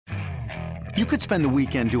You could spend the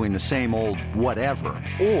weekend doing the same old whatever,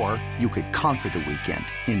 or you could conquer the weekend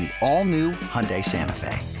in the all-new Hyundai Santa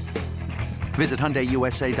Fe. Visit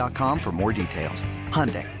HyundaiUSA.com for more details.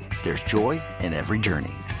 Hyundai, there's joy in every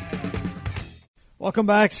journey. Welcome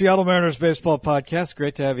back, Seattle Mariners Baseball Podcast.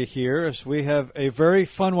 Great to have you here. As we have a very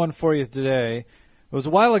fun one for you today. It was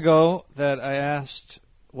a while ago that I asked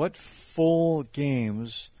what full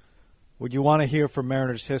games would you want to hear from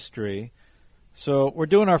Mariners history. So we're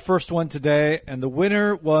doing our first one today, and the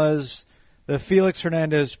winner was the Felix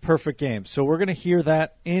Hernandez perfect game. So we're going to hear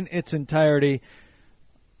that in its entirety.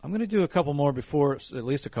 I'm going to do a couple more before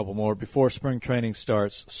spring training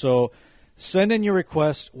starts. So send in your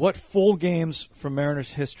requests. What full games from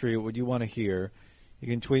Mariners history would you want to hear? You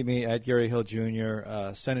can tweet me at Gary Hill Jr.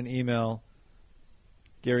 Send an email,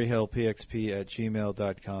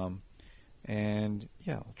 GaryHillPXP@gmail.com. And,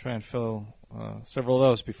 yeah, I'll try and fill several of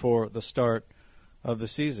those before the start of the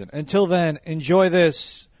season. Until then, enjoy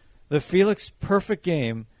this, the Felix perfect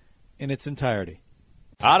game in its entirety.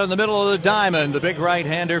 Out in the middle of the diamond, the big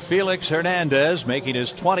right-hander Felix Hernandez making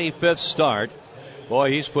his 25th start.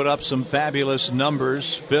 Boy, he's put up some fabulous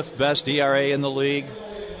numbers. 5th best ERA in the league,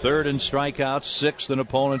 3rd in strikeouts, 6th in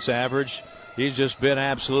opponent's average. He's just been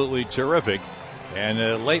absolutely terrific,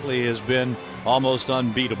 and lately has been almost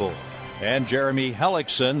unbeatable. And Jeremy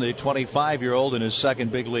Hellickson, the 25-year-old in his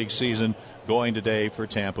second big league season, going today for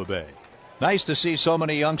Tampa Bay. Nice to see so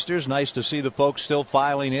many youngsters. Nice to see the folks still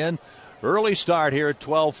filing in. Early start here at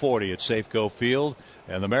 12:40 at Safeco Field,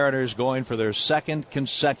 and the Mariners going for their second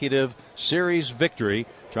consecutive series victory,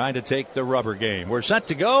 trying to take the rubber game. We're set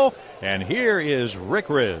to go, and here is Rick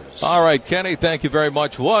Riz. All right, Kenny, thank you very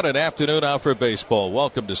much. What an afternoon out for baseball.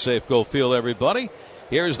 Welcome to Safeco Field, everybody.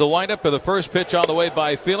 Here's the windup for the first pitch on the way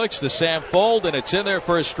by Felix to Sam Fuld, and it's in there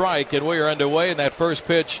for a strike, and we are underway. And that first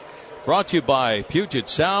pitch brought to you by Puget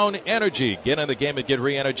Sound Energy. Get in the game and get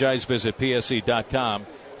re-energized. Visit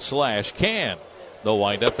PSE.com/can. The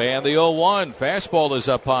windup and the 0-1. Fastball is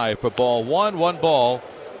up high for ball one. 1 ball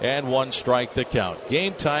and 1 strike to count.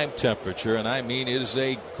 Game time temperature, and I mean it is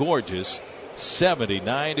a gorgeous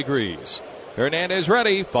 79 degrees. Hernandez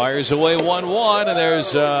ready, fires away 1-1, and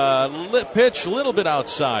there's a pitch a little bit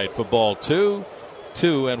outside for ball 2.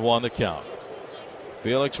 2-1 the count.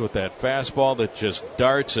 Felix with that fastball that just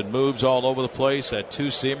darts and moves all over the place, that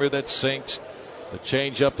two-seamer that sinks, the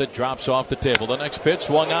changeup that drops off the table. The next pitch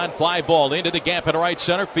swung on, fly ball into the gap in right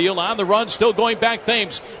center field. On the run, still going back,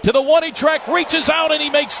 Thames to the warning track, reaches out, and he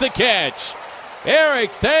makes the catch. Eric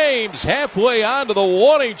Thames halfway onto the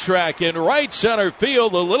warning track in right center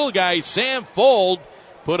field. The little guy, Sam Fuld,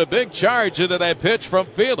 put a big charge into that pitch from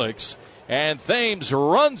Felix, and Thames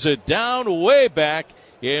runs it down way back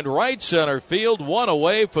in right center field. 1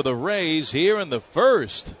 away for the Rays here in the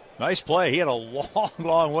first. Nice play. He had a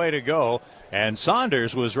long way to go, and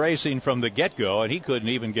Saunders was racing from the get-go, and he couldn't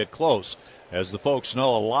even get close. As the folks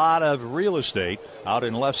know, a lot of real estate out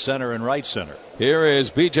in left center and right center. Here is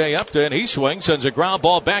B.J. Upton. He swings, sends a ground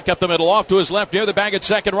ball back up the middle, off to his left near the bag at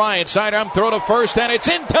second. Ryan sidearm throw to first, and it's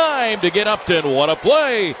in time to get Upton. What a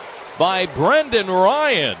play by Brendan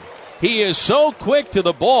Ryan. He is so quick to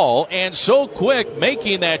the ball and so quick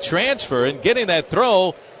making that transfer and getting that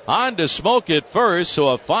throw on to Smoke at first. So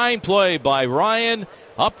a fine play by Ryan.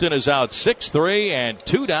 Upton is out 6-3 and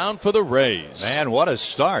 2 down for the Rays. Man, what a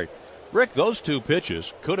start. Rick, those 2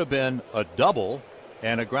 pitches could have been a double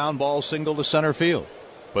and a ground ball single to center field.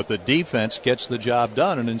 But the defense gets the job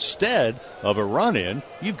done, and instead of a run-in,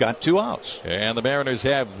 you've got 2 outs. And the Mariners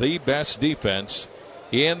have the best defense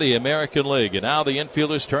in the American League. And now the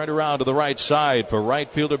infielders turned around to the right side for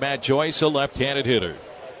right fielder Matt Joyce, a left-handed hitter.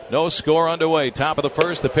 No score underway. Top of the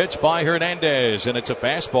first, the pitch by Hernandez, and it's a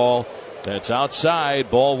fastball that's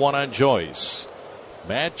outside. Ball 1 on Joyce.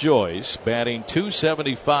 Matt Joyce batting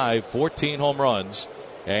 .275, 14 home runs,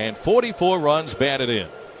 and 44 runs batted in.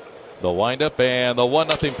 The windup and the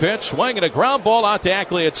 1-0 pitch. Swinging a ground ball out to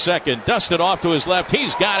Ackley at second. Dusted off to his left.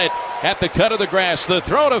 He's got it at the cut of the grass. The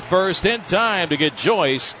throw to first in time to get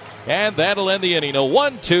Joyce, and that'll end the inning. A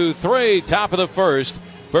 1-2-3, top of the first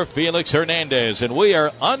for Felix Hernandez. And we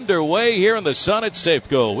are underway here in the sun at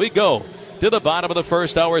Safeco. We go to the bottom of the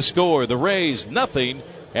first hour score. The Rays 0,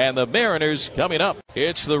 and the Mariners coming up.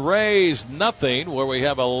 It's the Rays 0, where we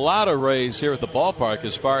have a lot of Rays here at the ballpark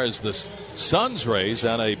as far as the Suns Rays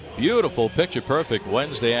on a beautiful picture-perfect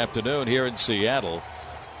Wednesday afternoon here in Seattle.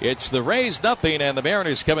 It's the Rays 0, and the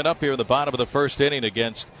Mariners coming up here in the bottom of the first inning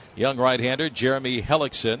against young right-hander Jeremy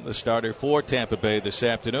Hellickson, the starter for Tampa Bay this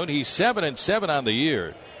afternoon. He's 7-7 on the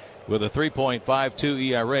year with a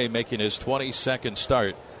 3.52 ERA, making his 22nd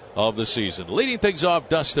start of the season. Leading things off,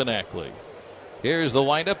 Dustin Ackley. Here's the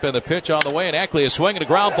windup and the pitch on the way, and Ackley is swinging a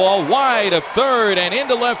ground ball wide of third and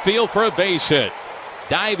into left field for a base hit.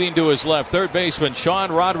 Diving to his left, third baseman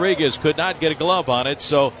Sean Rodriguez could not get a glove on it,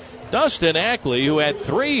 so Dustin Ackley, who had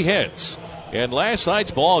 3 hits in last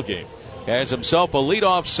night's ball game, has himself a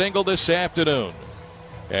leadoff single this afternoon.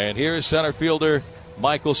 And here's center fielder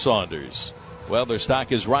Michael Saunders. Well, their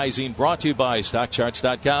stock is rising, brought to you by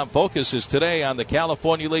StockCharts.com. Focus is today on the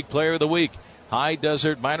California League Player of the Week. High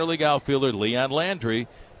Desert minor league outfielder Leon Landry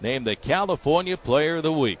named the California Player of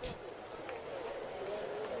the Week.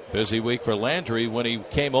 Busy week for Landry when he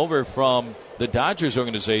came over from the Dodgers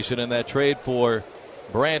organization in that trade for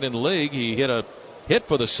Brandon League. He hit a hit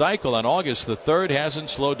for the cycle on August the 3rd, hasn't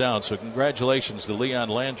slowed down. So congratulations to Leon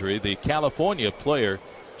Landry, the California Player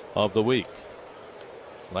of the Week.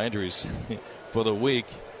 Landry's for the week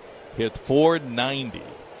hit .490.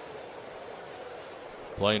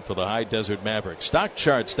 Playing for the High Desert Mavericks.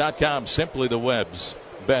 StockCharts.com, simply the web's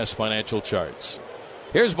best financial charts.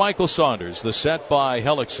 Here's Michael Saunders, the set by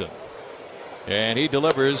Hellickson. And he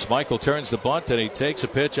delivers. Michael turns the bunt, and he takes a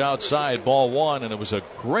pitch outside, ball 1. And it was a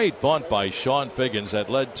great bunt by Sean Figgins that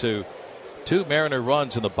led to 2 Mariner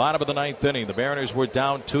runs in the bottom of the 9th inning. The Mariners were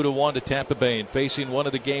down 2-1 to Tampa Bay and facing one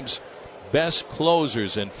of the game's best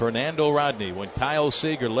closers in Fernando Rodney when Kyle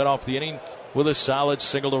Seager led off the inning with a solid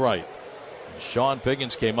single to right. Sean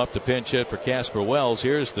Figgins came up to pinch hit for Casper Wells.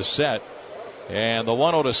 Here's the set. And the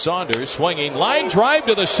 1-0 to Saunders. Swinging line drive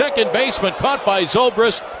to the second baseman. Caught by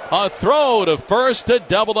Zobrist. A throw to first to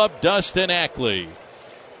double up Dustin Ackley.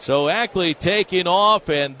 So Ackley taking off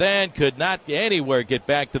and then could not anywhere get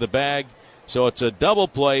back to the bag. So it's a double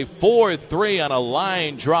play. 4-3 on a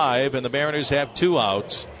line drive. And the Mariners have 2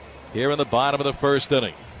 outs here in the bottom of the first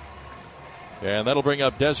inning. And that'll bring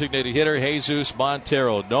up designated hitter Jesus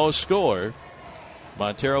Montero. No score.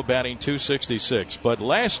 Montero batting .266. But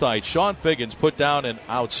last night, Sean Figgins put down an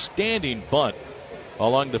outstanding bunt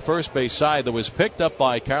along the first base side that was picked up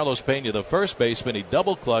by Carlos Pena, the first baseman. He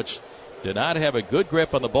double clutched, did not have a good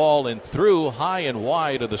grip on the ball, and threw high and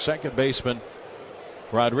wide of the second baseman,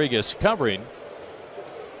 Rodriguez, covering.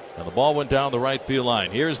 And the ball went down the right field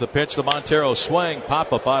line. Here's the pitch to Montero. Swing,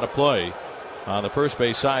 pop up out of play on the first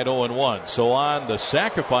base side, 0-1. So on the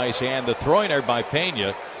sacrifice and the throwing error by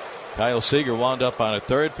Pena, Kyle Seager wound up on it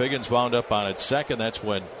third. Figgins wound up on it second. That's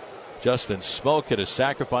when Justin Smoke hit a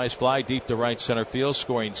sacrifice fly deep to right center field,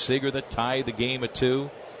 scoring Seager that tied the game at 2.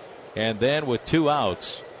 And then with 2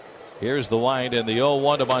 outs, here's the wind and the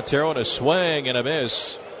 0-1 to Montero, and a swing and a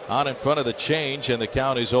miss out in front of the change, and the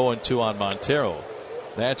count is 0-2 on Montero.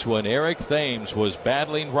 That's when Eric Thames was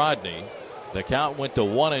battling Rodney. The count went to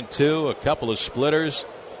 1-2, a couple of splitters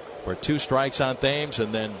for 2 strikes on Thames,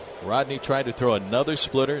 and then Rodney tried to throw another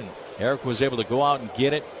splitter, and Eric was able to go out and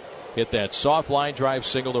get it. Hit that soft line drive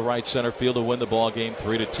single to right center field to win the ball game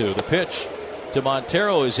 3-2. The pitch to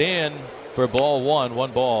Montero is in for ball 1,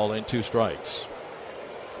 1 ball and 2 strikes.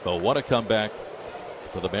 But what a comeback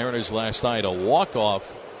for the Mariners last night. A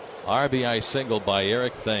walk-off RBI single by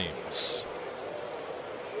Eric Thames.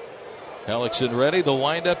 Hellickson ready, the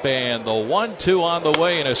windup, and the 1-2 on the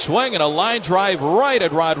way, and a swing and a line drive right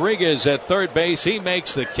at Rodriguez at third base. He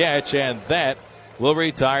makes the catch, and that will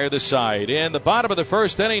retire the side. In the bottom of the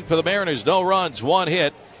first inning for the Mariners, no runs, 1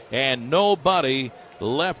 hit, and nobody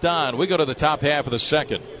left on. We go to the top half of the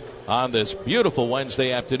second. On this beautiful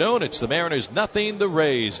Wednesday afternoon, it's the Mariners nothing, the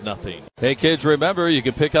Rays nothing. Hey kids, remember you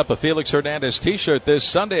can pick up a Felix Hernandez t-shirt this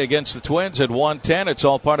Sunday against the Twins at 1:10. It's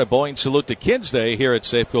all part of Boeing Salute to Kids Day here at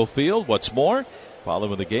Safeco Field. What's more,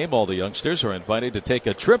 following the game, all the youngsters are invited to take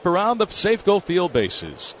a trip around the Safeco Field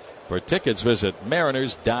bases. For tickets, visit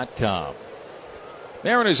Mariners.com.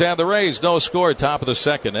 Mariners and the Rays, no score, top of the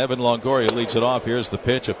second. Evan Longoria leads it off. Here's the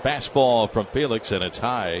pitch, a fastball from Felix, and it's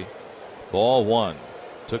high. Ball 1.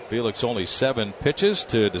 Took Felix only 7 pitches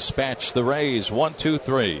to dispatch the Rays.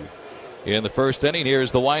 1-2-3. In the first inning,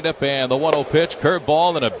 here's the windup and the 1-0 pitch.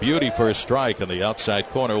 Curveball and a beauty for a strike in the outside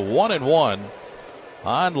corner. 1-1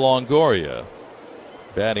 on Longoria.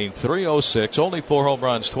 Batting .306, only 4 home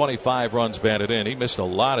runs, 25 runs batted in. He missed a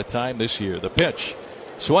lot of time this year. The pitch.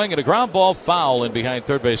 Swing and a ground ball foul in behind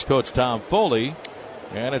third base coach Tom Foley.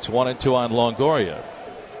 And it's 1-2 on Longoria.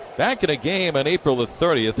 Back in a game on April the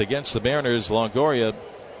 30th against the Mariners, Longoria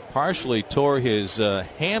partially tore his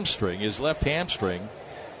hamstring, his left hamstring,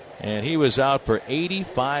 and he was out for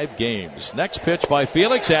 85 games. Next pitch by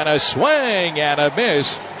Felix, and a swing and a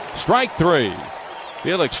miss. Strike 3.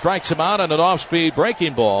 Felix strikes him out on an off-speed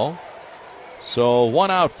breaking ball. So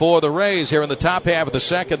 1 out for the Rays here in the top half of the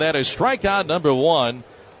second. That is strikeout number 1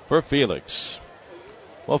 for Felix.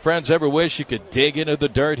 Well, friends, ever wish you could dig into the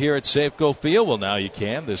dirt here at Safeco Field? Well, now you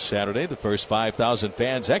can this Saturday. The first 5,000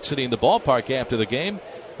 fans exiting the ballpark after the game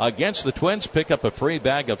against the Twins pick up a free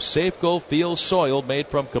bag of Safeco Field soil made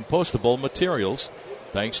from compostable materials,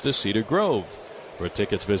 thanks to Cedar Grove. For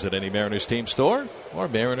tickets, visit any Mariners team store or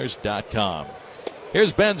mariners.com.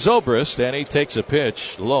 Here's Ben Zobrist, and he takes a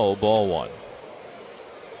pitch low, ball one.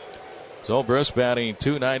 Zobrist batting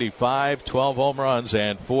 .295, 12 home runs,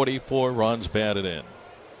 and 44 runs batted in.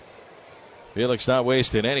 Felix not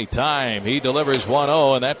wasting any time. He delivers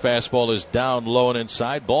 1-0, and that fastball is down low and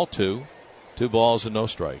inside. Ball two. 2 balls and no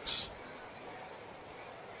strikes.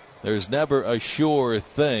 There's never a sure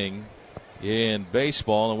thing in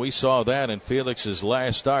baseball, and we saw that in Felix's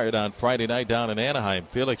last start on Friday night down in Anaheim.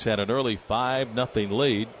 Felix had an early 5-0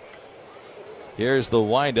 lead. Here's the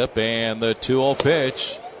windup and the 2-0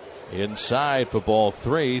 pitch. Inside for ball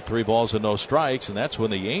 3. 3 balls and no strikes, and that's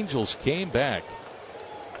when the Angels came back.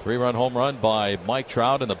 3-run home run by Mike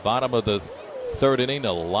Trout in the bottom of the 3rd inning.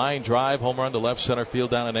 A line drive home run to left center field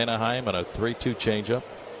down in Anaheim on a 3-2 changeup.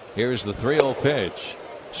 Here's the 3-0 pitch.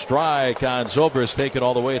 Strike on Zobrist, taken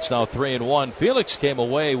all the way. It's now 3-1. Felix came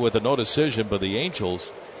away with a no decision, but the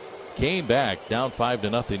Angels came back down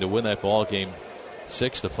 5-0 to win that ball game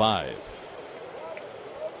 6-5.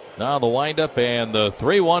 Now the windup and the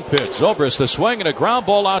 3-1 pitch. Zobrist, the swing and a ground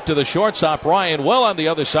ball out to the shortstop. Ryan well on the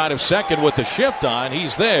other side of second with the shift on.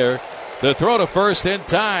 He's there. The throw to first in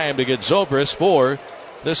time to get Zobrist for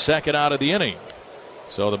the second out of the inning.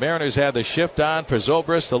 So the Mariners had the shift on for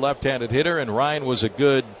Zobrist, the left-handed hitter, and Ryan was a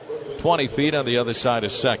good 20 feet on the other side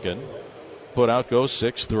of second. Put out goes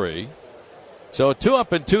 6-3. So 2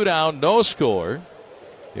 up and 2 down, no score.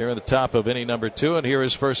 Here in the top of inning number 2, and here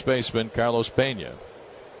is first baseman Carlos Pena.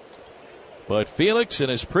 But Felix in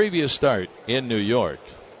his previous start in New York,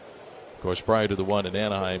 of course prior to the one in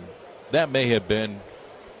Anaheim, that may have been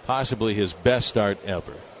possibly his best start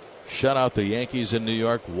ever. Shut out the Yankees in New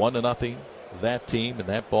York 1-0. That team in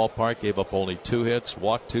that ballpark gave up only 2 hits,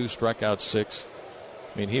 walked 2, struck out 6.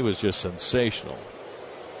 I mean, he was just sensational.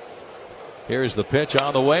 Here's the pitch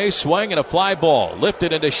on the way, swing and a fly ball.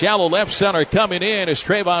 Lifted into shallow left center. Coming in is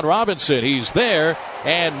Trayvon Robinson. He's there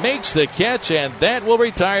and makes the catch, and that will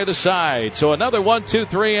retire the side. So another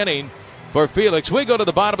 1-2-3 inning for Felix. We go to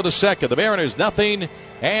the bottom of the second. The Mariners nothing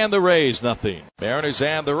and the Rays nothing. Mariners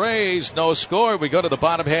and the Rays no score. We go to the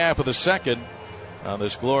bottom half of the second on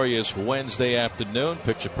this glorious Wednesday afternoon.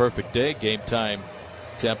 Picture perfect day. Game time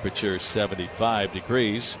temperature 75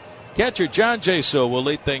 degrees. Catcher John Jaso will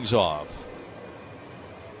lead things off.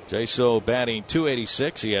 Jaso batting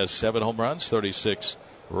 .286. He has 7 home runs, 36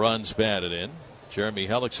 runs batted in. Jeremy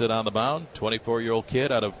Hellickson on the mound, 24-year-old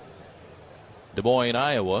kid out of Des Moines,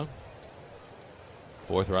 Iowa.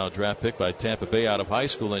 4th-round draft pick by Tampa Bay out of high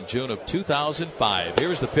school in June of 2005.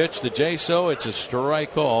 Here's the pitch to Jaso. It's a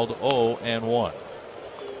strike called 0-1.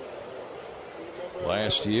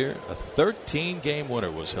 Last year, a 13-game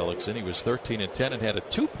winner was Hellickson. He was 13-10 and had a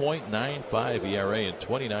 2.95 ERA in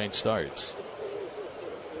 29 starts.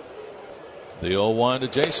 The 0-1 to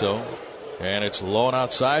Jaso, and it's low and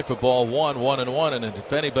outside for ball 1-1. And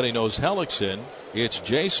if anybody knows Hellickson, it's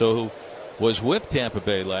Jaso, who was with Tampa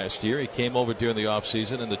Bay last year. He came over during the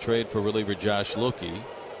offseason in the trade for reliever Josh Luque.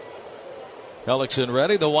 Hellickson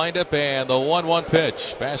ready, the windup and the 1-1 pitch.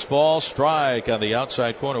 Fastball, strike on the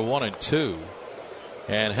outside corner, 1-2.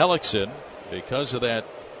 And Hellickson, because of that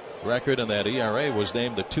record and that ERA, was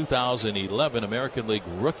named the 2011 American League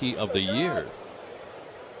Rookie of the Year.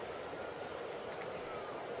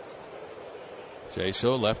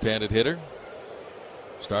 Jaso, left-handed hitter,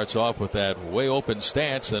 starts off with that way open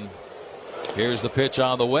stance, and here's the pitch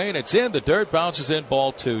on the way, and it's in the dirt, bounces in,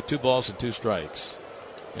 ball 2, 2 balls and 2 strikes.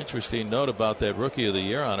 Interesting note about that Rookie of the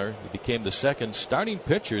Year honor. He became the second starting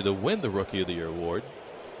pitcher to win the Rookie of the Year award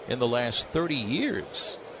in the last 30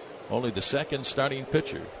 years. Only the second starting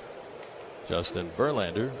pitcher. Justin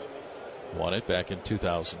Verlander won it back in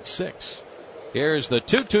 2006. Here's the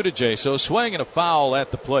 2-2 to Jaso. Swing and a foul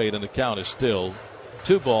at the plate, and the count is still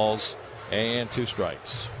 2 balls and 2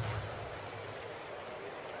 strikes.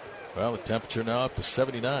 Well, the temperature now up to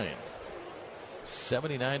 79.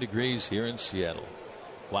 79 degrees here in Seattle.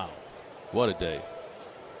 Wow, what a day.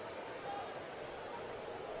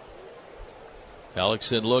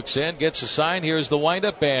 Hellickson looks in, gets a sign. Here's the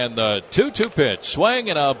windup and the 2-2 pitch. Swing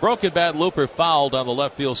and a broken bat looper fouled on the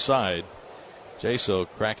left field side. Jaso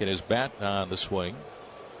cracking his bat on the swing.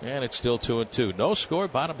 And it's still 2-2. No score,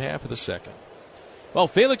 bottom half of the second. Well,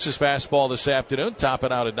 Felix's fastball this afternoon,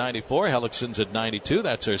 topping out at 94. Hellickson's at 92.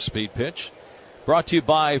 That's our speed pitch. Brought to you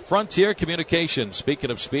by Frontier Communications. Speaking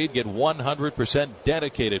of speed, get 100%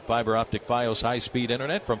 dedicated fiber optic Fios high-speed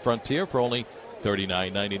internet from Frontier for only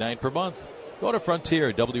 $39.99 per month. Go to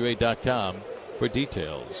frontierwa.com for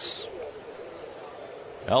details.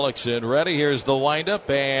 Hellickson ready. Here's the windup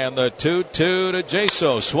and the 2-2 to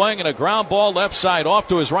Jaso. Swinging a ground ball left side off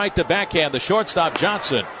to his right to backhand. The shortstop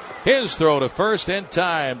Johnson. His throw to first in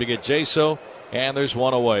time to get Jaso, and there's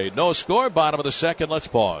one away. No score. Bottom of the second. Let's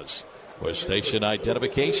pause. For station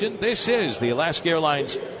identification, this is the Alaska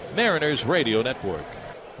Airlines Mariners Radio Network.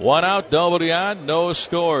 One out, nobody on, no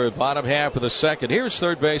score. Bottom half of the second. Here's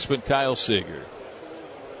third baseman Kyle Seager.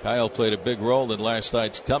 Kyle played a big role in last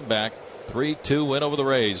night's comeback. 3-2 win over the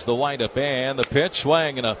Rays. The windup and the pitch,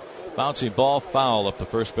 swing, and a bouncing ball foul up the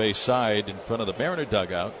first base side in front of the Mariner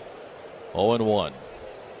dugout. 0-1.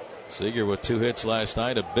 Seager with 2 hits last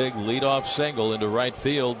night. A big leadoff single into right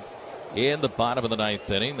field in the bottom of the ninth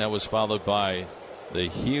inning. That was followed by the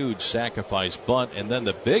huge sacrifice bunt and then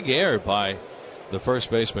the big error by the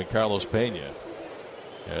first baseman Carlos Pena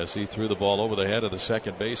as he threw the ball over the head of the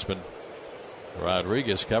second baseman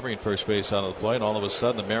Rodriguez, covering first base out of the plate. And all of a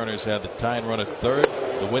sudden the Mariners had the tying run at third,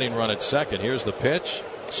 the winning run at second. Here's the pitch,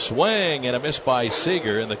 swing, and a miss by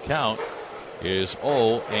Seager, and the count is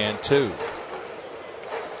 0-2.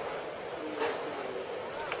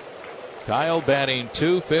 Kyle batting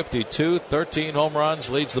 .252, 13 home runs,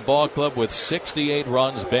 leads the ball club with 68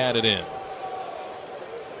 runs batted in.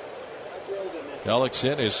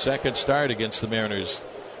 Hellickson, his second start against the Mariners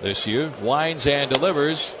this year. Winds and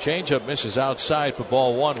delivers. Changeup misses outside for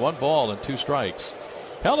ball one. 1 ball and 2 strikes.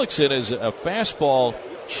 Hellickson is a fastball,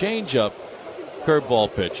 changeup,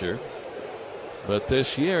 curveball pitcher. But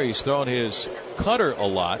this year he's thrown his cutter a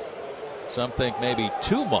lot. Some think maybe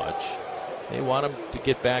too much. They want him to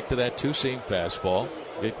get back to that two-seam fastball.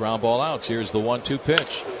 Get ground ball outs. Here's the 1-2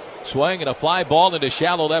 pitch. Swing and a fly ball into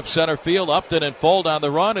shallow left center field. Upton and Fold on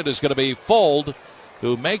the run. It is going to be Fold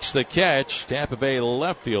who makes the catch. Tampa Bay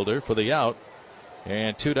left fielder for the out.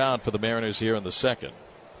 And 2 down for the Mariners here in the second.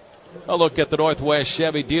 A look at the Northwest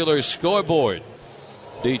Chevy Dealers scoreboard.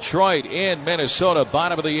 Detroit in Minnesota,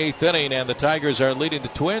 bottom of the 8th inning, and the Tigers are leading the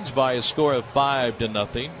Twins by a score of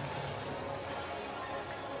 5-0.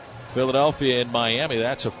 Philadelphia and Miami,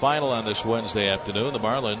 that's a final on this Wednesday afternoon. The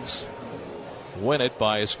Marlins win it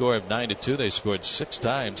by a score of 9-2. They scored 6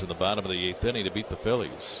 times in the bottom of the 8th inning to beat the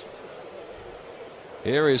Phillies.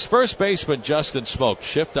 Here is first baseman Justin Smoak.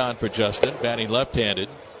 Shift on for Justin, batting left-handed.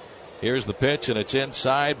 Here's the pitch, and it's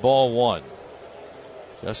inside, ball 1.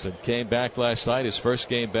 Justin came back last night, his first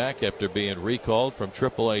game back after being recalled from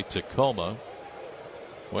AAA Tacoma.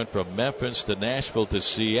 Went from Memphis to Nashville to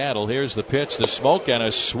Seattle. Here's the pitch to Smoak, and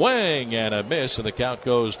a swing and a miss, and the count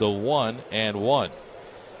goes to 1-1.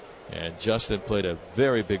 And Justin played a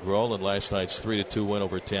very big role in last night's 3-2 win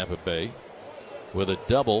over Tampa Bay with a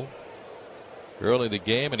double early in the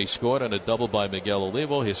game, and he scored on a double by Miguel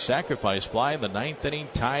Olivo. His sacrifice fly in the 9th inning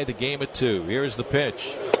tied the game at 2. Here's the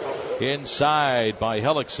pitch. Inside by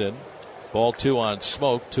Hellickson. Ball 2 on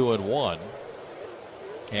Smoak, 2-1.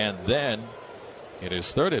 And then in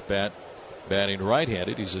his third at bat, batting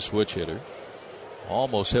right-handed, he's a switch hitter.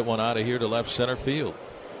 Almost hit one out of here to left center field.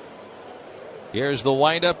 Here's the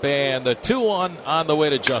windup and the 2-1 on the way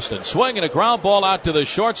to Justin. Swinging a ground ball out to the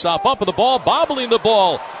shortstop. Up with the ball, bobbling the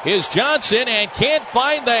ball is Johnson and can't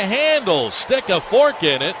find the handle. Stick a fork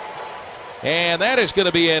in it. And that is going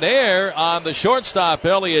to be an error on the shortstop,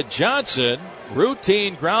 Elliot Johnson.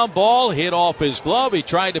 Routine ground ball hit off his glove. He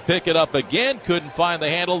tried to pick it up again. Couldn't find the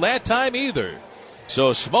handle that time either.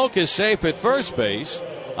 So Smoak is safe at first base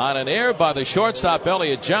on an error by the shortstop,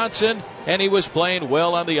 Elliot Johnson, and he was playing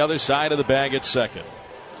well on the other side of the bag at second.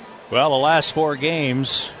 Well, the last 4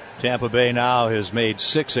 games, Tampa Bay now has made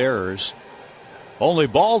 6 errors. Only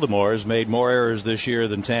Baltimore has made more errors this year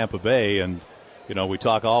than Tampa Bay. And, you know, we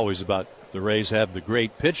talk always about the Rays have the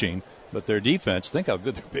great pitching, but their defense, think how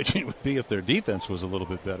good their pitching would be if their defense was a little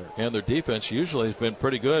bit better. And their defense usually has been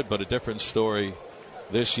pretty good, but a different story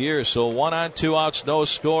this year. So 1 on 2 outs, no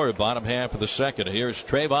score, bottom half of the second. Here's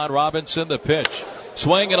Trayvon Robinson, the pitch.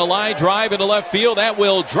 Swing and a line drive into left field. That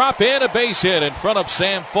will drop in, a base hit in front of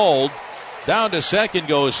Sam Fold. Down to second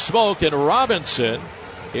goes Smoak, and Robinson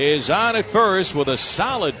is on at first with a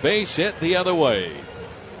solid base hit the other way.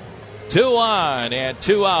 2 on and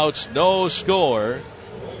 2 outs, no score.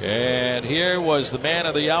 And here was the man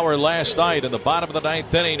of the hour last night in the bottom of the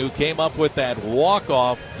 9th inning who came up with that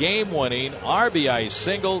walk-off game-winning RBI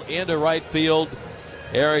single into right field,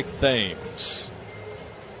 Eric Thames.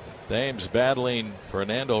 Thames battling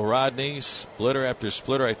Fernando Rodney, splitter after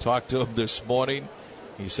splitter. I talked to him this morning.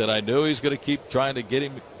 He said, I knew he was going to keep trying to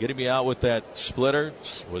getting me out with that splitter.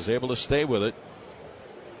 Was able to stay with it.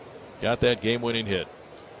 Got that game-winning hit.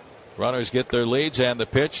 Runners get their leads, and the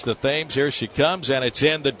pitch to Thames. Here she comes, and it's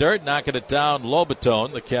in the dirt. Knocking it down,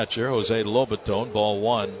 Lobaton, the catcher, Jose Lobaton. Ball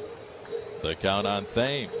one. The count on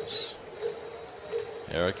Thames.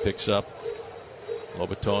 Eric picks up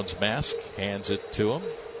Lobaton's mask, hands it to him.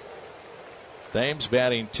 Thames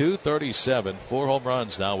batting .237, 4 home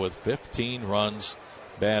runs now with 15 runs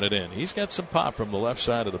batted in. He's got some pop from the left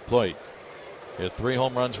side of the plate. He had 3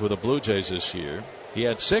 home runs with the Blue Jays this year. He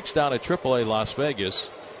had 6 down at AAA Las Vegas.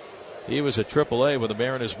 He was at AAA when the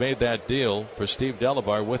Mariners made that deal for Steve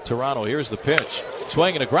Delabar with Toronto. Here's the pitch.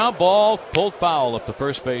 Swinging a ground ball, pulled foul up the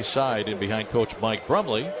first base side in behind Coach Mike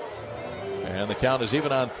Brumley. And the count is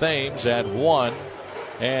even on Thames at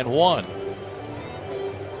 1-1.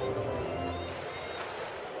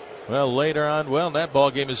 Well, later on, that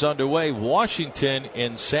ball game is underway. Washington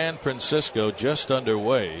in San Francisco just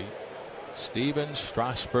underway. Steven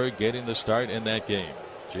Strasburg getting the start in that game.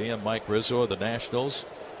 GM Mike Rizzo of the Nationals,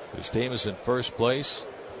 whose team is in first place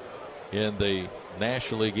in the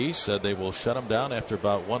National League East, said they will shut him down after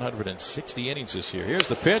about 160 innings this year. Here's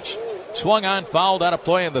the pitch. Swung on, fouled out of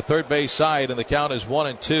play on the third base side, and the count is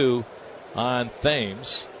 1-2 on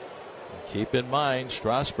Thames. Keep in mind,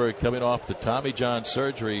 Strasburg coming off the Tommy John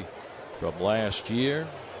surgery from last year.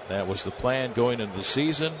 That was the plan going into the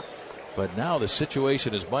season. But now the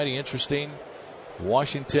situation is mighty interesting.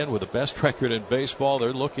 Washington with the best record in baseball.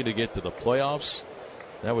 They're looking to get to the playoffs.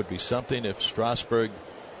 That would be something if Strasburg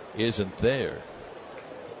isn't there.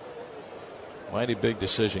 Mighty big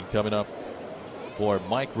decision coming up for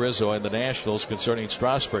Mike Rizzo and the Nationals concerning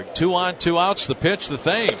Strasburg. 2 on, 2 outs. The pitch to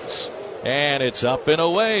Thames. And it's up and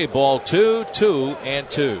away. Ball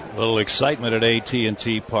 2-2-2. A little excitement at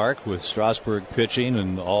AT&T Park with Strasburg pitching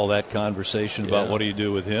and all that conversation about what do you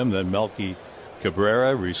do with him. Then Melky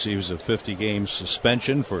Cabrera receives a 50-game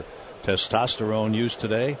suspension for testosterone use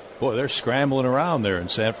today. Boy, they're scrambling around there in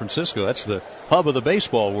San Francisco. That's the hub of the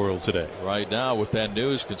baseball world today. Right now with that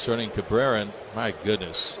news concerning Cabrera, and my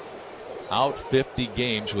goodness, out 50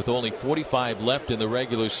 games with only 45 left in the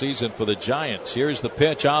regular season for the Giants. Here's the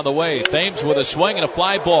pitch on the way. Thames with a swing and a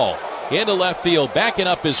fly ball into left field, backing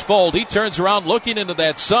up his fold. He turns around looking into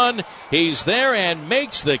that sun. He's there and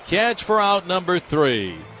makes the catch for out number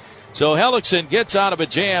 3. So Hellickson gets out of a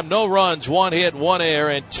jam. No runs, 1 hit, 1 error,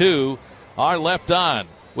 and 2 are left on.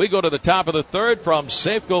 We go to the top of the third from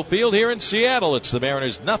Safeco Field here in Seattle. It's the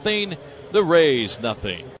Mariners nothing, the Rays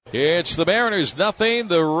nothing. It's the Mariners nothing,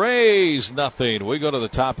 the Rays nothing. We go to the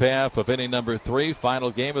top half of inning number 3,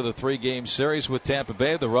 final game of the 3-game series with Tampa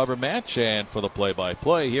Bay, the rubber match. And for the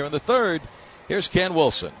play-by-play here in the third, here's Ken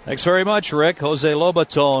Wilson. Thanks very much, Rick. Jose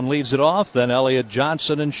Lobaton leads it off, then Elliot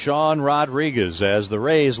Johnson and Sean Rodriguez as the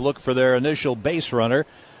Rays look for their initial base runner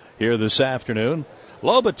here this afternoon.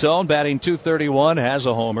 Lobaton, batting .231, has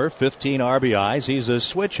a homer, 15 RBIs. He's a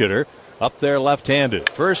switch hitter. Up there left-handed.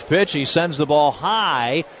 First pitch, he sends the ball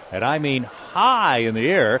high, and I mean high in the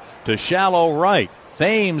air, to shallow right.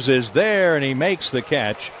 Thames is there, and he makes the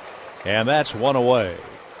catch, and that's 1 away.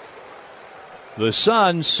 The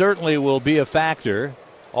sun certainly will be a factor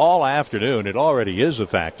all afternoon. It already is a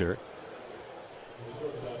factor.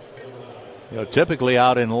 Typically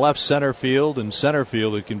out in left center field and center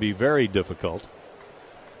field, it can be very difficult.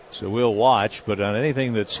 So we'll watch, but on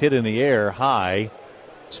anything that's hit in the air high,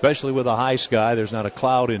 especially with a high sky, there's not a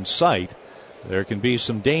cloud in sight, there can be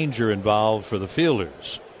some danger involved for the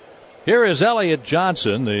fielders. Here is Elliot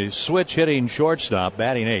Johnson, the switch-hitting shortstop,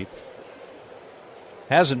 batting 8th.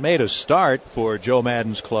 Hasn't made a start for Joe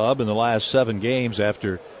Maddon's club in the last 7 games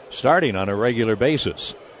after starting on a regular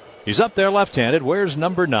basis. He's up there left-handed, wears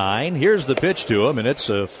number 9. Here's the pitch to him, and it's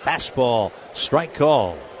a fastball strike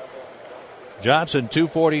call. Johnson,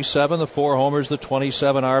 .247, the 4 homers, the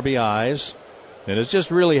 27 RBIs. And has just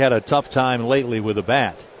really had a tough time lately with the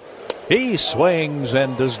bat. He swings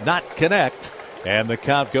and does not connect, and the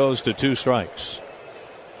count goes to 2 strikes.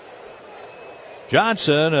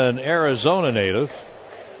 Johnson, an Arizona native,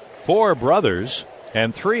 4 brothers,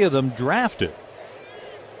 and 3 of them drafted.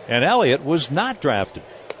 And Elliott was not drafted.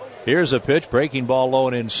 Here's a pitch, breaking ball low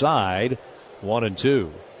and inside, 1-2.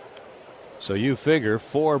 So you figure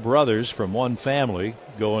 4 brothers from one family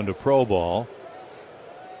go into pro ball.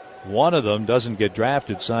 One of them doesn't get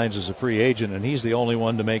drafted, signs as a free agent, and he's the only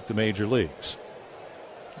one to make the major leagues,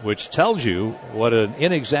 which tells you what an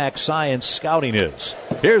inexact science scouting is.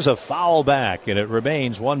 Here's a foul back, and it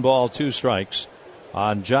remains 1 ball, 2 strikes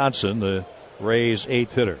on Johnson, the Rays'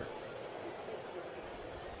 8th hitter.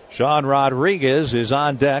 Sean Rodriguez is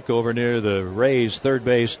on deck over near the Rays' third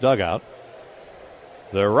base dugout.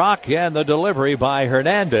 The rock and the delivery by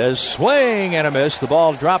Hernandez. Swing and a miss. The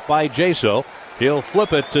ball dropped by Jaso. He'll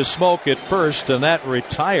flip it to Smoak at first, and that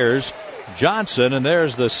retires Johnson. And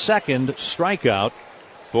there's the second strikeout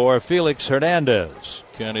for Felix Hernandez.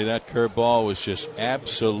 Kenny, that curveball was just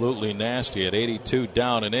absolutely nasty at 82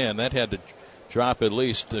 down and in. That had to drop at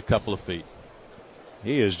least a couple of feet.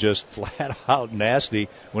 He is just flat out nasty.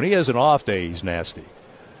 When he has an off day, he's nasty.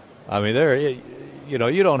 I mean, you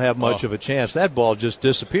don't have much of a chance. That ball just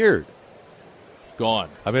disappeared. Gone.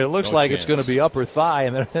 I mean, it looks like it's going to be upper thigh,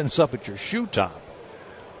 and then it ends up at your shoe top.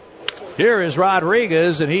 Here is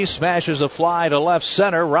Rodriguez, and he smashes a fly to left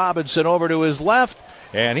center. Robinson over to his left,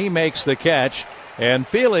 and he makes the catch. And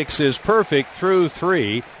Felix is perfect through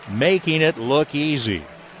 3, making it look easy.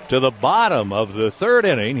 To the bottom of the third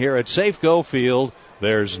inning here at Safeco Field,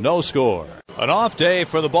 there's no score. An off day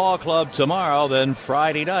for the ball club tomorrow. Then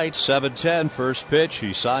Friday night, 7:10, first pitch,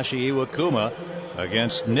 Hisashi Iwakuma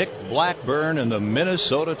against Nick Blackburn and the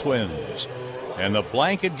Minnesota Twins. And the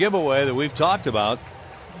blanket giveaway that we've talked about,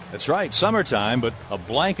 that's right, summertime, but a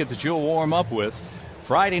blanket that you'll warm up with.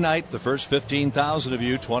 Friday night, the first 15,000 of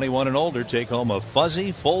you 21 and older take home a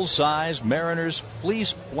fuzzy, full-size Mariners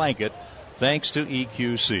fleece blanket thanks to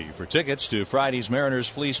EQC. For tickets to Friday's Mariners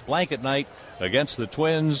Fleece Blanket Night against the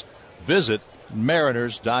Twins, visit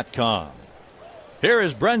Mariners.com. Here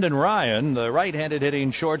is Brendan Ryan, the right-handed hitting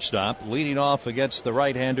shortstop, leading off against the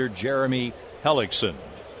right-hander Jeremy Hellickson.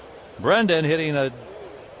 Brendan hitting a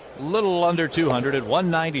little under 200 at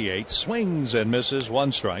 198, swings and misses,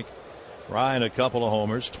 1 strike. Ryan a couple of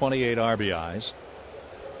homers, 28 RBIs.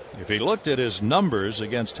 If he looked at his numbers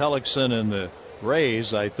against Hellickson and the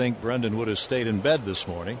Rays, I think Brendan would have stayed in bed this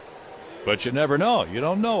morning. But you never know. You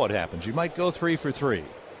don't know what happens. You might go 3 for 3.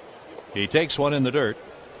 He takes one in the dirt.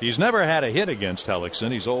 He's never had a hit against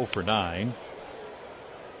Hellickson. He's 0 for 9.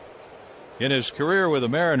 In his career with the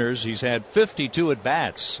Mariners, he's had 52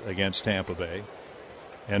 at-bats against Tampa Bay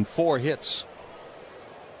and 4 hits.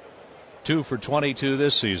 2 for 22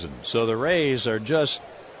 this season. So the Rays are just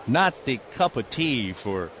not the cup of tea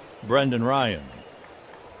for Brendan Ryan.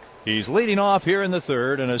 He's leading off here in the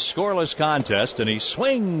third in a scoreless contest, and he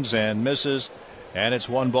swings and misses, and it's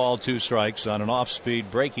 1 ball, 2 strikes on an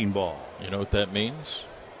off-speed breaking ball. You know what that means?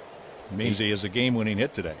 It means he has a game-winning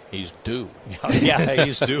hit today. He's due. Yeah,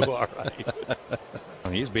 he's due, all right.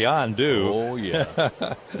 He's beyond due. Oh, yeah.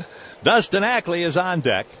 Dustin Ackley is on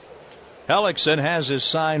deck. Hellickson has his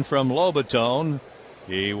sign from Lobatone.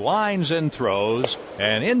 He winds and throws,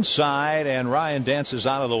 and inside, and Ryan dances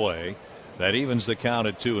out of the way. That evens the count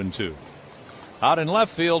at 2-2. Out in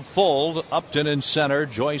left field, Fold, Upton in center,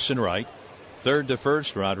 Joyce in right. Third to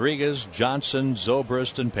first, Rodriguez, Johnson,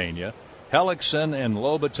 Zobrist, and Pena. Hellickson and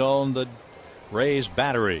Lobatone, the Rays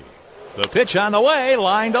battery. The pitch on the way,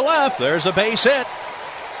 line to left. There's a base hit.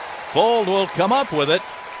 Fold will come up with it,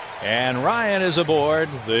 and Ryan is aboard.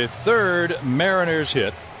 The third Mariners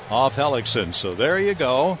hit off Hellickson. So there you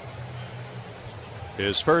go.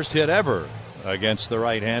 His first hit ever against the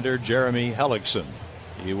right-hander, Jeremy Hellickson.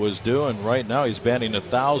 He was doing right now. He's batting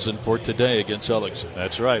 1,000 for today against Hellickson.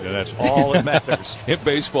 That's right, and that's all that matters. In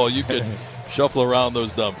baseball, you can shuffle around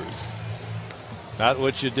those numbers. Not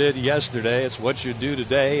what you did yesterday. It's what you do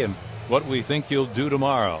today and what we think you'll do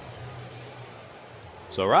tomorrow.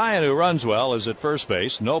 So Ryan, who runs well, is at first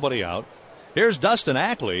base. Nobody out. Here's Dustin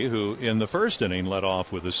Ackley, who in the first inning led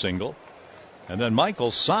off with a single. And then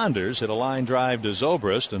Michael Saunders hit a line drive to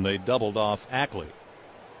Zobrist, and they doubled off Ackley.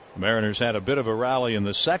 The Mariners had a bit of a rally in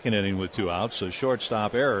the second inning with 2 outs, a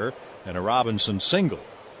shortstop error, and a Robinson single.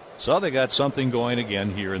 So they got something going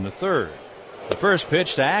again here in the third. The first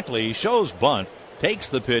pitch to Ackley shows bunt, takes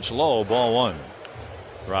the pitch low, ball 1.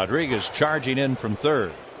 Rodriguez charging in from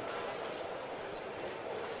third.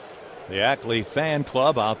 The Ackley fan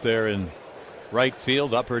club out there in right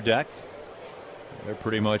field, upper deck. They're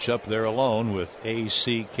pretty much up there alone with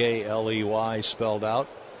ACKLEY spelled out.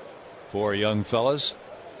 4 young fellas.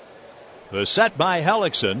 The set by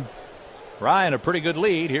Hellickson. Ryan a pretty good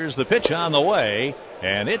lead. Here's the pitch on the way,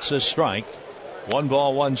 and it's a strike. 1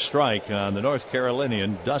 ball, 1 strike on the North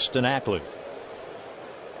Carolinian Dustin Ackley.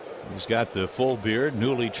 He's got the full beard,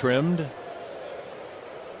 newly trimmed.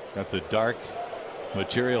 Got the dark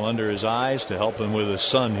material under his eyes to help him with the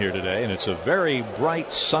sun here today, and it's a very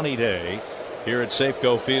bright sunny day here at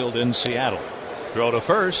Safeco Field in Seattle. Throw to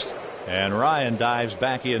first, and Ryan dives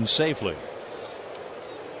back in safely.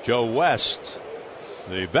 Joe West,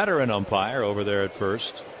 the veteran umpire, over there at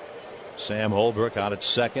first. Sam Holbrook out at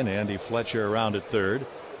second. Andy Fletcher around at third.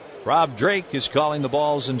 Rob Drake is calling the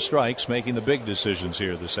balls and strikes, making the big decisions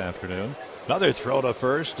here this afternoon. Another throw to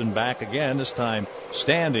first and back again. This time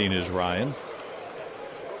standing is Ryan.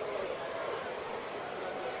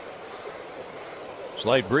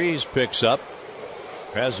 Slight breeze picks up.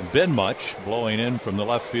 Hasn't been much, blowing in from the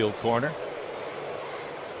left field corner.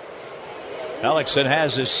 Hellickson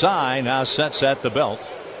has his sign, now sets at the belt.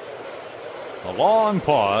 A long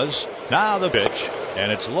pause. Now the pitch,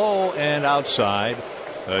 and it's low and outside.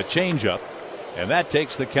 A changeup, and that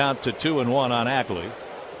takes the count to 2-1 on Ackley,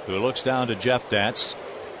 who looks down to Jeff Datz,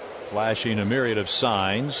 flashing a myriad of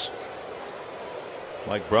signs.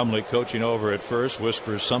 Mike Brumley, coaching over at first,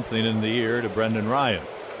 whispers something in the ear to Brendan Ryan.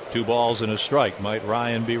 2 balls and a strike. Might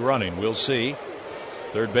Ryan be running? We'll see.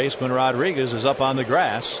 Third baseman Rodriguez is up on the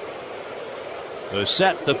grass. The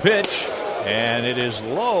set, the pitch, and it is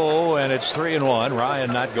low, and it's 3-1.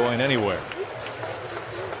 Ryan not going anywhere.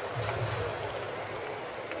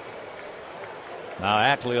 Now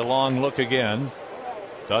Ackley a long look again.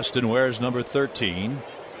 Dustin wears number 13.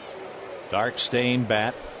 Dark stained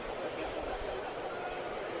bat.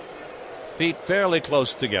 Feet fairly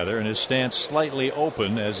close together, and his stance slightly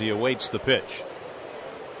open as he awaits the pitch.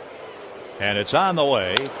 And it's on the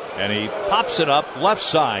way, and he pops it up left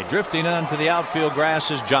side. Drifting onto the outfield grass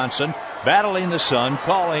is Johnson, battling the sun,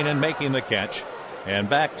 calling and making the catch. And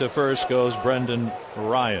back to first goes Brendan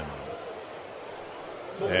Ryan.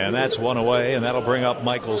 And that's one away, and that'll bring up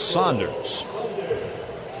Michael Saunders.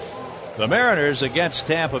 The Mariners against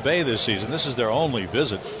Tampa Bay this season, this is their only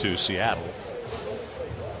visit to Seattle,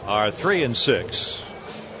 are 3-6.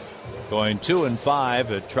 Going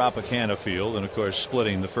 2-5 at Tropicana Field, and of course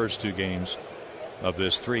splitting the first 2 games of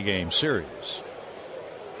this 3-game series.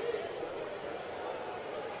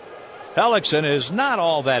 Hellickson is not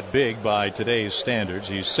all that big by today's standards.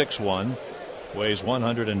 He's 6'1", weighs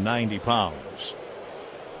 190 pounds.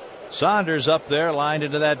 Saunders up there, lined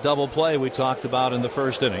into that double play we talked about in the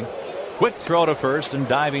first inning. Quick throw to first, and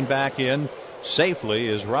diving back in safely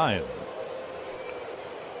is Ryan.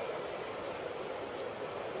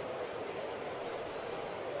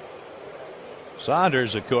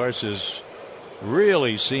 Saunders, of course, has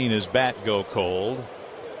really seen his bat go cold.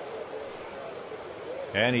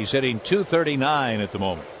 And he's hitting .239 at the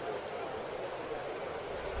moment.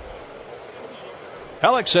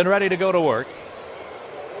 Hellickson ready to go to work.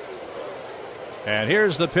 And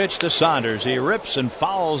here's the pitch to Saunders. He rips and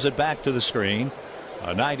fouls it back to the screen.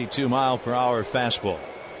 A 92-mile-per-hour fastball.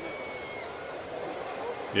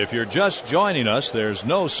 If you're just joining us, there's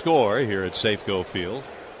no score here at Safeco Field.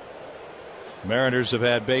 Mariners have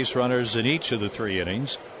had base runners in each of the 3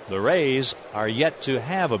 innings. The Rays are yet to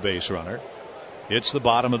have a base runner. It's the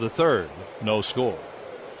bottom of the 3rd. No score.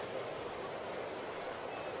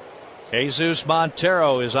 Jesus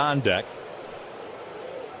Montero is on deck.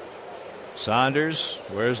 Saunders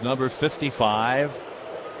wears number 55.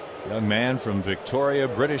 Young man from Victoria,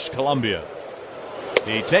 British Columbia.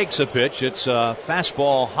 He takes a pitch. It's a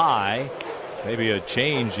fastball high. Maybe a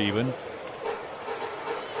change even.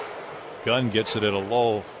 Gunn gets it at a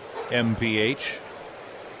low MPH.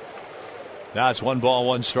 Now it's 1 ball,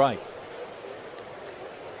 1 strike.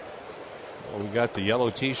 Well, we got the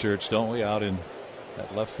yellow T-shirts, don't we, out in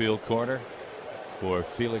that left field corner for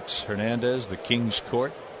Felix Hernandez, the King's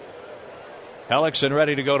Court. Hellickson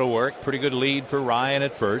ready to go to work. Pretty good lead for Ryan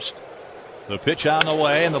at first. The pitch on the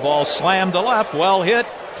way, and the ball slammed to left. Well hit.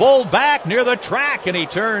 Full back near the track, and he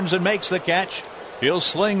turns and makes the catch. He'll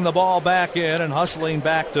sling the ball back in, and hustling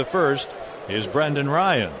back to first is Brendan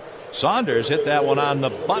Ryan. Saunders hit that one on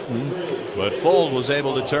the button, but Fold was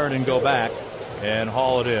able to turn and go back and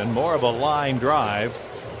haul it in. More of a line drive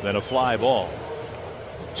than a fly ball.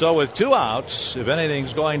 So with 2 outs, if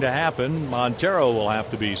anything's going to happen, Montero will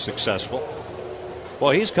have to be successful.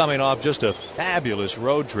 Well, he's coming off just a fabulous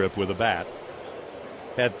road trip with a bat.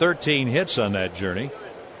 Had 13 hits on that journey,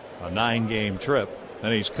 a 9-game trip.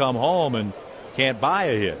 Then he's come home and can't buy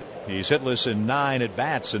a hit. He's hitless in 9 at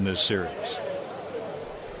bats in this series.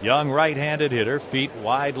 Young right-handed hitter, feet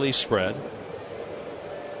widely spread.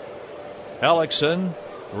 Hellickson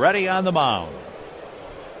ready on the mound.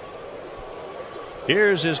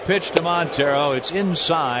 Here's his pitch to Montero. It's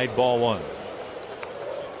inside, ball 1.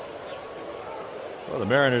 Well, the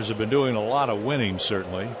Mariners have been doing a lot of winning,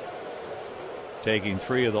 certainly. Taking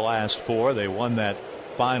 3 of the last 4. They won that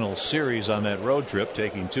final series on that road trip,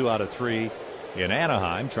 taking 2 out of 3 in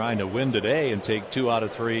Anaheim, trying to win today and take 2 out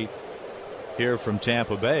of 3 here from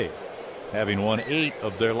Tampa Bay, having won 8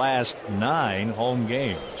 of their last 9 home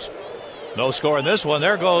games. No score in this one.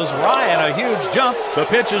 There goes Ryan, a huge jump. The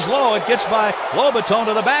pitch is low. It gets by Lobaton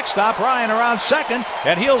to the backstop. Ryan around second,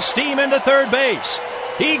 and he'll steam into third base.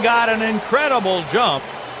 He got an incredible jump.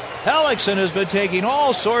 Hellickson has been taking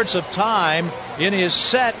all sorts of time in his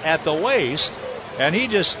set at the waist, and he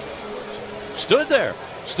just stood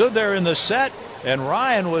there in the set, and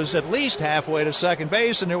Ryan was at least halfway to second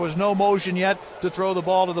base, and there was no motion yet to throw the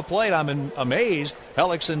ball to the plate. I'm amazed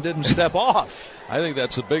Hellickson didn't step off. I think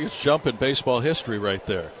that's the biggest jump in baseball history right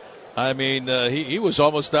there. I mean, he was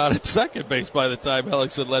almost down at second base by the time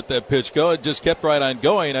Hellickson let that pitch go. It just kept right on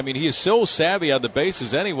going. I mean, he is so savvy on the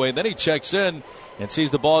bases anyway. Then he checks in and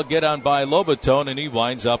sees the ball get on by Lobaton, and he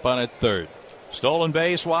winds up on at third. Stolen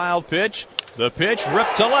base, wild pitch. The pitch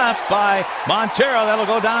ripped to left by Montero. That'll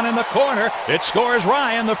go down in the corner. It scores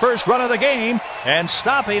Ryan, the first run of the game. And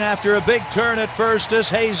stopping after a big turn at first is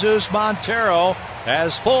Jesus Montero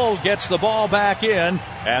as Fuld gets the ball back in.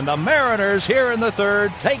 And the Mariners here in the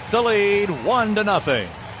third take the lead 1-0.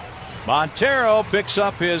 Montero picks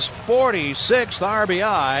up his 46th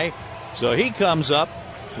RBI. So he comes up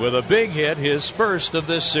with a big hit, his first of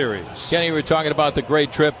this series. Kenny, we were talking about the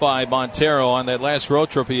great trip by Montero on that last road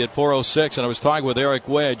trip. He had 406, and I was talking with Eric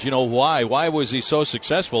Wedge. You know why? Why was he so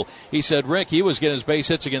successful? He said, Rick, he was getting his base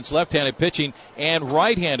hits against left-handed pitching and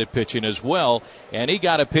right-handed pitching as well, and he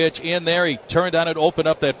got a pitch in there. He turned on it, opened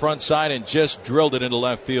up that front side, and just drilled it into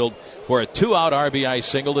left field for a 2-out RBI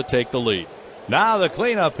single to take the lead. Now the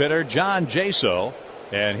cleanup hitter, John Jaso,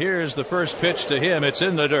 and here's the first pitch to him. It's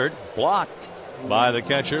in the dirt, blocked by the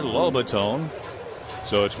catcher, Lobaton.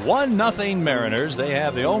 So it's 1-0 Mariners. They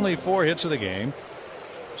have the only 4 hits of the game.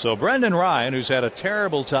 So Brendan Ryan, who's had a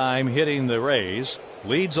terrible time hitting the Rays,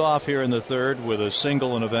 leads off here in the third with a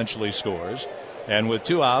single and eventually scores. And with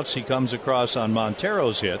 2 outs, he comes across on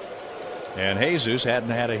Montero's hit. And Jesus hadn't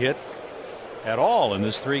had a hit at all in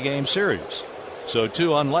this 3-game series. So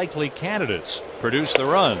 2 unlikely candidates produce the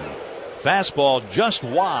run. Fastball just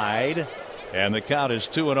wide, and the count is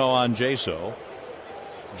 2-0 on Jaso.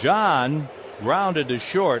 John grounded to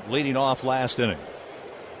short, leading off last inning.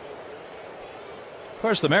 Of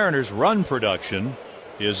course, the Mariners' run production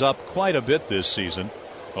is up quite a bit this season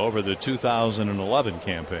over the 2011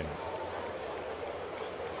 campaign.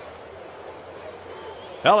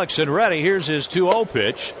 Hellickson ready. Here's his 2-0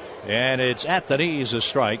 pitch, and it's at the knees, a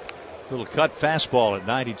strike. Little cut fastball at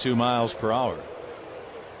 92 miles per hour.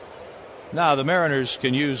 Now, the Mariners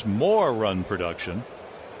can use more run production,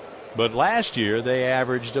 but last year they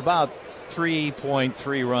averaged about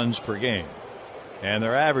 3.3 runs per game, and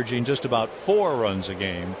they're averaging just about 4 runs a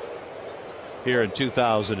game here in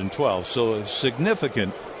 2012. So a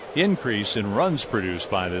significant increase in runs produced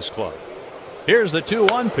by this club. Here's the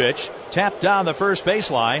 2-1 pitch, tapped down the first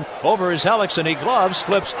baseline. Over his Hellickson, he gloves,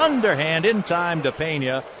 flips underhand in time to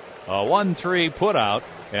Pena. A 1-3 putout,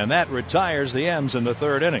 and that retires the M's in the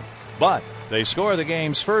third inning. But they score the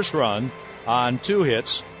game's first run on 2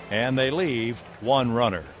 hits, and they leave 1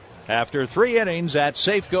 runner. After 3 innings at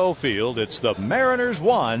Safeco Field, it's the Mariners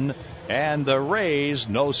 1 and the Rays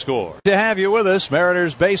no score. To have you with us,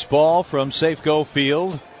 Mariners baseball from Safeco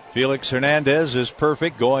Field. Felix Hernandez is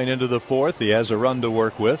perfect going into the 4th. He has a run to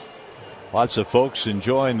work with. Lots of folks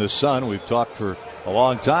enjoying the sun. We've talked for a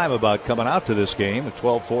long time about coming out to this game. A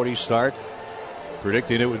 12:40 start.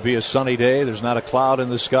 Predicting it would be a sunny day. There's not a cloud in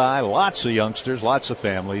the sky. Lots of youngsters, lots of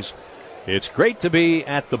families. It's great to be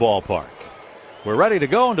at the ballpark. We're ready to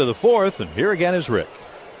go into the 4th, and here again is Rick.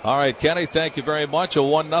 All right, Kenny, thank you very much. A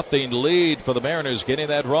 1-0 lead for the Mariners, getting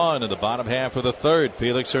that run in the bottom half of the third.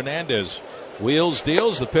 Felix Hernandez wheels,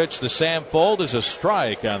 deals. The pitch to Sam Fuld is a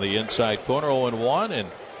strike on the inside corner, 0-1, and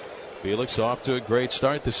Felix off to a great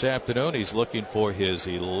start this afternoon. He's looking for his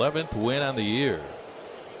 11th win on the year.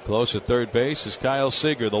 Close at third base is Kyle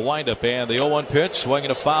Seager. The windup and the 0-1 pitch, swinging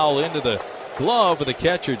a foul into the glove of the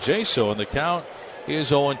catcher Jaso, and the count is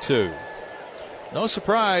 0-2. No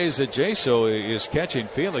surprise that Jaso is catching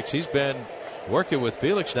Felix. He's been working with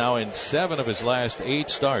Felix now in 7 of his last 8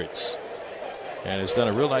 starts, and has done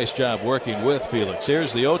a real nice job working with Felix.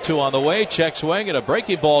 Here's the 0-2 on the way. Check swing and a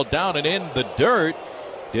breaking ball down and in the dirt.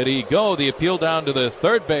 Did he go? The appeal down to the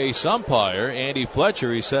third base umpire, Andy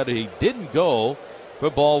Fletcher. He said he didn't go for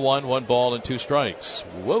ball 1, 1 ball and 2 strikes.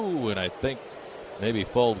 Whoa, and I think maybe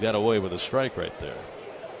Fuld got away with a strike right there.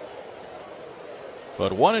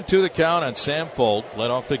 But 1-2 the count on Sam Fuld. Led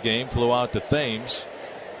off the game, flew out to Thames,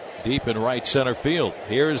 deep in right center field.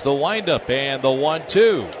 Here's the windup and the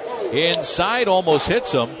 1-2. Inside, almost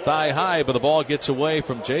hits him, thigh high, but the ball gets away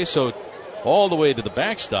from Jaso all the way to the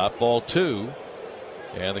backstop, ball 2.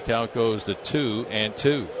 And the count goes to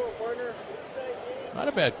 2-2. Not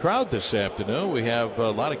a bad crowd this afternoon. We have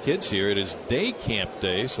a lot of kids here. It is day camp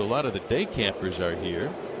day, so a lot of the day campers are here.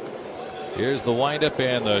 Here's the windup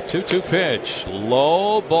and the 2-2 pitch.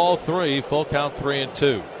 Low, ball 3, full count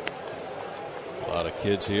 3-2. A lot of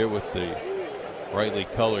kids here with the brightly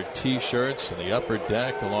colored T-shirts and the upper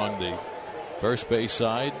deck along the first base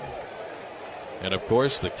side. And, of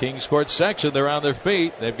course, the Kings Court section, they're on their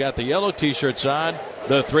feet. They've got the yellow T-shirts on.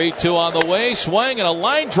 The 3-2 on the way. Swing and a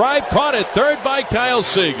line drive caught at third by Kyle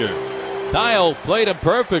Seager. Kyle played him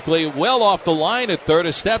perfectly, well off the line at third,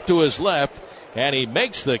 a step to his left, and he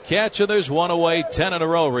makes the catch, and there's one away, 10 in a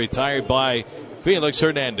row, retired by Felix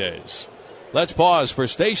Hernandez. Let's pause for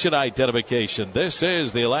station identification. This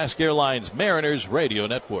is the Alaska Airlines Mariners Radio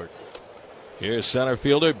Network. Here's center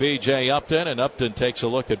fielder B.J. Upton, and Upton takes a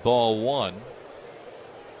look at ball one.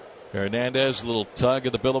 Hernandez, a little tug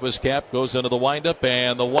at the bill of his cap, goes into the windup,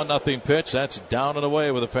 and the 1-0 pitch, that's down and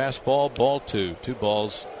away with a fastball, ball two. 2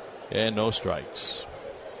 balls and no strikes.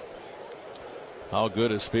 How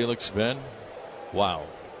good has Felix been? Wow.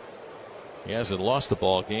 He hasn't lost a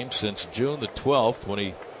ball game since June the 12th when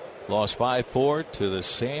he lost 5-4 to the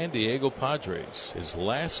San Diego Padres. His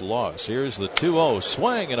last loss. Here's the 2-0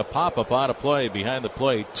 swing and a pop-up out of play behind the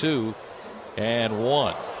plate.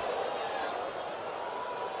 2-1.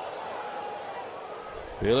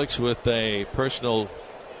 Felix with a personal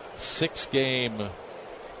 6-game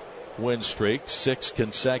win streak, 6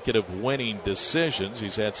 consecutive winning decisions.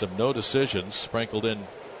 He's had some no decisions sprinkled in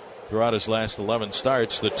throughout his last 11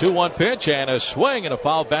 starts. The 2-1 pitch and a swing and a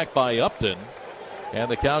foul back by Upton. And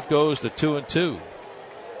the count goes to 2-2.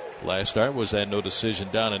 Last start was that no decision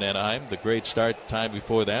down in Anaheim. The great start time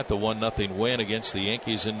before that, the 1-0 win against the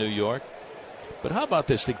Yankees in New York. But how about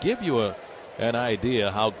this, to give you an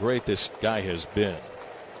idea how great this guy has been.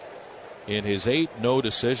 In his 8 no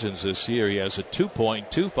decisions this year, he has a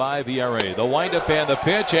 2.25 ERA. The windup and the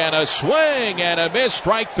pitch and a swing and a miss,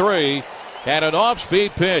 strike 3. And an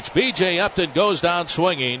off-speed pitch. B.J. Upton goes down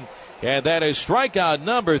swinging. And that is strikeout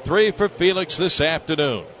number 3 for Felix this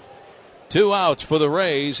afternoon. 2 outs for the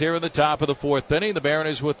Rays here in the top of the 4th inning. The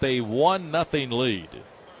Mariners with a 1-0 lead.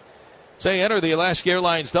 Say, enter the Alaska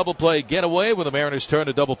Airlines double play getaway when the Mariners turn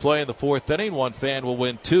to double play in the 4th inning. One fan will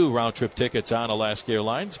win 2 round-trip tickets on Alaska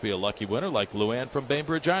Airlines. Be a lucky winner like Luann from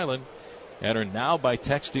Bainbridge Island. Enter now by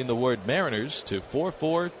texting the word Mariners to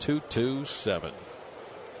 44227.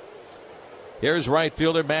 Here's right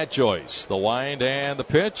fielder Matt Joyce. The wind and the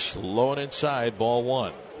pitch. Low and inside, ball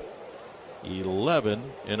 1.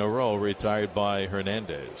 11 in a row retired by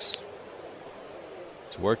Hernandez.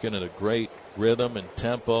 He's working at a great rhythm and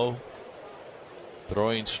tempo.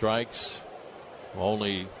 Throwing strikes.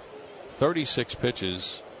 Only 36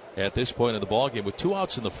 pitches at this point in the ballgame with 2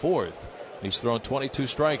 outs in the 4th. He's thrown 22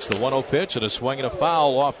 strikes. The 1-0 pitch and a swing and a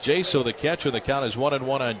foul off Jaso, the catcher. The count is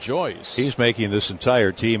 1-1 on Joyce. He's making this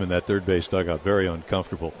entire team in that third base dugout very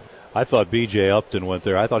uncomfortable. I thought B.J. Upton went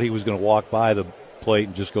there. I thought he was going to walk by the plate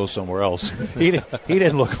and just go somewhere else. He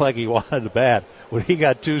didn't look like he wanted to bat. When he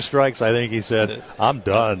got 2 strikes, I think he said, I'm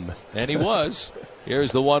done. And he was.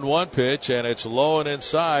 Here's the 1-1 pitch, and it's low and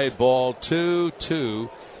inside. Ball 2-1.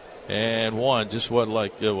 Just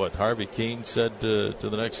what Harvey Keene said to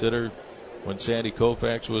the next hitter when Sandy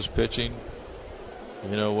Koufax was pitching.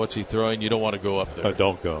 You know, what's he throwing? You don't want to go up there.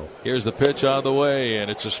 Don't go. Here's the pitch on the way, and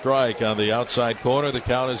it's a strike on the outside corner. The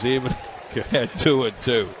count is even at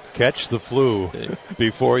 2-2. Catch the flu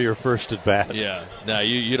before your first at bat. Yeah. Now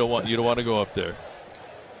you don't want to go up there.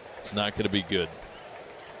 It's not going to be good.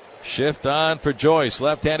 Shift on for Joyce,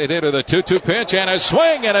 left-handed hitter, the 2-2 pitch, and a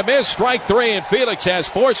swing and a miss, strike 3, and Felix has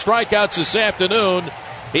 4 strikeouts this afternoon.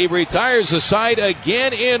 He retires the side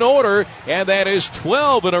again in order, and that is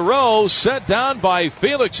 12 in a row set down by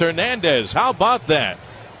Felix Hernandez. How about that?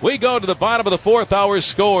 We go to the bottom of the 4th hour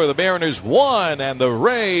score. The Mariners 1 and the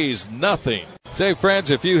Rays 0. Say, friends,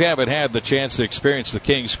 if you haven't had the chance to experience the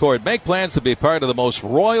Kings Court, make plans to be part of the most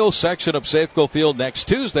royal section of Safeco Field next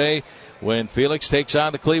Tuesday when Felix takes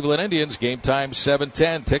on the Cleveland Indians. Game time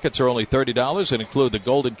 7:10. Tickets are only $30 and include the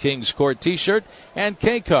Golden Kings Court t-shirt and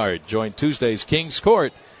K-card. Join Tuesday's Kings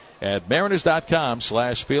Court at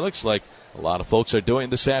mariners.com/Felix, like a lot of folks are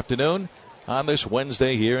doing this afternoon on this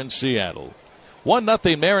Wednesday here in Seattle.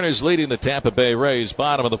 1-0 Mariners leading the Tampa Bay Rays.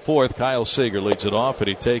 Bottom of the 4th, Kyle Seager leads it off, and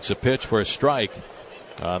he takes a pitch for a strike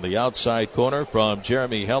on the outside corner from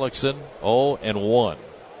Jeremy Hellickson. 0-1.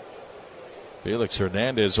 Felix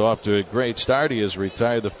Hernandez off to a great start. He has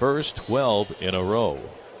retired the first 12 in a row.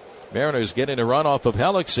 Mariners getting a run off of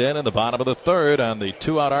Hellickson in the bottom of the 3rd on the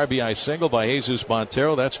 2-out RBI single by Jesus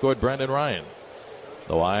Montero. That scored Brendan Ryan.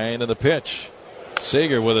 The line and the pitch.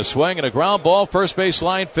 Seager with a swing and a ground ball. First base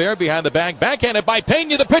line fair behind the bag. Backhanded by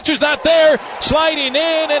Pena. The pitcher's not there. Sliding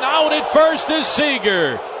in and out at first is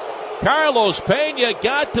Seager. Carlos Pena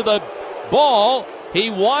got to the ball.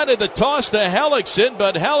 He wanted the toss to Hellickson,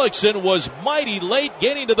 but Hellickson was mighty late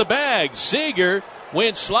getting to the bag. Seager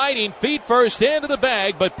went sliding feet first into the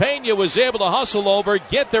bag, but Pena was able to hustle over,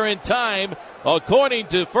 get there in time. according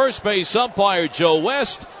to first base umpire Joe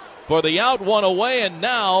West, for the out, one away. And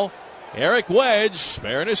now Eric Wedge,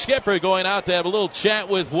 Mariners skipper, going out to have a little chat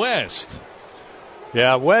with West.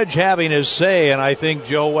 Yeah, Wedge having his say, and I think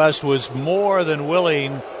Joe West was more than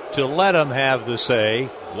willing to let him have the say.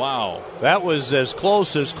 Wow. That was as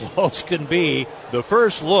close can be. The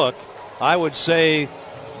first look, I would say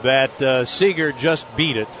that Seager just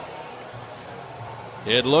beat it.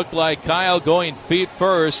 It looked like Kyle going feet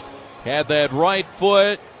first, had that right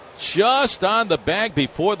foot just on the bag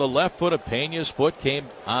before the left foot of Pena's foot came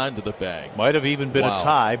onto the bag. Might have even been a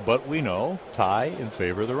tie, but we know tie in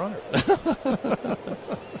favor of the runner.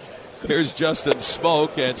 Here's Justin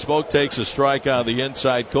Smoak, and Smoak takes a strike on the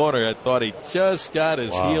inside corner. I thought he just got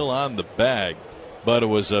his heel on the bag, but it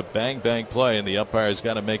was a bang-bang play, and the umpire's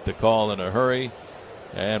got to make the call in a hurry,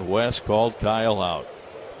 and West called Kyle out.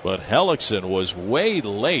 But Hellickson was way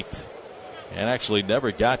late and actually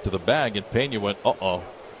never got to the bag, and Pena went, uh-oh,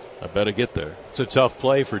 I better get there. It's a tough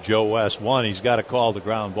play for Joe West. One, he's got to call the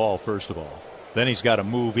ground ball, first of all. Then he's got to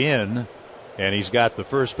move in, and he's got the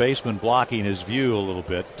first baseman blocking his view a little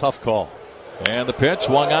bit. Tough call. And the pitch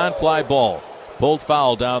swung on, fly ball. Pulled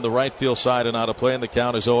foul down the right field side and out of play, and the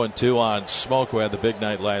count is 0-2 on Smoak, who had the big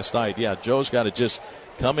night last night. Yeah, Joe's got to just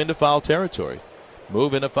come into foul territory,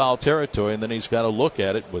 move into foul territory, and then he's got to look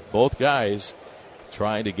at it with both guys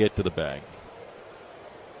trying to get to the bag.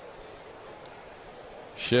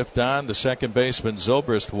 Shift on, the second baseman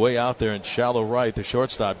Zobrist way out there in shallow right. The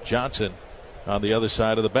shortstop Johnson on the other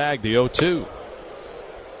side of the bag. The 0-2.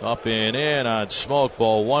 Up and in on Smoak.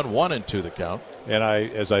 Ball 1-1-2 the count. And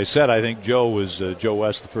as I said, I think Joe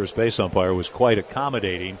West, the first base umpire, was quite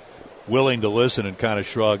accommodating, willing to listen, and kind of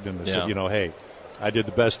shrugged and said, hey, I did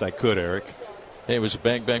the best I could, Eric. Hey, it was a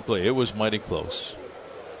bang-bang play. It was mighty close.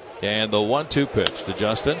 And the 1-2 pitch to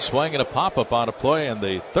Justin. Swinging a pop-up on a play on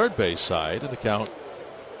the third base side. And the count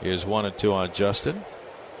is 1-2 on Justin,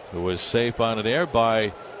 who was safe on an air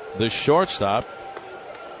by the shortstop,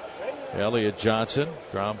 Elliot Johnson.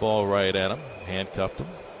 Ground ball right at him, handcuffed him.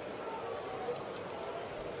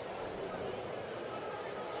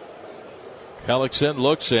 Hellickson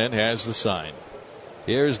looks in, has the sign.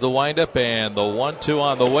 Here's the windup and the 1-2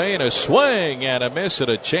 on the way, and a swing and a miss at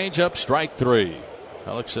a changeup, strike three.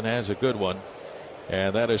 Hellickson has a good one.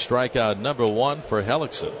 And that is strikeout number one for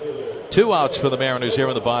Hellickson. 2 outs for the Mariners here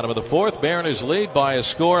in the bottom of the fourth. Mariners lead by a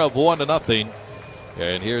score of 1-0.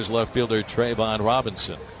 And here's left fielder Trayvon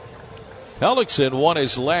Robinson. Hellickson won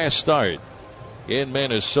his last start in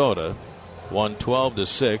Minnesota, won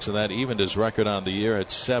 12-6, and that evened his record on the year at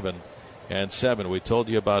 7-7. We told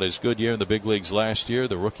you about his good year in the big leagues last year,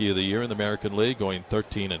 the Rookie of the Year in the American League, going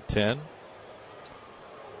 13-10.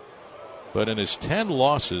 But in his 10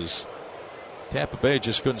 losses, Tampa Bay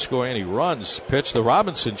just couldn't score any runs. Pitch to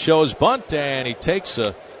Robinson, shows bunt, and he takes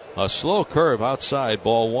a slow curve outside,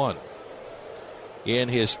 ball 1. In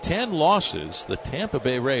his 10 losses, the Tampa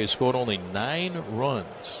Bay Rays scored only 9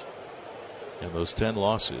 runs. In those 10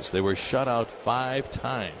 losses, they were shut out 5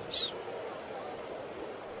 times.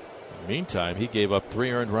 In the meantime, he gave up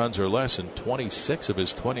 3 earned runs or less in 26 of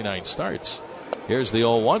his 29 starts. Here's the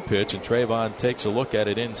 0-1 pitch, and Trayvon takes a look at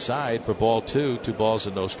it inside for ball 2, 2 balls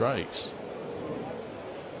and no strikes.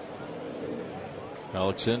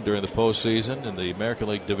 Hellickson, during the postseason in the American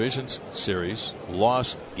League Division Series,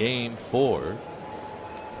 lost Game 4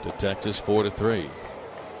 to Texas 4-3.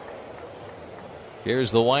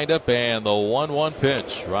 Here's the windup and the 1-1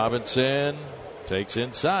 pitch. Robinson takes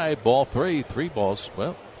inside, ball 3, 3 balls.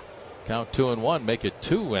 Well, count 2-1, make it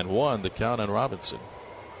 2-1, the count on Robinson.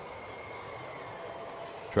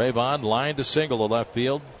 Trayvon lined to single to left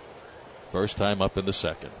field. First time up in the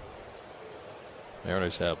second.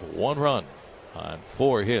 Mariners have 1 run on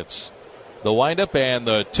 4 hits. The windup and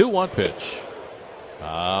the 2-1 pitch.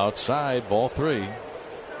 Outside, ball 3.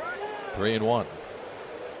 3-1.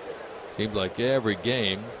 Seems like every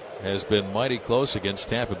game has been mighty close against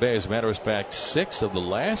Tampa Bay. As a matter of fact, 6 of the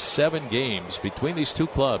last 7 games between these two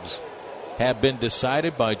clubs have been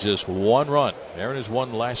decided by just 1 run. Mariners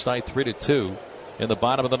won last night 3-2 in the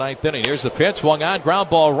bottom of the 9th inning. Here's the pitch, swung on, ground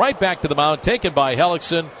ball right back to the mound, taken by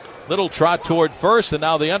Hellickson. Little trot toward first, and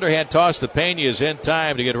now the underhand toss to Pena is in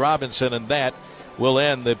time to get Robinson, and that will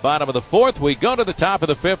end the bottom of the 4th. We go to the top of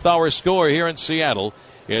the 5th. Our score here in Seattle.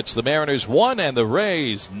 It's the Mariners 1 and the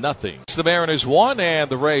Rays nothing. It's the Mariners 1 and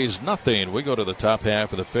the Rays nothing. We go to the top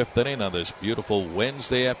half of the 5th inning on this beautiful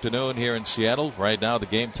Wednesday afternoon here in Seattle. Right now the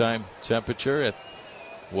game time temperature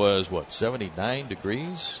was 79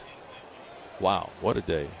 degrees. Wow, what a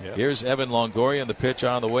day. Yep. Here's Evan Longoria, and the pitch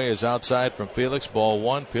on the way is outside from Felix. Ball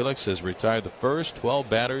 1. Felix has retired the first. 12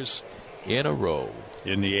 batters in a row.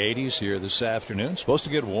 In the 80s here this afternoon. Supposed to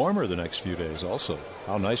get warmer the next few days also.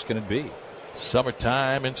 How nice can it be?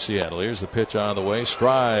 Summertime in Seattle. Here's the pitch on the way.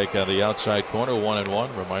 Strike on the outside corner,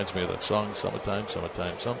 1-1. Reminds me of that song, Summertime,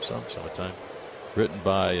 Summertime, Summertime. Written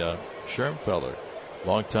by Schermfeller,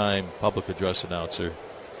 longtime public address announcer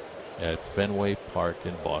at Fenway Park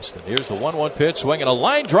in Boston. Here's the 1-1 pitch, swinging a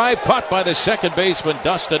line drive, caught by the second baseman,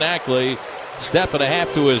 Dustin Ackley. Step and a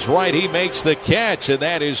half to his right. He makes the catch, and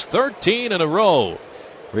that is 13 in a row.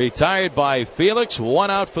 Retired by Felix.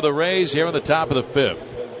 1 out for the Rays here in the top of the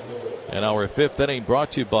 5th. And our 5th inning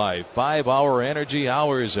brought to you by 5 Hour Energy,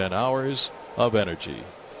 hours and hours of energy.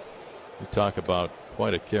 We talk about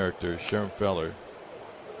quite a character. Schermfeller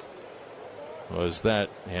was that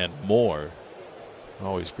and more.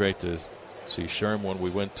 Always great to see Sherm when we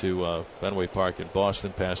went to Fenway Park in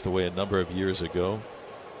Boston. Passed away a number of years ago.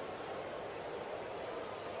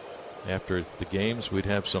 After the games, we'd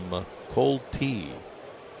have some cold tea.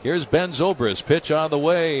 Here's Ben Zobrist. Pitch on the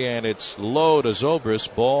way, and it's low to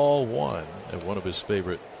Zobrist. Ball 1 at one of his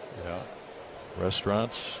favorite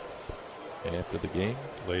restaurants after the game.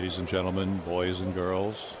 Ladies and gentlemen, boys and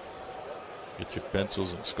girls, get your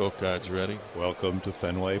pencils and scope cards ready. Welcome to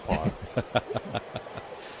Fenway Park.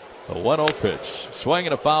 A 1-0 pitch. Swing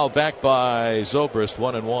and a foul back by Zobrist.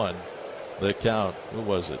 1-1. The count. Who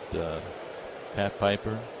was it? Pat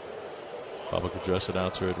Piper, public address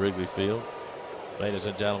announcer at Wrigley Field. Ladies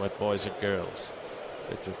and gentlemen, boys and girls,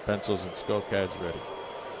 get your pencils and scope cards ready.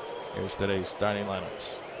 Here's today's starting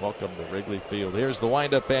lineups. Welcome to Wrigley Field. Here's the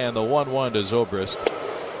windup and the 1-1 to Zobrist.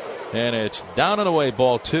 And it's down and away,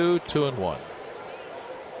 ball 2, 2-1.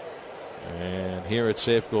 And here at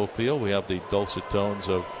Safeco Field, we have the dulcet tones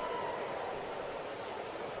of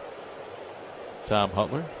Tom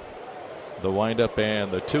Hutler. The windup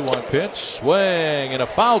and the 2-1 pitch. Swing and a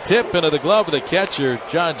foul tip into the glove of the catcher,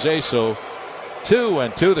 John Jaso.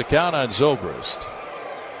 2-2 the count on Zobrist.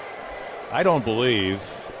 I don't believe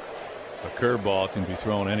a curveball can be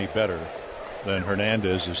thrown any better than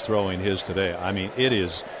Hernandez is throwing his today. I mean, it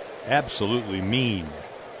is absolutely mean.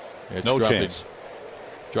 It's no chance.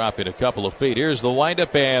 Dropping a couple of feet. Here's the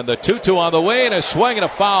windup and the 2-2 on the way, and a swing and a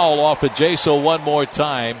foul off of Jaso one more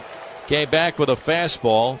time. Came back with a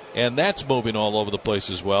fastball, and that's moving all over the place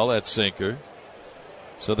as well, that sinker.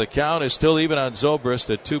 So the count is still even on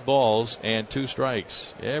Zobrist at 2 balls and 2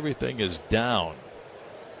 strikes. Everything is down.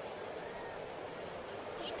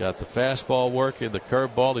 He's got the fastball working, the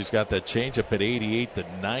curveball. He's got that changeup at 88 to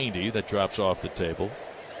 90 that drops off the table.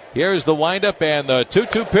 Here's the windup and the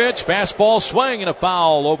 2-2 pitch. Fastball swing and a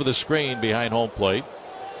foul over the screen behind home plate.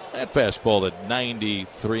 That fastball at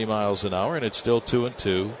 93 miles an hour, and it's still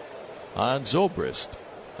 2-2 on Zobrist.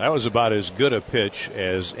 That was about as good a pitch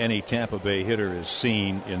as any Tampa Bay hitter has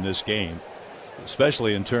seen in this game,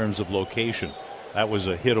 especially in terms of location. That was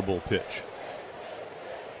a hittable pitch.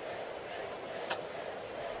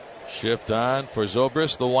 Shift on for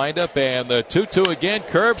Zobrist, the windup, and the 2-2 again.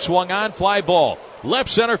 Curve swung on, fly ball. Left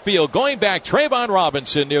center field, going back, Trayvon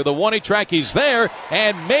Robinson near the 1-8 track. He's there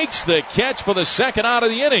and makes the catch for the second out of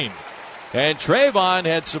the inning. And Trayvon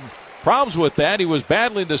had some problems with that. He was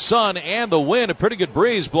battling the sun and the wind. A pretty good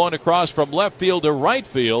breeze blowing across from left field to right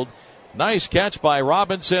field. Nice catch by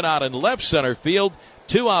Robinson out in left center field.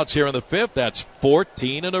 2 outs here in the 5th. That's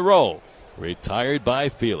 14 in a row. Retired by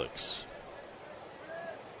Felix.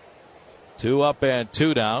 2 up and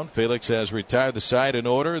 2 down. Felix has retired the side in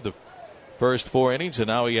order the first 4 innings, and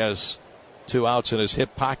now he has 2 outs in his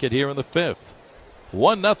hip pocket here in the 5th.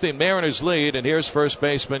 1-0 Mariners lead, and here's first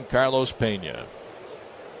baseman Carlos Pena.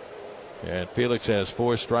 And Felix has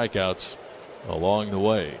 4 strikeouts along the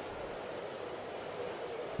way.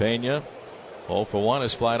 Pena, 0 for 1,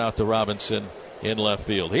 is flying out to Robinson in left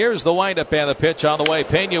field. Here's the windup and the pitch on the way.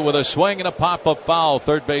 Pena with a swing and a pop-up foul,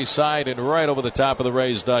 third base side and right over the top of the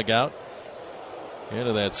Rays dugout.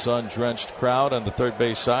 Into that sun-drenched crowd on the third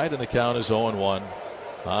base side, and the count is 0-1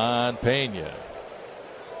 on Pena.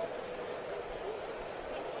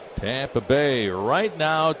 Tampa Bay right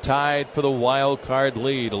now tied for the wild card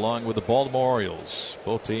lead along with the Baltimore Orioles.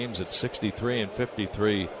 Both teams at 63 and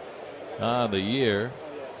 53 on the year.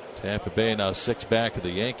 Tampa Bay now 6 back of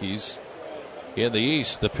the Yankees. In the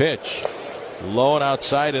East, the pitch. Low and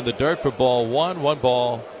outside in the dirt for ball 1. 1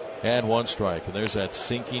 ball and 1 strike. And there's that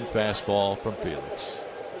sinking fastball from Felix.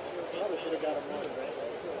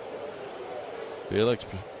 Felix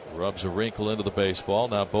rubs a wrinkle into the baseball.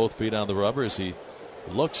 Now both feet on the rubber as he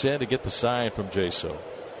looks in to get the sign from Jaso.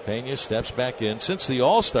 Pena steps back in. Since the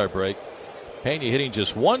All-Star break, Pena hitting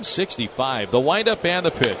just 165. The windup and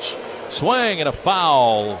the pitch. Swing and a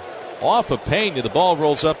foul off of Pena. The ball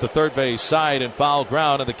rolls up the third base side and foul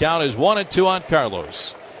ground, and the count is 1-2 on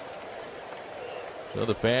Carlos. So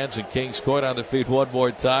the fans in Kings Court on their feet one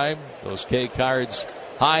more time. Those K cards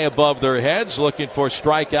high above their heads, looking for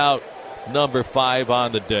strikeout number 5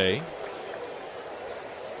 on the day.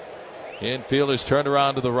 Infielders turn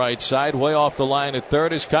around to the right side. Way off the line at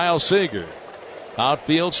third is Kyle Seager.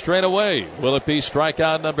 Outfield straight away. Will it be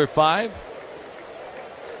strikeout number 5?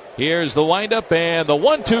 Here's the windup and the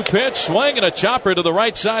 1-2 pitch. Swing and a chopper to the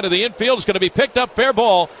right side of the infield. Is going to be picked up. Fair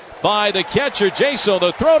ball by the catcher, Jaso.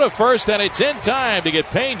 The throw to first, and it's in time to get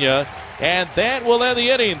Pena. And that will end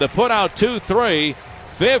the inning. The put out 2-3.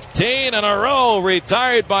 15 in a row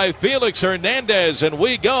retired by Felix Hernandez. And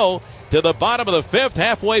we go to the bottom of the 5th,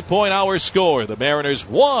 halfway point our score. The Mariners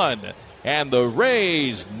 1 and the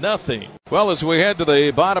Rays nothing. Well, as we head to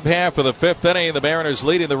the bottom half of the 5th inning, the Mariners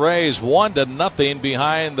leading the Rays 1-0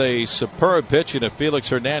 behind the superb pitching of Felix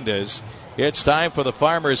Hernandez. It's time for the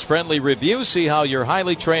Farmers Friendly Review. See how your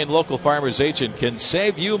highly trained local farmers agent can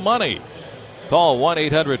save you money. Call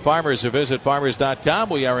 1-800-FARMERS or visit farmers.com.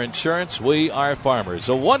 We are insurance. We are farmers.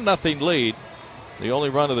 A 1-0 lead. The only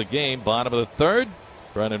run of the game, bottom of the 3rd.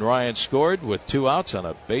 Brendan Ryan scored with 2 outs on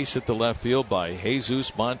a base at the left field by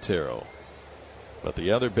Jesus Montero. But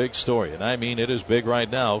the other big story, and I mean it is big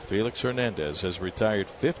right now, Felix Hernandez has retired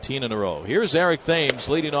 15 in a row. Here's Eric Thames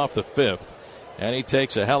leading off the 5th, and he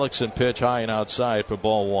takes a Hellickson pitch high and outside for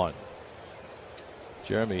ball 1.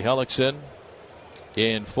 Jeremy Hellickson,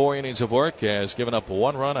 in 4 innings of work, has given up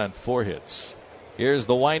 1 run on 4 hits. Here's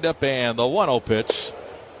the windup and the 1-0 pitch.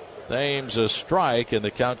 Thames a strike, and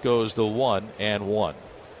the count goes to 1-1.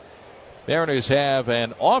 Mariners have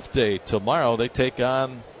an off day tomorrow. They take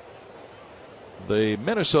on the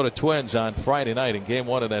Minnesota Twins on Friday night in Game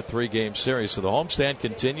 1 of that 3-game series. So the homestand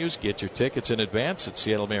continues. Get your tickets in advance at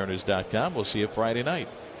SeattleMariners.com. We'll see you Friday night.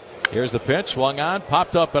 Here's the pitch. Swung on,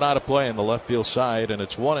 popped up and out of play on the left field side, and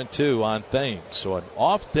it's 1-2 on Thames. So an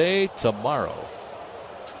off day tomorrow.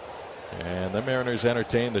 And the Mariners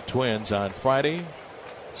entertain the Twins on Friday.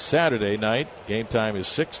 Saturday night, game time is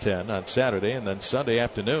 6:10 on Saturday, and then Sunday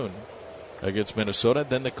afternoon against Minnesota.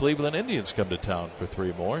 Then the Cleveland Indians come to town for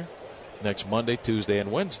 3 more next Monday, Tuesday, and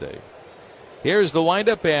Wednesday. Here's the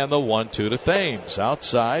windup and the 1-2 to Thames.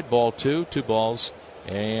 Outside, ball 2, 2 balls,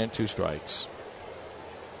 and 2 strikes.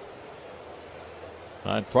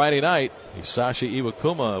 On Friday night, Hisashi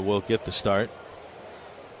Iwakuma will get the start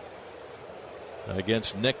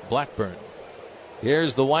against Nick Blackburn.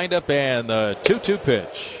 Here's the windup and the 2-2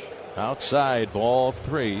 pitch. Outside, ball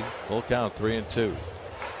 3. Full count, 3-2.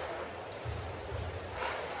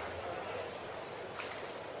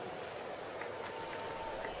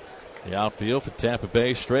 The outfield for Tampa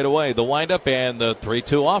Bay straight away. The windup and the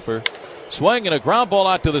 3-2 offer. Swing and a ground ball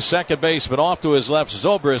out to the second baseman. Off to his left.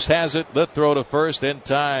 Zobrist has it. The throw to first in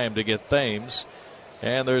time to get Thames.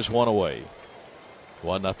 And there's 1 away.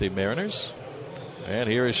 1-0 Mariners. And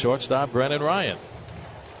here is shortstop Brendan Ryan.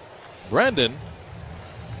 Brendan,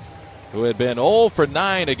 who had been 0 for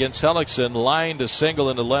 9 against Hellickson, lined a single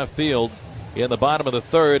into left field in the bottom of the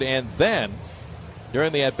 3rd, and then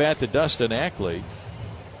during the at-bat to Dustin Ackley,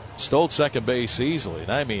 stole second base easily,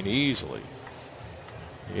 and I mean easily.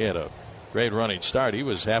 He had a great running start. He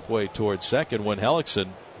was halfway towards second when Hellickson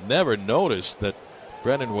never noticed that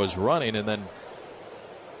Brendan was running, and then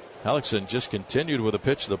Hellickson just continued with a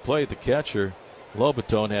pitch to the plate. The catcher,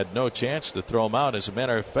 Lobaton, had no chance to throw him out. As a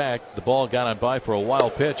matter of fact, the ball got on by for a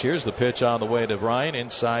wild pitch. Here's the pitch on the way to Ryan,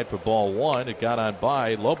 inside for ball 1. It got on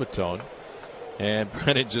by Lobaton, and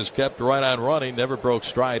Brennan just kept right on running, never broke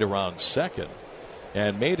stride around second,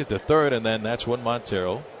 and made it to third, and then that's when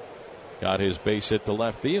Montero got his base hit to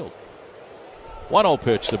left field. 1-0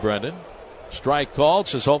 pitch to Brendan. Strike called,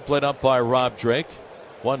 says home plate umpire Rob Drake.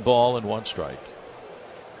 1 ball and 1 strike.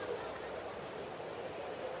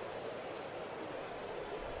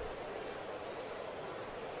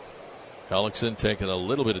 Hellickson taking a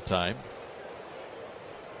little bit of time.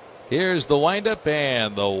 Here's the windup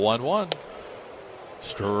and the 1-1.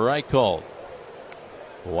 Strike called.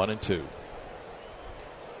 1-2.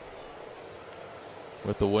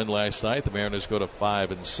 With the win last night, the Mariners go to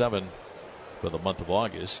 5-7 for the month of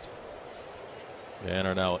August, and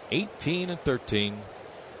are now 18-13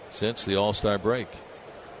 since the All-Star break.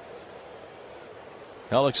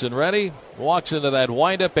 Hellickson ready, walks into that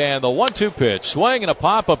windup and the 1-2 pitch. Swing and a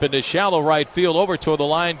pop-up into shallow right field. Over toward the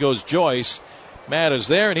line goes Joyce. Matt is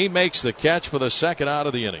there, and he makes the catch for the second out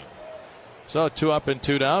of the inning. So 2 up and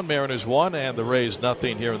 2 down. Mariners 1 and the Rays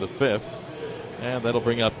nothing here in the 5th. And that'll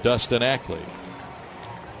bring up Dustin Ackley.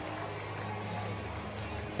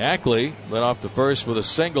 Ackley led off the first with a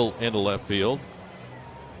single into left field.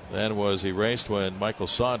 then was erased when Michael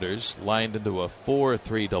Saunders lined into a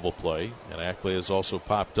 4-3 double play, and Ackley has also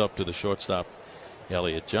popped up to the shortstop,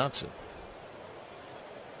 Elliott Johnson.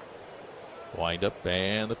 Wind up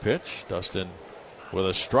and the pitch. Dustin with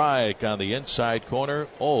a strike on the inside corner,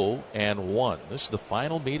 0-1. This is the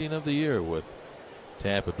final meeting of the year with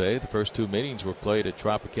Tampa Bay. The first two meetings were played at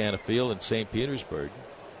Tropicana Field in St. Petersburg.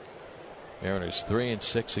 Mariners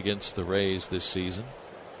 3-6 against the Rays this season.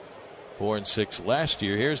 4-6 last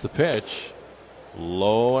year. Here's the pitch.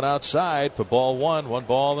 Low and outside for ball one. 1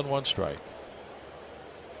 ball and 1 strike.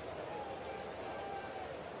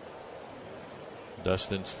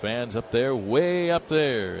 Dustin's fans up there, way up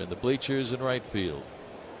there in the bleachers in right field.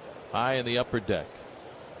 High in the upper deck.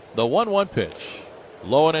 The 1-1 pitch.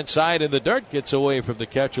 Low and inside in the dirt. Gets away from the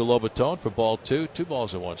catcher Lobaton for ball 2. 2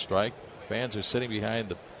 balls and 1 strike. Fans are sitting behind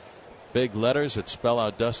the big letters that spell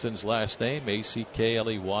out Dustin's last name,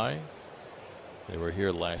 Ackley. They were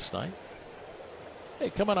here last night. Hey,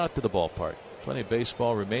 come on out to the ballpark. Plenty of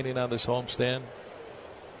baseball remaining on this homestand.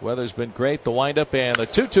 Weather's been great. The windup and the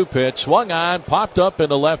 2-2 pitch swung on, popped up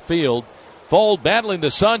into left field. Fold battling the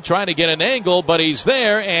sun, trying to get an angle, but he's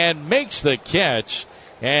there and makes the catch,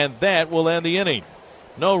 and that will end the inning.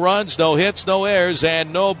 No runs, no hits, no errors,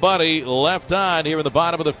 and nobody left on here in the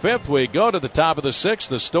bottom of the 5th. We go to the top of the 6th.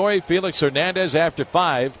 The story, Felix Hernandez after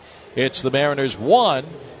 5. It's the Mariners 1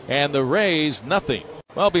 and the Rays nothing.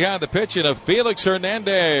 Well, behind the pitching of Felix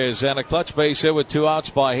Hernandez and a clutch base hit with 2 outs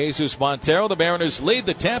by Jesus Montero, the Mariners lead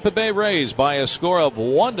the Tampa Bay Rays by a score of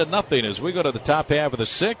 1-0 as we go to the top half of the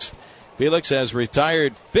 6th. Felix has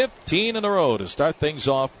retired 15 in a row to start things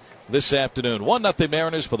off this afternoon. 1-0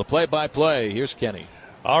 Mariners for the play-by-play. Here's Kenny.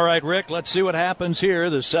 All right, Rick, let's see what happens here.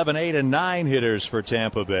 The 7, 8, and 9 hitters for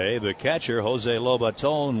Tampa Bay. The catcher, Jose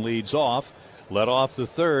Lobaton, leads off. Led off the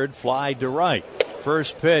 3rd, fly to right.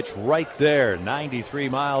 First pitch right there, 93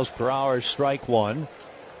 miles per hour, strike 1.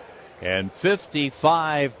 And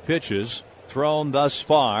 55 pitches thrown thus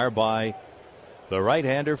far by the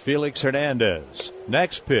right-hander Felix Hernandez.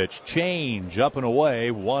 Next pitch, change up and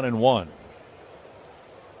away, 1-1.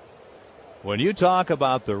 When you talk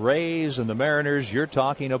about the Rays and the Mariners, you're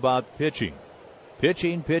talking about pitching.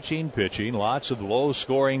 Pitching. Lots of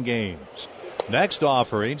low-scoring games. Next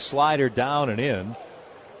offering, slider down and in.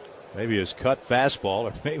 Maybe his cut fastball,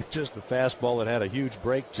 or maybe just a fastball that had a huge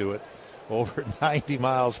break to it, over 90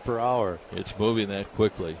 miles per hour. It's moving that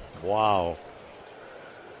quickly. Wow.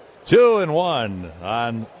 2-1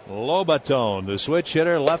 on Lobaton. The switch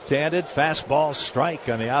hitter, left-handed, fastball strike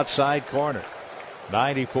on the outside corner.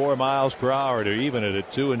 94 miles per hour to even it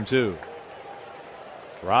at 2-2.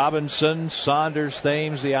 Robinson, Saunders,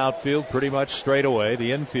 Thames, the outfield pretty much straight away.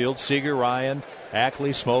 The infield, Seager, Ryan,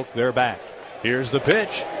 Ackley, Smoke, they're back. Here's the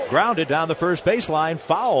pitch. Grounded down the first baseline.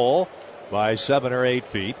 Foul by 7 or 8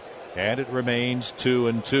 feet. And it remains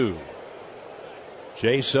 2-2.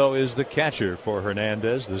 Jaso is the catcher for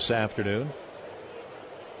Hernandez this afternoon.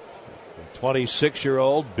 The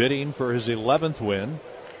 26-year-old bidding for his 11th win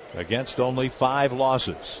against only 5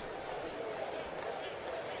 losses.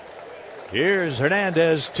 Here's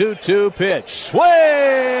Hernandez, 2-2 pitch. Swing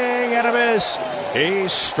and a miss. He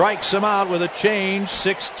strikes him out with a change.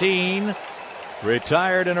 16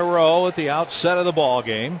 retired in a row at the outset of the ball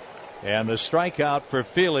game. And the strikeout for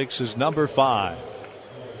Felix is number 5.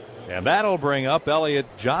 And that'll bring up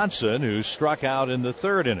Elliott Johnson, who struck out in the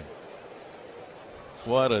 3rd inning.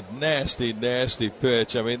 What a nasty, nasty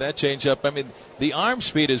pitch. I mean, that changeup, the arm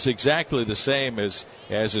speed is exactly the same as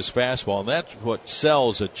his fastball, and that's what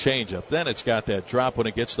sells a changeup. Then it's got that drop when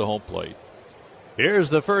it gets to home plate. Here's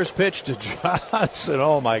the first pitch to Johnson.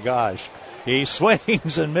 Oh, my gosh. He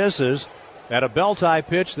swings and misses at a belt-high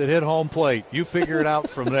pitch that hit home plate. You figure it out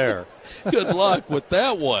from there. Good luck with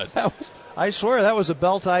that one. I swear that was a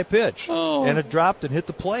belt-high pitch, and it dropped and hit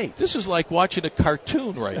the plate. This is like watching a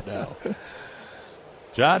cartoon right now.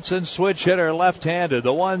 Johnson, switch hitter, left-handed.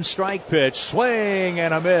 The 1-strike pitch, swing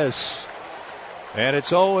and a miss. And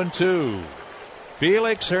it's 0-2.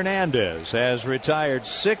 Felix Hernandez has retired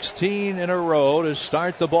 16 in a row to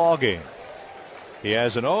start the ball game. He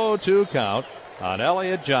has an 0-2 count on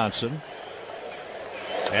Elliott Johnson.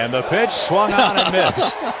 And the pitch swung on and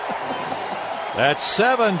missed. That's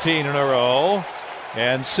 17 in a row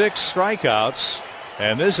and 6 strikeouts.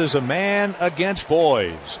 And this is a man against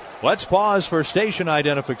boys. Let's pause for station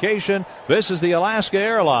identification. This is the Alaska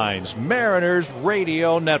Airlines Mariners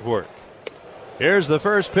Radio Network. Here's the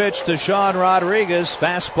first pitch to Sean Rodriguez.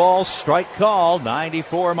 Fastball, strike call,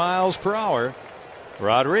 94 miles per hour.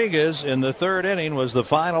 Rodriguez in the 3rd inning was the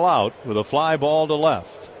final out with a fly ball to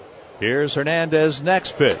left. Here's Hernandez'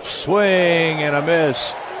 next pitch. Swing and a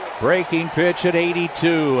miss. Breaking pitch at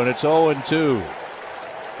 82, and it's 0-2.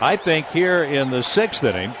 I think here in the 6th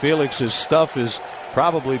inning, Felix's stuff is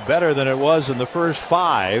probably better than it was in the first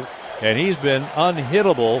 5, and he's been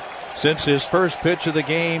unhittable since his first pitch of the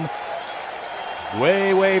game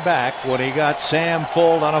way back when he got Sam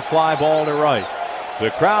Fuld on a fly ball to right.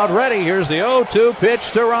 The crowd ready. Here's the 0-2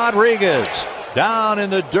 pitch to Rodriguez. Down in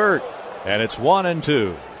the dirt, and it's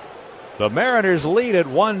 1-2. The Mariners lead it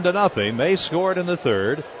 1-0. They scored in the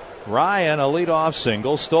 3rd. Ryan, a leadoff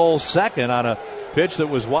single, stole second on a pitch that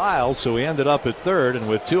was wild, so he ended up at 3rd, and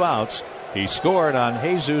with 2 outs, he scored on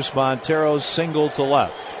Jesus Montero's single to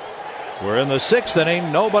left. We're in the 6th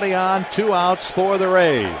inning, nobody on, 2 outs for the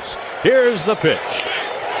Rays. Here's the pitch.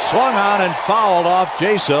 Swung on and fouled off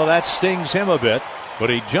Jaso. That stings him a bit,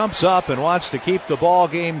 but he jumps up and wants to keep the ball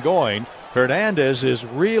game going. Hernandez is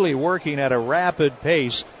really working at a rapid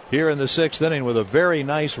pace here in the 6th inning with a very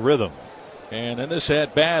nice rhythm. And in this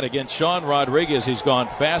at-bat against Sean Rodriguez, he's gone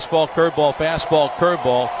fastball,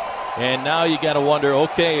 curveball. And now you got to wonder,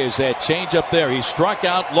 okay, is that changeup there? He struck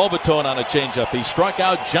out Lobaton on a changeup. He struck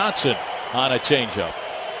out Johnson on a changeup.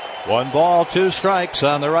 1 ball, 2 strikes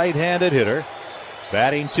on the right-handed hitter.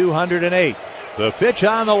 Batting 208. The pitch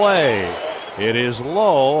on the way. It is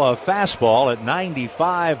low, a fastball at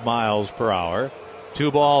 95 miles per hour.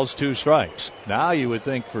 2 balls, 2 strikes. Now you would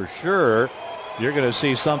think for sure you're going to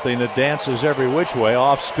see something that dances every which way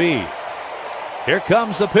off speed. Here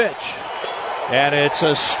comes the pitch. And it's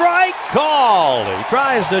a strike called. He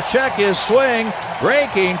tries to check his swing.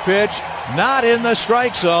 Breaking pitch, not in the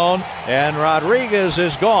strike zone. And Rodriguez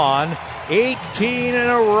is gone. 18 in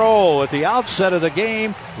a row at the outset of the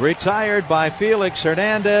game. Retired by Felix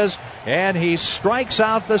Hernandez. And he strikes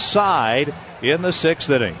out the side in the 6th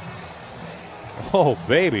inning. Oh,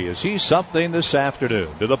 baby, is he something this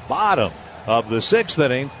afternoon. To the bottom of the 6th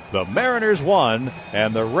inning, the Mariners won,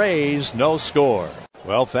 and the Rays no score.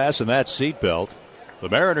 Well, fasten that seatbelt. The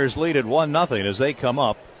Mariners lead at 1-0 as they come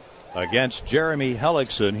up against Jeremy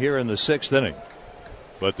Hellickson here in the 6th inning.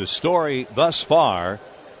 But the story thus far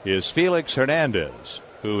is Felix Hernandez,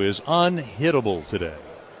 who is unhittable today.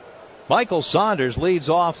 Michael Saunders leads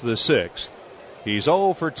off the 6th. He's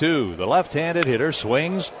 0 for 2. The left-handed hitter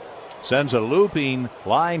swings, sends a looping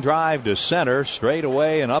line drive to center, straight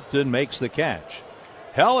away, and Upton makes the catch.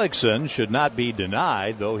 Hellickson should not be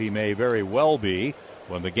denied, though he may very well be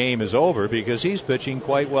when the game is over, because he's pitching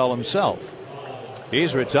quite well himself.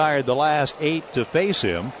 He's retired the last 8 to face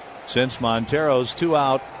him since Montero's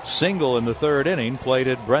 2-out single in the 3rd inning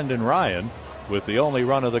plated Brendan Ryan with the only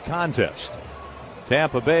run of the contest.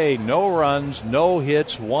 Tampa Bay, no runs, no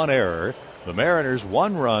hits, 1 error. The Mariners,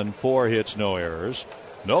 1 run, 4 hits, no errors.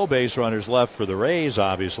 No base runners left for the Rays,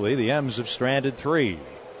 obviously. The M's have stranded 3.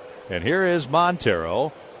 And here is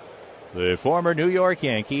Montero, the former New York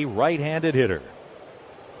Yankee right-handed hitter.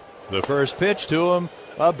 The first pitch to him,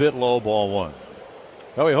 a bit low, ball 1.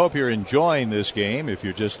 Well, we hope you're enjoying this game if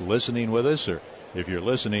you're just listening with us, or if you're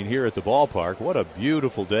listening here at the ballpark. What a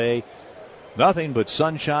beautiful day. Nothing but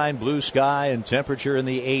sunshine, blue sky, and temperature in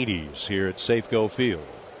the 80s here at Safeco Field.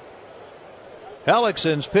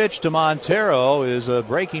 Hellickson's pitch to Montero is a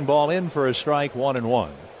breaking ball in for a strike, 1-1.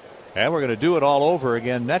 And we're going to do it all over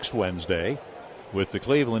again next Wednesday with the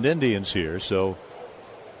Cleveland Indians here. So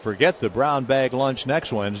forget the brown bag lunch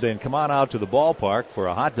next Wednesday and come on out to the ballpark for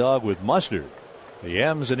a hot dog with mustard. The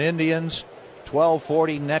M's and Indians,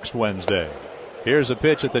 12:40 next Wednesday. Here's a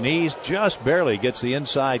pitch at the knees, just barely gets the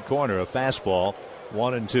inside corner, a fastball,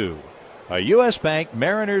 1-2. A U.S. Bank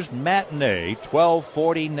Mariners matinee,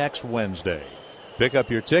 12:40 next Wednesday. Pick up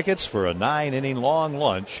your tickets for a 9-inning long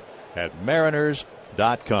lunch at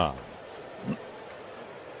mariners.com.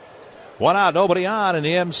 1 out, nobody on in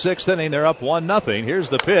the M's 6th inning. They're up 1-0. Here's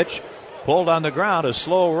the pitch. Pulled on the ground, a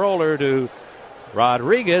slow roller to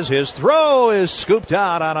Rodriguez. His throw is scooped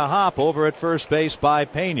out on a hop over at first base by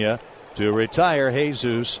Pena to retire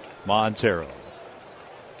Jesus Montero.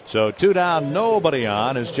 So 2 down, nobody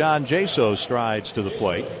on as John Jaso strides to the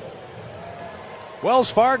plate.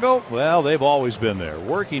 Wells Fargo, well, they've always been there,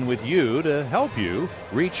 working with you to help you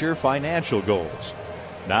reach your financial goals.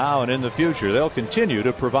 Now and in the future, they'll continue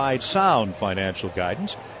to provide sound financial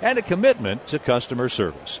guidance and a commitment to customer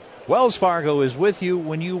service. Wells Fargo is with you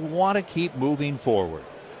when you want to keep moving forward.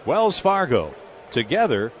 Wells Fargo,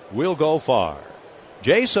 together we'll go far.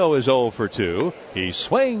 Jaso is 0 for 2. He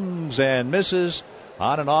swings and misses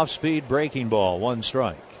on an off-speed breaking ball, 1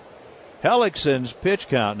 strike. Hellickson's pitch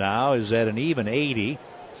count now is at an even 80,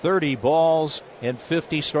 30 balls and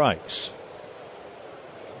 50 strikes.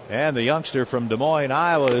 And the youngster from Des Moines,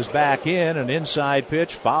 Iowa is back in. An inside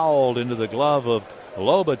pitch fouled into the glove of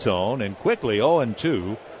Lobaton, and quickly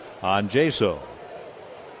 0-2 on Jaso.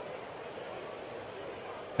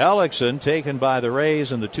 Hellickson taken by the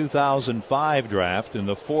Rays in the 2005 draft in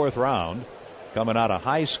the 4th round, coming out of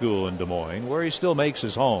high school in Des Moines, where he still makes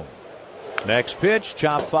his home. Next pitch,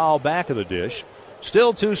 chop foul back of the dish.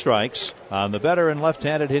 Still 2 strikes on the veteran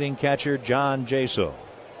left-handed hitting catcher John Jaso.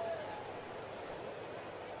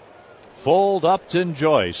 Fold, Upton,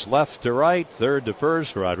 Joyce, left to right, third to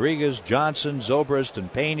first, Rodriguez, Johnson, Zobrist,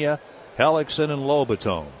 and Pena, Hellickson, and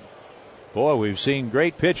Lobaton. Boy, we've seen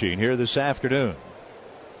great pitching here this afternoon.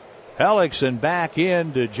 Hellickson back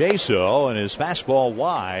into Jaso, and his fastball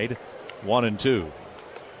wide, 1-2.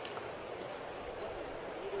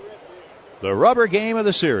 The rubber game of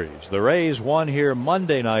the series. The Rays won here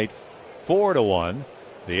Monday night 4-1.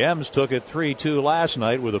 The M's took it 3-2 last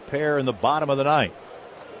night with a pair in the bottom of the 9th.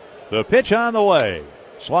 The pitch on the way.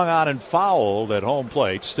 Swung on and fouled at home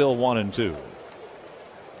plate. Still 1-2.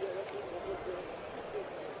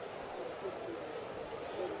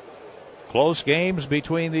 Close games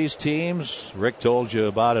between these teams. Rick told you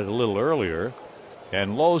about it a little earlier.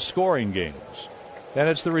 And low scoring games. And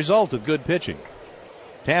it's the result of good pitching.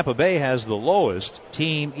 Tampa Bay has the lowest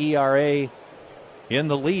team ERA in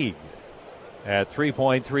the league at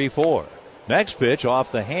 3.34. Next pitch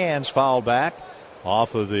off the hands, foul back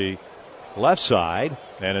off of the left side,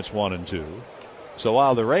 and it's 1-2. So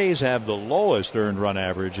while the Rays have the lowest earned run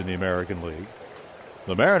average in the American League,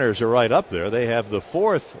 the Mariners are right up there. They have the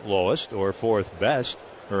 4th lowest or 4th best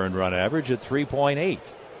earned run average at 3.8.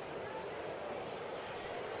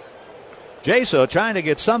 Jaso trying to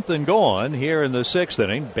get something going here in the 6th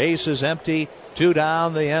inning. Base is empty, 2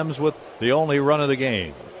 down. The M's with the only run of the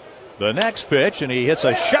game. The next pitch, and he hits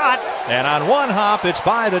a shot, and on one hop, it's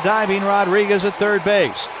by the diving Rodriguez at third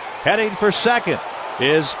base. Heading for second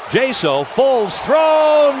is Jaso. Folds,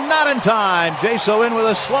 throw, not in time. Jaso in with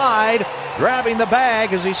a slide, grabbing the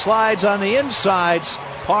bag as he slides on the inside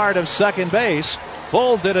part of second base.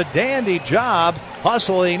 Fold did a dandy job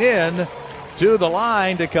hustling in to the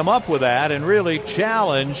line to come up with that and really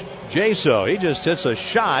challenge Jaso. He just hits a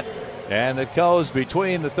shot, and it goes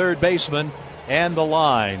between the third baseman and the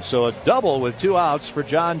line. So a double with 2 outs for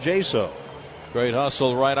John Jaso. Great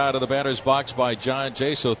hustle right out of the batter's box by John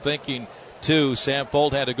Jaso, thinking, too, Sam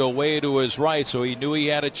Fold had to go way to his right, so he knew he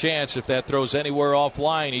had a chance. If that throws anywhere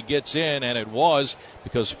offline, he gets in, and it was,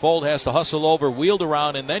 because Fold has to hustle over, wheeled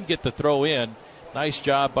around, and then get the throw in. Nice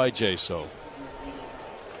job by Jaso.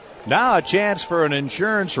 Now a chance for an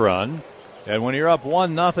insurance run. And when you're up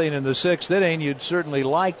 1-0 in the 6th inning, you'd certainly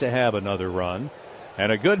like to have another run.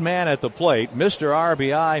 And a good man at the plate, Mr.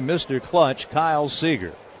 RBI, Mr. Clutch, Kyle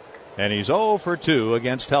Seager. And he's 0 for 2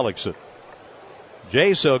 against Hellickson.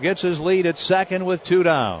 Jaso gets his lead at second with 2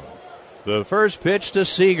 down. The first pitch to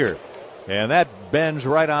Seager. And that bends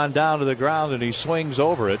right on down to the ground, and he swings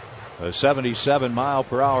over it. A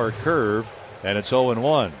 77-mile-per-hour curve, and it's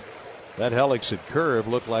 0-1. That Hellickson curve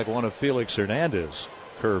looked like one of Felix Hernandez's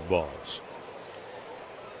curveballs.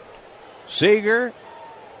 Seager,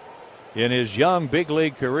 in his young big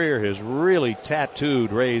league career, has really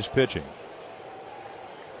tattooed Rays pitching.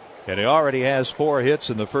 And he already has 4 hits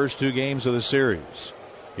in the first 2 games of the series.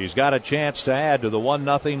 He's got a chance to add to the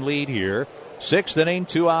 1-0 lead here. 6th inning,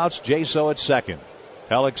 2 outs, Jaso at second.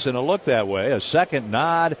 Hellickson a look that way, a second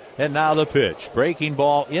nod, and now the pitch. Breaking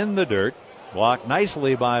ball in the dirt. Blocked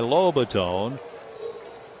nicely by Lobaton.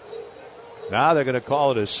 Now they're going to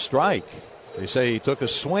call it a strike. They say he took a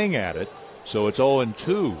swing at it, so it's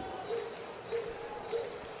 0-2.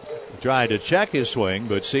 Trying to check his swing,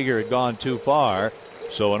 but Seager had gone too far,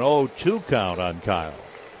 so an 0-2 count on Kyle.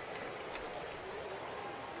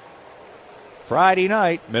 Friday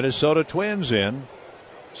night, Minnesota Twins in.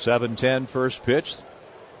 7:10 first pitch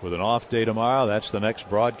with an off day tomorrow. That's the next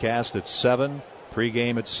broadcast at 7.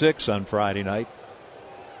 Pre-game at 6 on Friday night.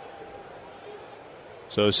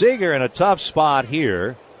 So Seager in a tough spot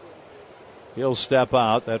here. He'll step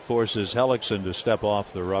out. That forces Hellickson to step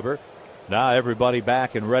off the rubber. Now everybody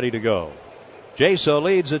back and ready to go. Jaso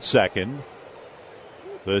leads at second.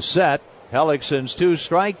 The set, Hellickson's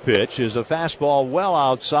 2-strike pitch, is a fastball well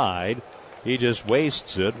outside. He just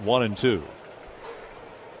wastes it, 1-2.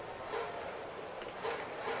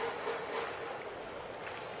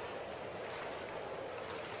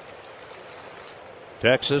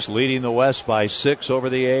 Texas leading the West by 6 over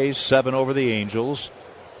the A's, 7 over the Angels.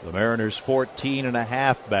 The Mariners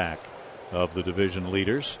 14.5 back of the division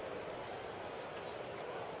leaders.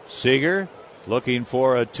 Seager looking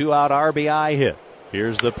for a 2-out RBI hit.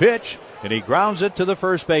 Here's the pitch, and he grounds it to the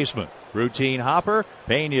first baseman. Routine hopper.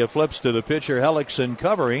 Pena flips to the pitcher, Hellickson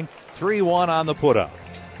covering. 3-1 on the putout.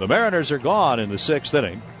 The Mariners are gone in the 6th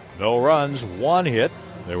inning. No runs, 1 hit,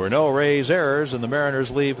 There were no Rays errors, and the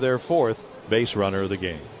Mariners leave their 4th base runner of the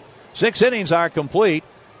game. 6 innings are complete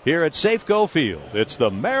here at Safeco Field. It's the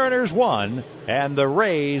Mariners 1 and the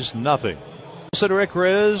Rays nothing. Rick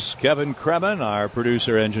Riz, Kevin Kremen, our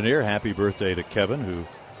producer engineer. Happy birthday to Kevin, who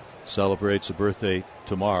celebrates a birthday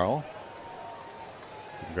tomorrow.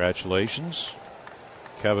 Congratulations.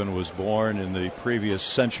 Kevin was born in the previous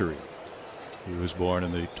century. He was born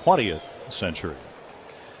in the 20th century.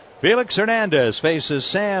 Felix Hernandez faces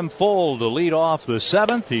Sam Fuld to lead off the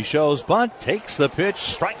 7th. He shows bunt, takes the pitch,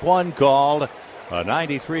 strike one called. A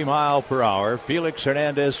 93-mile-per-hour Felix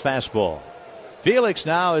Hernandez fastball. Felix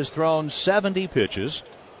now has thrown 70 pitches,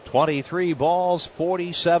 23 balls,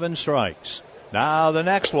 47 strikes. Now the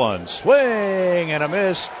next one, swing and a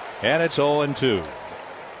miss, and it's 0-2.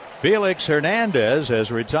 Felix Hernandez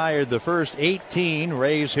has retired the first 18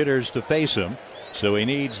 Rays hitters to face him, so he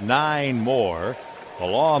needs 9 more.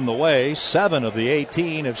 Along the way, 7 of the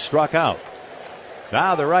 18 have struck out.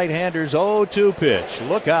 Now the right-hander's 0-2 pitch.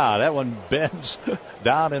 Look out, that one bends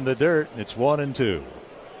down in the dirt. It's 1-2.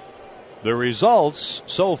 The results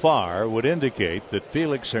so far would indicate that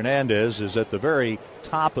Felix Hernandez is at the very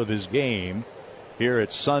top of his game here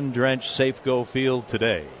at sun-drenched Safeco Field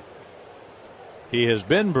today. He has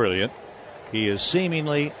been brilliant. He is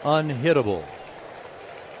seemingly unhittable.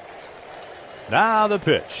 Now the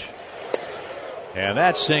pitch. And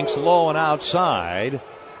that sinks low and outside,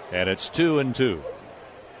 and it's 2-2.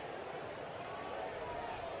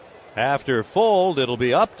 After Fuld, it'll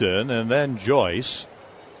be Upton and then Joyce.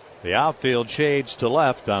 The outfield shades to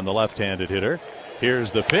left on the left-handed hitter.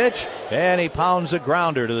 Here's the pitch, and he pounds a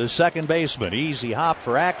grounder to the second baseman. Easy hop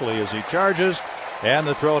for Ackley as he charges, and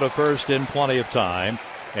the throw to first in plenty of time.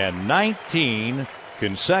 And 19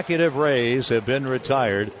 consecutive Rays have been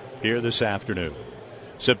retired here this afternoon.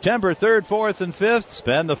 September 3rd, 4th, and 5th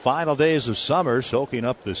spend the final days of summer soaking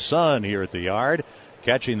up the sun here at the Yard,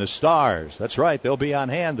 catching the Stars. That's right, they'll be on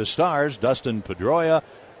hand, the Stars, Dustin Pedroia,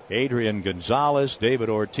 Adrian Gonzalez, David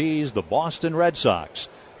Ortiz, the Boston Red Sox,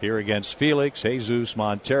 here against Felix, Jesus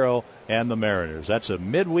Montero, and the Mariners. That's a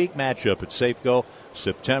midweek matchup at Safeco,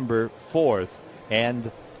 September 4th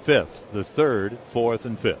and 5th, the 3rd, 4th,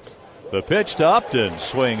 and 5th. The pitch to Upton,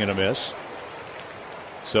 swing and a miss.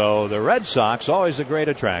 So the Red Sox, always a great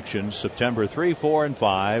attraction, September 3, 4, and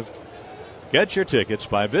 5. Get your tickets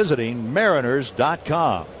by visiting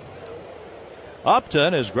Mariners.com.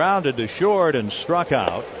 Upton is grounded to short and struck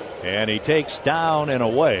out, and he takes down and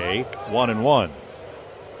away 1-1.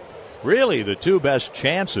 Really, the two best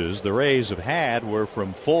chances the Rays have had were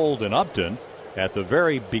from Fuld and Upton at the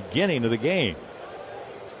very beginning of the game.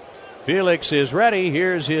 Felix is ready.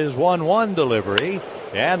 Here's his 1-1 delivery,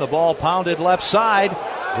 and the ball pounded left side.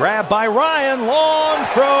 Grabbed by Ryan, long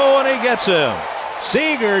throw, and he gets him.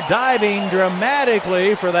 Seager diving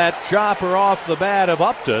dramatically for that chopper off the bat of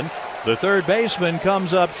Upton. The third baseman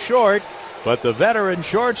comes up short, but the veteran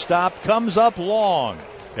shortstop comes up long.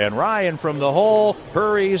 And Ryan from the hole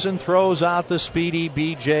hurries and throws out the speedy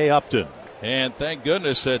B.J. Upton. And thank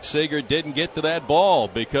goodness that Seager didn't get to that ball,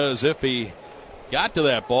 because if he got to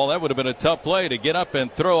that ball, that would have been a tough play to get up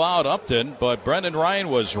and throw out Upton. But Brendan Ryan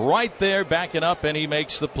was right there backing up, and he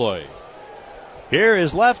makes the play. Here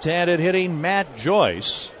is left-handed hitting Matt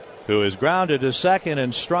Joyce, who is grounded to second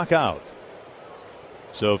and struck out.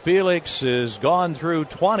 So Felix has gone through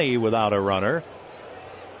 20 without a runner.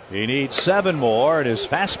 He needs 7 more, and his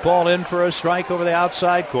fastball in for a strike over the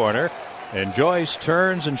outside corner. And Joyce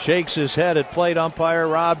turns and shakes his head at plate umpire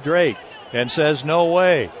Rob Drake and says, no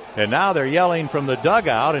way. And now they're yelling from the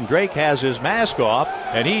dugout, and Drake has his mask off,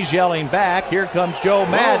 and he's yelling back. Here comes Joe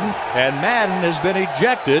Madden, and Madden has been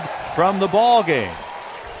ejected from the ball game.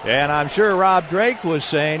 And I'm sure Rob Drake was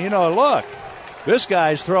saying, look, this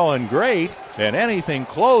guy's throwing great, and anything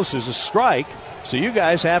close is a strike, so you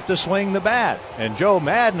guys have to swing the bat. And Joe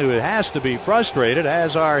Madden, who has to be frustrated,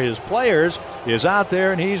 as are his players, is out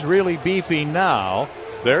there, and he's really beefy now.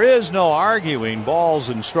 There is no arguing balls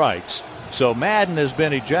and strikes. So Madden has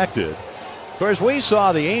been ejected. Of course, we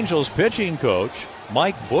saw the Angels pitching coach,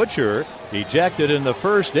 Mike Butcher, ejected in the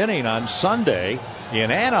first inning on Sunday in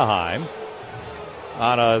Anaheim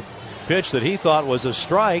on a pitch that he thought was a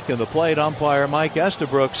strike, and the plate umpire Mike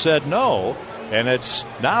Estabrook said no. And it's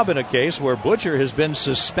now been a case where Butcher has been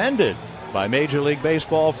suspended by Major League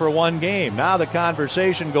Baseball for 1 game. Now the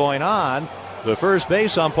conversation going on, the first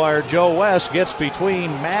base umpire Joe West gets between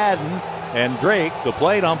Madden and Drake. The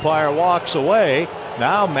plate umpire walks away.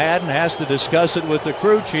 Now Madden has to discuss it with the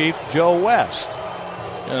crew chief, Joe West.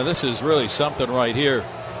 This is really something right here.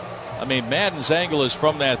 I mean, Madden's angle is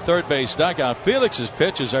from that third base dugout. Felix's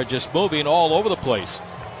pitches are just moving all over the place.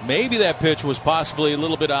 Maybe that pitch was possibly a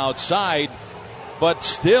little bit outside, but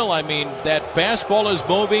still, I mean, that fastball is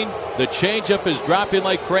moving. The changeup is dropping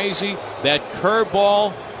like crazy. That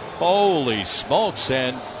curveball, holy smokes.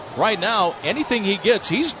 And right now, anything he gets,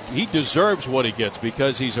 he deserves what he gets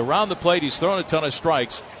because he's around the plate. He's throwing a ton of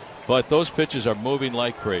strikes, but those pitches are moving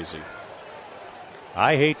like crazy.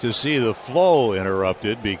 I hate to see the flow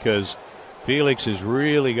interrupted because Felix has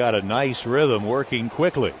really got a nice rhythm working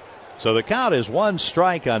quickly. So the count is 1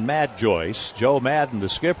 strike on Matt Joyce. Joe Madden, the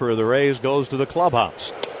skipper of the Rays, goes to the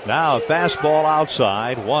clubhouse. Now a fastball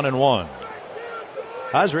outside, 1-1.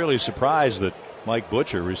 I was really surprised that Mike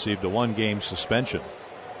Butcher received a 1-game suspension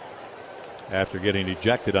after getting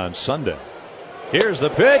ejected on Sunday. Here's the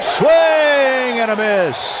pitch, swing and a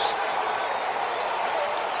miss.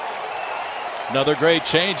 Another great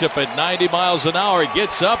changeup at 90 miles an hour. It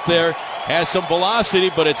gets up there, has some velocity,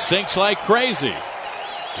 but it sinks like crazy.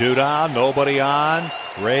 2 down, nobody on.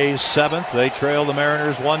 Rays 7th. They trail the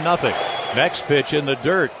Mariners 1-0. Next pitch in the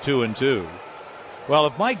dirt, 2-2. Well,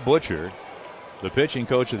 if Mike Butcher, the pitching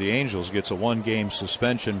coach of the Angels, gets a 1-game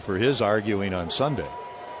suspension for his arguing on Sunday,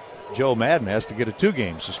 Joe Madden has to get a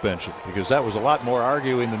 2-game suspension because that was a lot more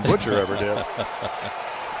arguing than Butcher ever did.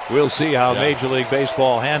 We'll see how Major League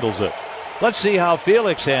Baseball handles it. Let's see how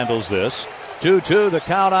Felix handles this. 2-2 the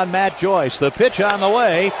count on Matt Joyce. The pitch on the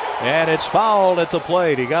way, and it's fouled at the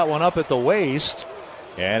plate. He got one up at the waist,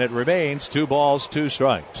 and it remains 2 balls, 2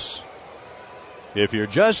 strikes. If you're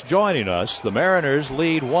just joining us, the Mariners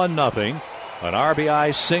lead 1-0. An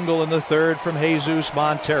RBI single in the 3rd from Jesus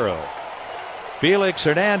Montero. Felix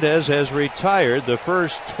Hernandez has retired the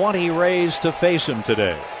first 20 Rays to face him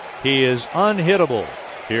today. He is unhittable.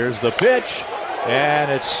 Here's the pitch,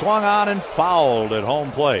 and it's swung on and fouled at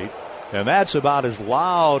home plate. And that's about as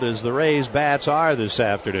loud as the Rays' bats are this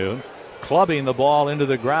afternoon, clubbing the ball into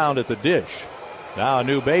the ground at the dish. Now a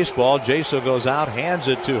new baseball. Jaso goes out, hands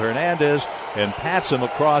it to Hernandez, and pats him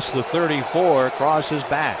across the 34, across his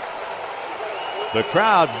back. The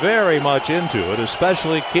crowd very much into it,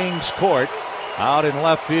 especially Kings Court out in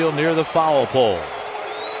left field near the foul pole.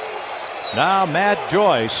 Now Matt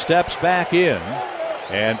Joyce steps back in.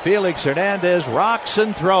 And Felix Hernandez rocks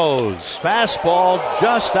and throws. Fastball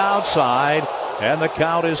just outside, and the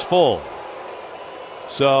count is full.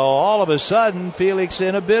 So all of a sudden, Felix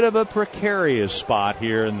in a bit of a precarious spot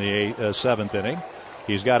here in the 7th inning.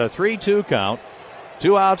 He's got a 3-2 count.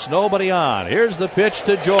 2 outs, nobody on. Here's the pitch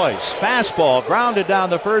to Joyce. Fastball grounded down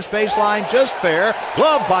the first baseline, just fair.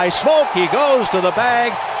 Gloved by Smoke. He goes to the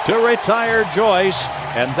bag to retire Joyce,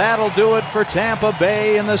 and that'll do it for Tampa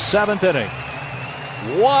Bay in the 7th inning.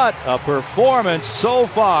 What a performance so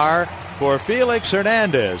far for Felix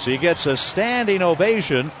Hernandez. He gets a standing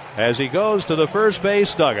ovation as he goes to the first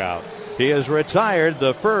base dugout. He has retired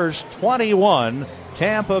the first 21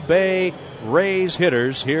 Tampa Bay Rays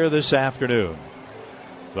hitters here this afternoon.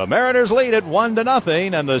 The Mariners lead it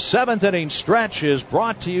 1-0, and the 7th inning stretch is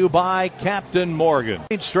brought to you by Captain Morgan.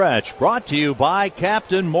 Stretch brought to you by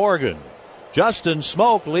Captain Morgan. Justin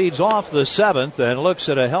Smoak leads off the 7th and looks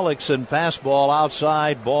at a Hellickson fastball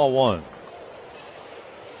outside, ball 1.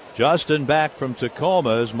 Justin back from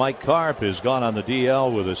Tacoma as Mike Karp has gone on the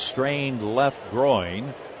DL with a strained left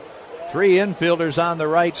groin. 3 infielders on the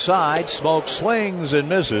right side. Smoak swings and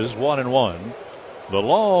misses, 1-1. The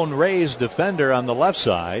lone Rays defender on the left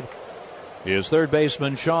side is third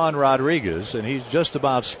baseman Sean Rodriguez, and he's just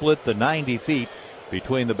about split the 90 feet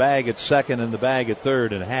between the bag at second and the bag at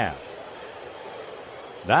third in half.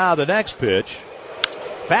 Now the next pitch,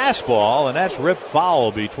 fastball, and that's ripped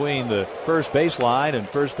foul between the first baseline and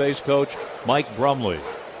first base coach Mike Brumley.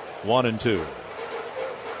 1-2.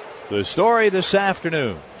 The story this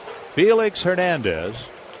afternoon, Felix Hernandez.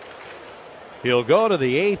 He'll go to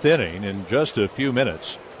the 8th inning in just a few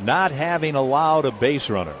minutes, not having allowed a base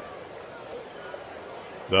runner.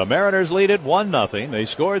 The Mariners lead it 1-0. They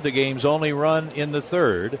scored the game's only run in the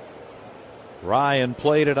 3rd. Ryan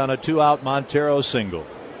played it on a 2-out Montero single.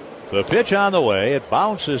 The pitch on the way. It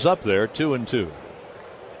bounces up there, 2-2.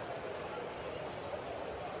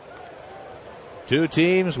 Two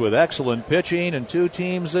teams with excellent pitching and 2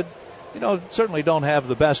 teams that, certainly don't have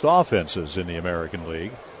the best offenses in the American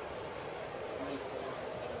League.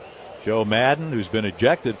 Joe Madden, who's been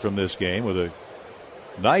ejected from this game with a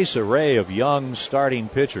nice array of young starting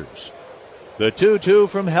pitchers. The 2-2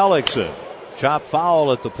 from Hellickson. Chop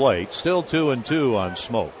foul at the plate. Still 2-2 on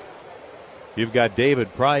Smoke. You've got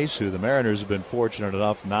David Price, who the Mariners have been fortunate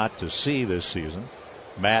enough not to see this season.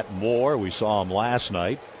 Matt Moore, we saw him last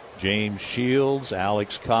night. James Shields,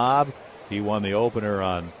 Alex Cobb. He won the opener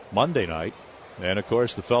on Monday night. And, of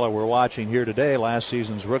course, the fellow we're watching here today, last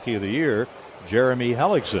season's Rookie of the Year, Jeremy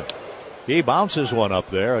Hellickson. He bounces one up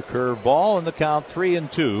there, a curve ball, and the count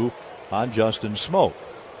 3-2 on Justin Smoak.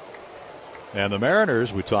 And the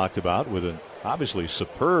Mariners we talked about with an obviously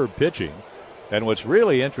superb pitching. And what's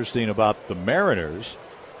really interesting about the Mariners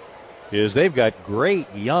is they've got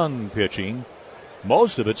great young pitching,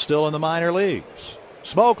 most of it still in the minor leagues.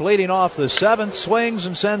 Smoak leading off the 7th, swings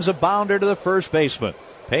and sends a bounder to the first baseman.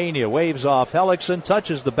 Pena waves off Hellickson,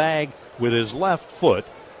 touches the bag with his left foot,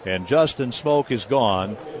 and Justin Smoak is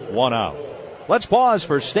gone, 1 out. Let's pause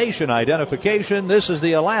for station identification. This is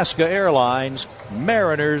the Alaska Airlines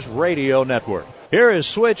Mariners Radio Network. Here is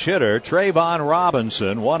switch hitter Trayvon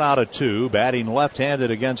Robinson, 1 out of 2, batting left-handed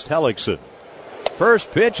against Hellickson.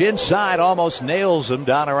 First pitch inside, almost nails him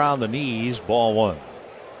down around the knees, ball 1.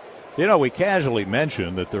 You know, we casually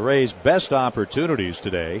mentioned that the Rays' best opportunities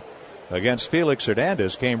today against Felix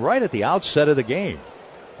Hernandez came right at the outset of the game.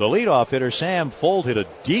 The leadoff hitter Sam Folt hit a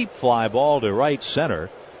deep fly ball to right center.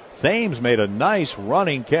 Thames made a nice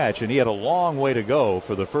running catch, and he had a long way to go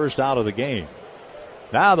for the first out of the game.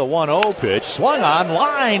 Now the 1-0 pitch, swung on,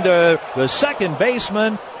 line to the second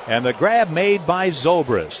baseman, and the grab made by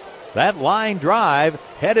Zobrist. That line drive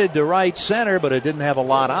headed to right center, but it didn't have a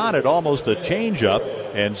lot on it, almost a changeup,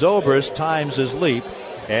 and Zobrist times his leap,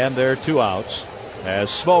 and there are 2 outs as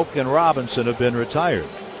Smoak and Robinson have been retired.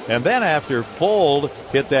 And then after Fold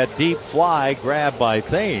hit that deep fly grabbed by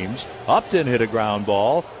Thames, Upton hit a ground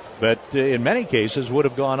ball that in many cases would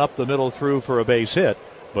have gone up the middle through for a base hit,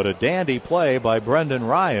 but a dandy play by Brendan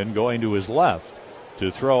Ryan going to his left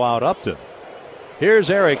to throw out Upton. Here's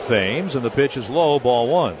Eric Thames, and the pitch is low, ball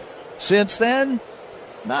 1. Since then,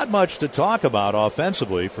 not much to talk about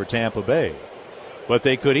offensively for Tampa Bay. But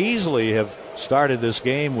they could easily have started this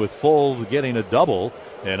game with Fold getting a double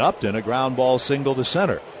and Upton a ground ball single to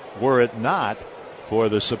center, were it not for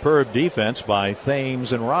the superb defense by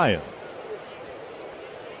Thames and Ryan.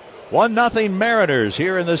 1-0 Mariners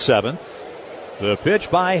here in the 7th. The pitch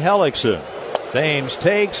by Hellickson. Thames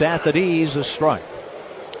takes at the knees, a strike.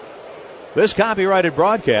 This copyrighted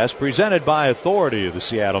broadcast presented by authority of the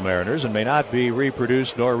Seattle Mariners and may not be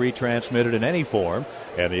reproduced nor retransmitted in any form,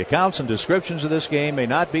 and the accounts and descriptions of this game may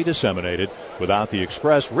not be disseminated without the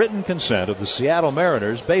express written consent of the Seattle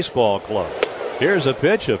Mariners Baseball Club. Here's a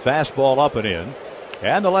pitch, a fastball up and in,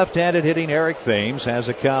 and the left-handed hitting Eric Thames has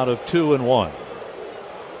a count of 2-1.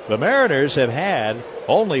 The Mariners have had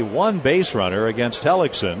only one base runner against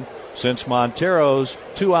Hellickson since Montero's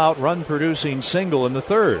 2-out run-producing single in the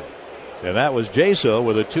 3rd. And that was Jaso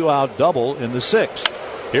with a 2-out double in the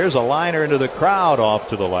 6th. Here's a liner into the crowd off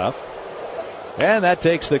to the left. And that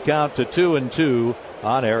takes the count to 2-2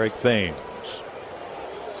 on Eric Thames.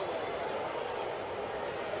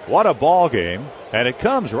 What a ball game. And it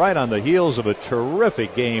comes right on the heels of a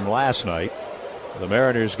terrific game last night. The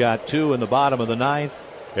Mariners got 2 in the bottom of the 9th.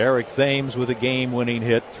 Eric Thames with a game-winning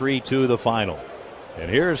hit, 3-2 the final.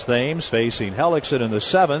 And here's Thames facing Hellickson in the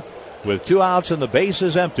 7th with 2 outs and the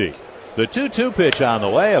bases empty. The 2-2 pitch on the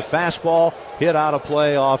way, a fastball hit out of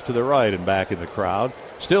play off to the right and back in the crowd.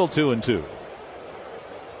 Still 2-2.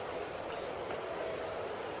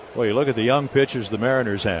 Well, you look at the young pitchers the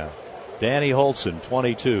Mariners have. Danny Holtzen,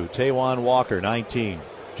 22. Taijuan Walker, 19.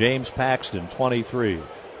 James Paxton, 23.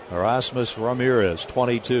 Erasmus Ramirez,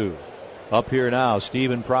 22. Up here now,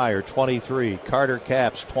 Stephen Pryor, 23. Carter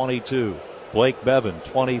Capps, 22. Blake Bevan,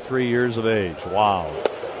 23 years of age. Wow.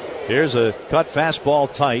 Here's a cut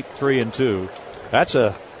fastball tight, 3-2. That's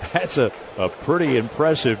a pretty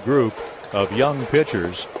impressive group of young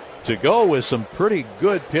pitchers to go with some pretty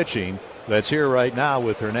good pitching that's here right now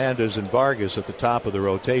with Hernandez and Vargas at the top of the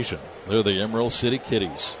rotation. They're the Emerald City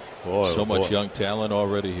Kitties. Boy, so much young talent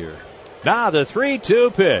already here. Now the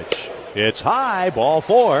 3-2 pitch. It's high, ball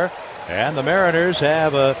 4, and the Mariners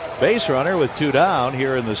have a base runner with 2 down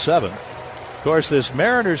here in the 7th. Of course, this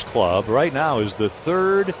Mariners club right now is the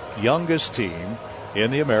 3rd youngest team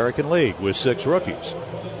in the American League with 6 rookies.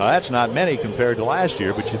 That's not many compared to last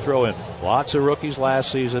year, but you throw in lots of rookies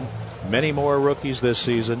last season, many more rookies this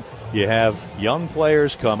season. You have young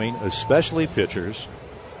players coming, especially pitchers,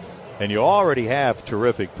 and you already have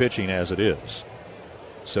terrific pitching as it is.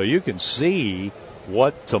 So you can see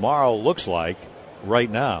what tomorrow looks like right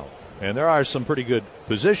now. And there are some pretty good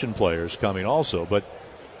position players coming also, but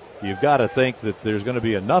you've got to think that there's going to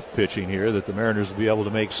be enough pitching here that the Mariners will be able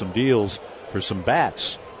to make some deals for some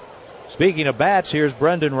bats. Speaking of bats, here's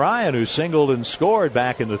Brendan Ryan, who singled and scored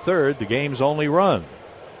back in the 3rd, the game's only run.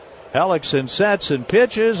 Hellickson sets and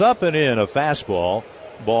pitches up and in, a fastball,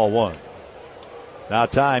 ball 1. Now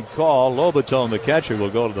time call. Lobaton, the catcher, will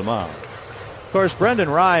go to the mound. Of course, Brendan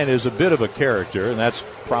Ryan is a bit of a character, and that's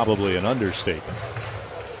probably an understatement.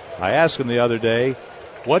 I asked him the other day,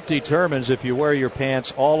 what determines if you wear your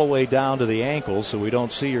pants all the way down to the ankles so we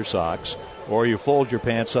don't see your socks, or you fold your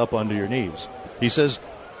pants up under your knees? He says,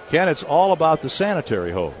 Ken, it's all about the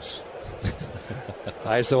sanitary hose.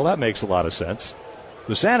 I said, well, that makes a lot of sense.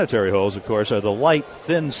 The sanitary hose, of course, are the light,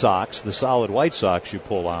 thin socks, the solid white socks you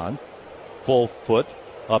pull on, full foot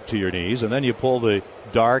up to your knees, and then you pull the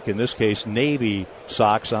dark, in this case, navy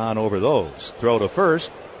socks on over those. Throw to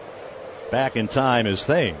first. Back in time is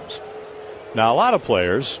Thames. Now, a lot of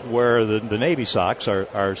players wear the navy socks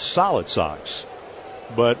are solid socks,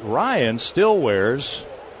 but Ryan still wears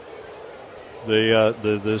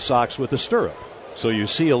the socks with the stirrup. So you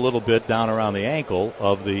see a little bit down around the ankle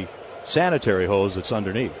of the sanitary hose that's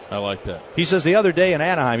underneath. I like that. He says the other day in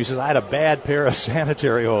Anaheim, he says, I had a bad pair of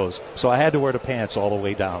sanitary hose, so I had to wear the pants all the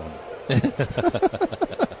way down.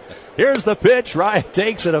 Here's the pitch. Ryan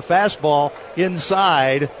takes it, a fastball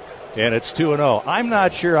inside, and it's 2-0. I'm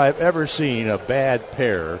not sure I've ever seen a bad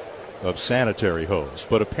pair of sanitary hose,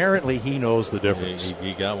 but apparently he knows the difference.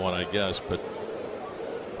 He got one, I guess, but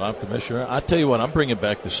I'm commissioner. I tell you what, I'm bringing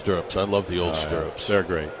back the stirrups. I love the old stirrups. They're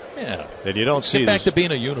great. Yeah. And you don't see Get back to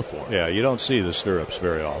being a uniform. Yeah, you don't see the stirrups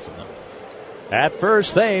very often. At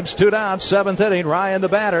first, Thames, 2 down, 7th inning. Ryan the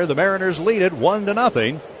batter. The Mariners lead it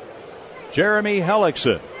 1-0. Jeremy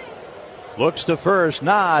Hellickson looks to first,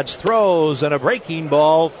 nods, throws, and a breaking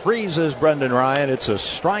ball freezes Brendan Ryan. It's a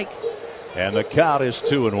strike, and the count is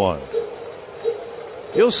 2-1.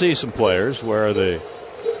 You'll see some players wear the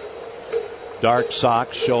dark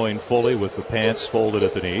socks showing fully with the pants folded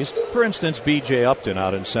at the knees. For instance, B.J. Upton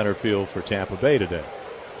out in center field for Tampa Bay today.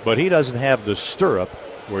 But he doesn't have the stirrup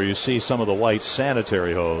where you see some of the white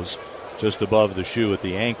sanitary hose just above the shoe at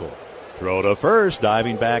the ankle. Throw to first,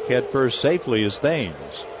 diving back head first safely is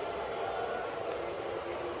Thames.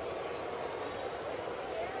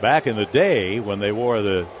 Back in the day when they wore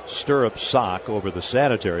the stirrup sock over the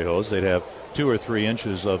sanitary hose, they'd have 2 or 3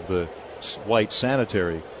 inches of the white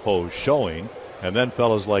sanitary hose showing, and then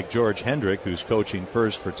fellas like George Hendrick, who's coaching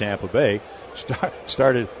first for Tampa Bay,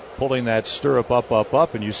 started pulling that stirrup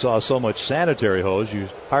up, and you saw so much sanitary hose you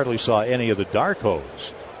hardly saw any of the dark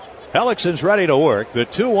hose. Hellickson's ready to work. The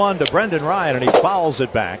 2-1 to Brendan Ryan, and he fouls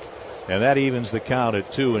it back, and that evens the count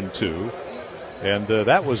at 2-2. And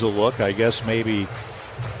that was a look, I guess, maybe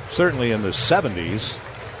certainly in the 70s,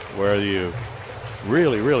 where you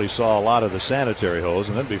really saw a lot of the sanitary hose.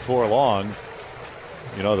 And then before long,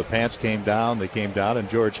 the pants came down, and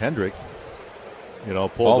George Hendrick,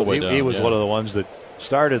 pulled all the way down. He was one of the ones that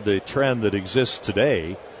started the trend that exists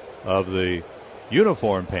today of the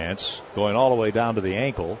uniform pants going all the way down to the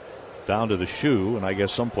ankle, down to the shoe, and I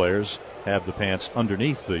guess some players have the pants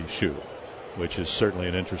underneath the shoe, which is certainly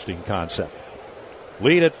an interesting concept.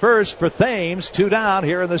 Lead at first for Thames, 2 down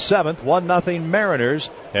here in the 7th, 1-0 Mariners,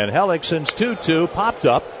 and Hellickson's 2-2 popped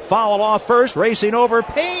up, foul off first, racing over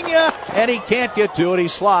Pena, and he can't get to it. He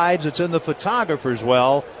slides. It's in the photographer's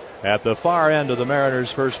well at the far end of the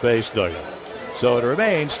Mariners' first base dugout. So it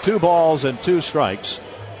remains 2 balls and 2 strikes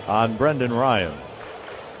on Brendan Ryan.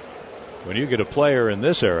 When you get a player in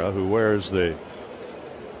this era who wears the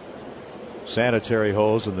sanitary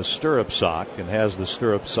hose and the stirrup sock and has the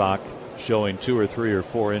stirrup sock showing 2 or 3 or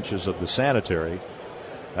 4 inches of the sanitary,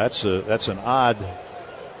 that's an odd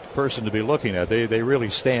person to be looking at. They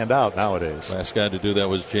really stand out nowadays. Last guy to do that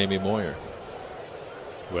was Jamie Moyer.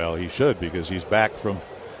 Well, he should, because he's back from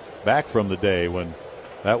the day when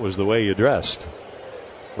that was the way you dressed.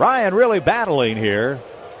 Ryan really battling here.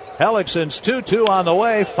 Hellickson's 2-2 on the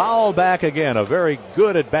way, foul back again. A very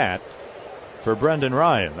good at bat for Brendan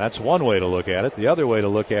Ryan. That's one way to look at it. The other way to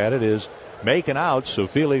look at it is making out so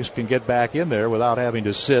Felix can get back in there without having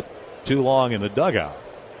to sit too long in the dugout,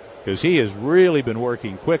 because he has really been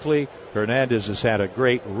working quickly. Hernandez has had a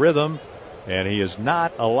great rhythm, and he has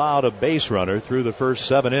not allowed a base runner through the first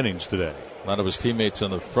 7 innings today. A lot of his teammates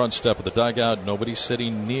on the front step of the dugout. Nobody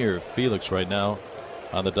sitting near Felix right now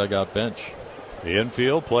on the dugout bench. The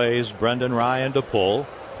infield plays Brendan Ryan to pull.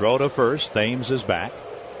 Throw to first. Thames is back.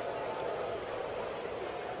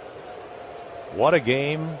 What a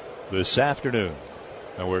game this afternoon,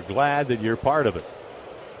 and we're glad that you're part of it.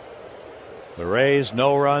 The Rays,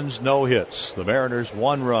 no runs, no hits. The Mariners,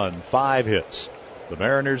 1 run, 5 hits. The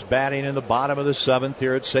Mariners batting in the bottom of the 7th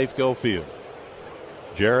here at Safeco Field.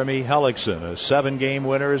 Jeremy Hellickson, a 7-game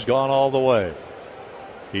winner, has gone all the way.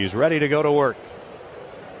 He's ready to go to work.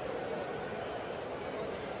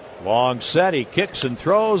 Long set, he kicks and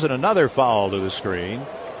throws, and another foul to the screen.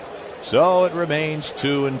 So it remains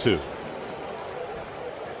 2-2.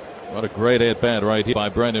 What a great at-bat right here by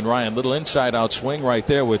Brendan Ryan. Little inside-out swing right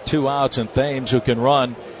there with 2 outs, and Thames, who can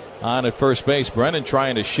run, on at first base. Brennan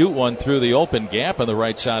trying to shoot one through the open gap on the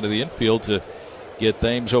right side of the infield to get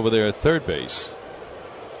Thames over there at third base.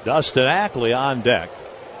 Dustin Ackley on deck.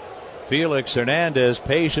 Felix Hernandez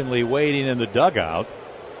patiently waiting in the dugout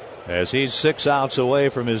as he's 6 outs away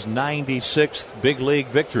from his 96th big league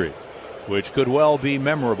victory, which could well be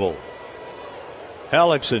memorable.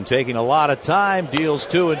 Hellickson taking a lot of time, deals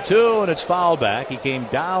 2-2, and it's fouled back. He came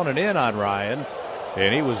down and in on Ryan,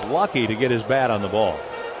 and he was lucky to get his bat on the ball.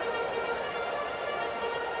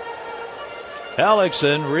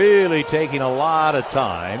 Hellickson really taking a lot of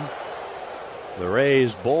time. The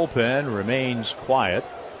Rays bullpen remains quiet.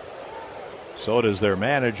 So does their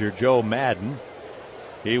manager, Joe Madden.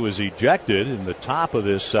 He was ejected in the top of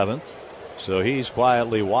this 7th, so he's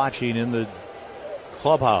quietly watching in the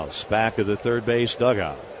clubhouse back of the third base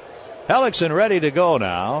dugout. Hellickson ready to go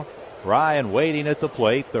now. Ryan waiting at the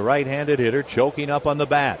plate, the right-handed hitter choking up on the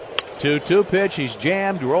bat. 2-2 pitch, he's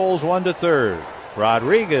jammed, rolls one to third.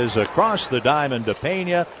 Rodriguez across the diamond to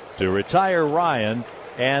Pena to retire Ryan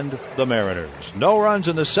and the Mariners. No runs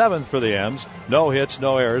in the 7th for the M's. No hits,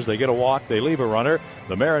 no errors. They get a walk, they leave a runner.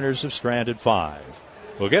 The Mariners have stranded 5.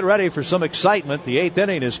 We'll get ready for some excitement. The 8th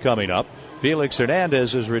inning is coming up. Felix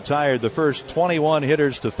Hernandez has retired the first 21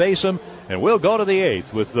 hitters to face him, and we'll go to the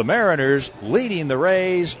 8th with the Mariners leading the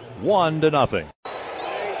Rays 1-0.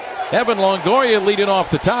 Evan Longoria leading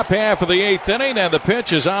off the top half of the 8th inning, and the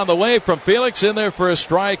pitch is on the way from Felix in there for a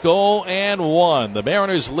strike, 0-1. The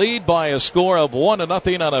Mariners lead by a score of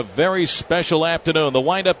 1-0 on a very special afternoon. The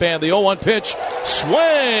windup and the 0-1 pitch, swing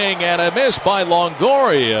and a miss by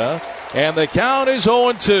Longoria, and the count is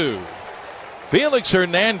 0-2. Felix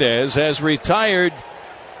Hernandez has retired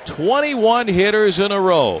 21 hitters in a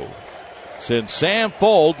row since Sam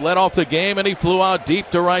Fuld led off the game, and he flew out deep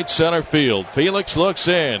to right center field. Felix looks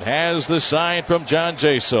in, has the sign from John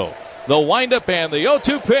Jaso. The windup and the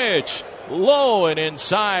 0-2 pitch, low and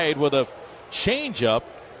inside with a changeup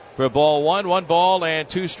for ball 1, 1 ball and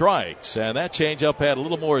 2 strikes. And that changeup had a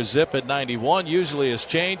little more zip at 91. Usually his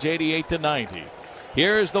change 88 to 90.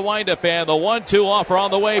 Here's the windup and the 1-2 offer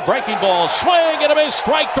on the way. Breaking ball, swing and a miss,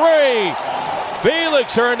 strike 3.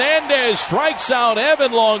 Felix Hernandez strikes out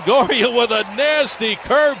Evan Longoria with a nasty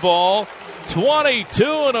curveball. 22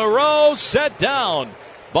 in a row set down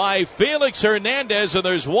by Felix Hernandez, and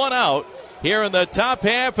there's 1 out here in the top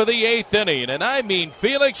half of the 8th inning. And I mean,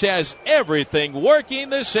 Felix has everything working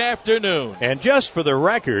this afternoon. And just for the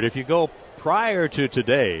record, if you go prior to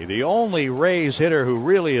today, the only Rays hitter who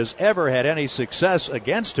really has ever had any success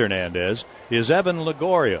against Hernandez is Evan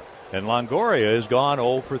Longoria. And Longoria has gone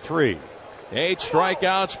 0 for 3. 8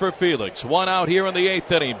 strikeouts for Felix. 1 out here in the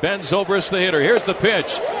 8th inning. Ben Zobrist, the hitter. Here's the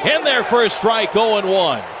pitch. In there for a strike,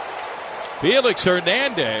 0-1. Felix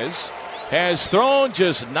Hernandez has thrown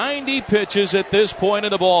just 90 pitches at this point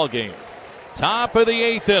in the ball game. Top of the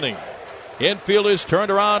 8th inning. Infielders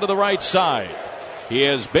turned around to the right side. He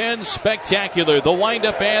has been spectacular. The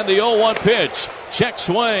windup and the 0-1 pitch. Check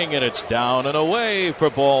swing, and it's down and away for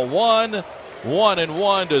ball 1.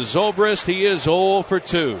 1-1 to Zobrist. He is 0 for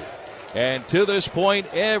 2. And to this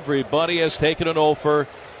point, everybody has taken an offer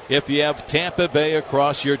if you have Tampa Bay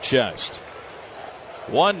across your chest.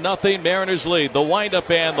 1-0 Mariners lead. The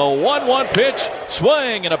windup and the 1-1 pitch.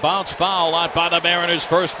 Swing and a bounce foul out by the Mariners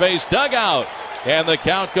first base dugout. And the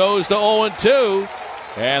count goes to 0-2.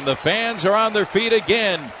 And the fans are on their feet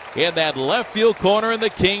again in that left field corner in the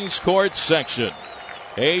Kings Court section.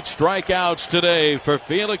 8 strikeouts today for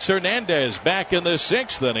Felix Hernandez back in the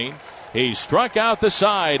 6th inning. He struck out the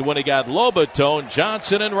side when he got Lobaton,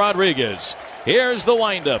 Johnson, and Rodriguez. Here's the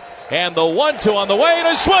windup. And the 1-2 on the way, and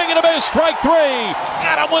a swing and a miss. Strike 3.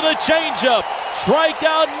 Got him with a changeup.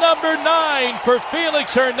 Strikeout number 9 for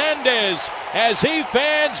Felix Hernandez as he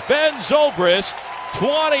fans Ben Zobrist.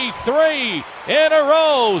 23 in a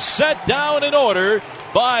row set down in order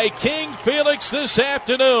by King Felix this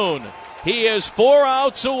afternoon. He is 4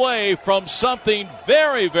 outs away from something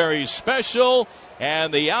very, very special,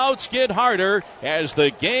 and the outs get harder as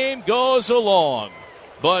the game goes along.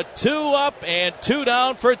 But 2 up and 2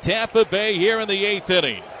 down for Tampa Bay here in the 8th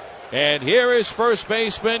inning. And here is first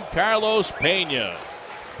baseman Carlos Pena.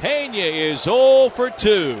 Pena is 0 for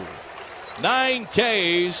 2. 9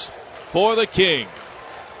 Ks for the King.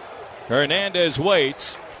 Hernandez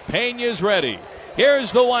waits. Pena's ready.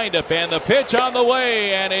 Here's the windup and the pitch on the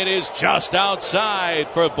way, and it is just outside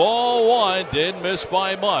for ball 1. Didn't miss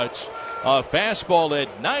by much. A fastball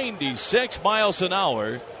at 96 miles an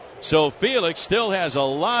hour. So Felix still has a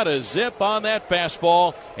lot of zip on that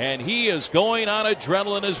fastball, and he is going on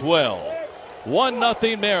adrenaline as well.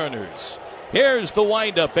 1-0 Mariners. Here's the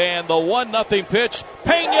windup and the 1-0 pitch.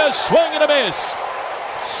 Pena swing and a miss.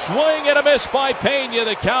 swing and a miss by Pena.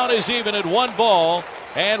 The count is even at 1 ball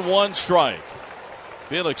and 1 strike.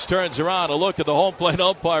 Felix turns around to look at the home plate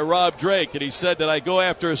umpire, Rob Drake, and he said, "Did I go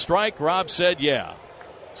after a strike?" Rob said, "Yeah."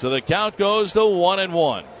 So the count goes to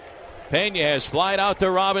 1-1. Pena has flied out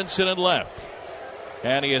to Robinson and left.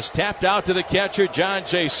 And he is tapped out to the catcher, John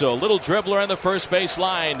Jaso. Little dribbler on the first base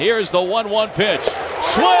line. Here's the 1-1 pitch.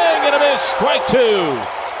 Swing and a miss. Strike 2.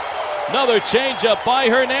 Another changeup by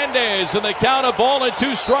Hernandez, and the count of ball and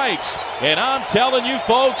 2 strikes. And I'm telling you,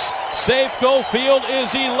 folks, Safeco Field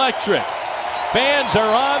is electric. Fans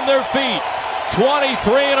are on their feet.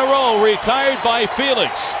 23 in a row retired by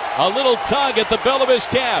Felix. A little tug at the bell of his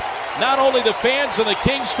cap. Not only the fans in the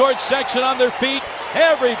Kings Court section on their feet,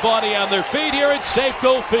 everybody on their feet here at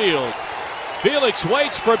Safeco Field. Felix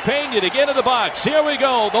waits for Pena to get in the box. Here we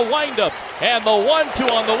go. The windup and the 1-2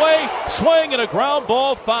 on the way. Swing and a ground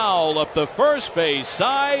ball foul up the first base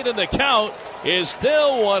side, and the count is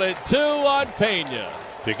still 1-2 on Pena.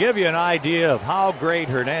 To give you an idea of how great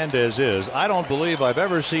Hernandez is, I don't believe I've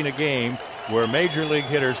ever seen a game where major league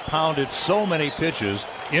hitters pounded so many pitches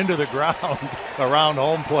into the ground around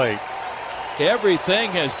home plate.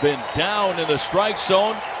 Everything has been down in the strike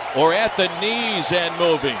zone or at the knees and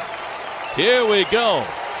moving. Here we go.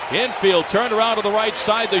 Infield turned around to the right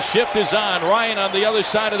side. The shift is on. Ryan on the other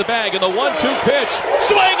side of the bag. And the 1-2 pitch.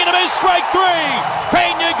 Swing and a miss. Strike 3.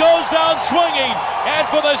 Pena goes down swinging. And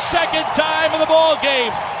for the second time in the ball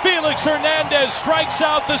game, Felix Hernandez strikes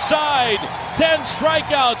out the side. 10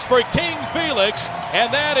 strikeouts for King Felix.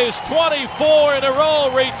 And that is 24 in a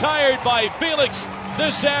row retired by Felix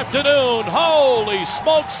this afternoon. Holy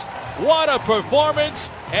smokes. What a performance.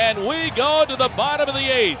 And we go to the bottom of the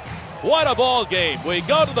 8th. What a ball game. We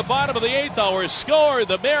go to the bottom of the 8th. Our score,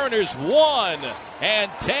 the Mariners 1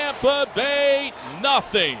 and Tampa Bay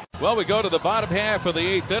nothing. Well, we go to the bottom half of the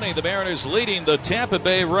 8th inning. The Mariners leading the Tampa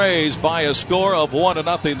Bay Rays by a score of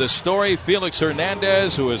 1-0. The story, Felix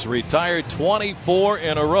Hernandez, who has retired 24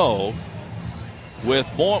 in a row with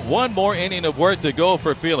one more inning of work to go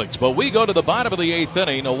for Felix. But we go to the bottom of the 8th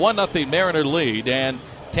inning, a 1-0 Mariner lead, and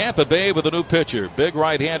Tampa Bay with a new pitcher. Big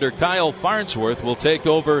right-hander Kyle Farnsworth will take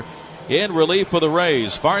over in relief for the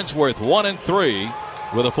Rays. Farnsworth 1-3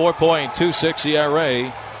 with a 4.26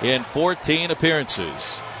 ERA in 14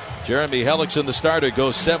 appearances. Jeremy Hellickson, the starter,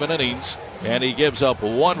 goes 7 innings, and he gives up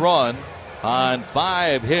 1 run on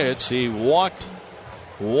 5 hits. He walked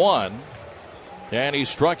 1, and he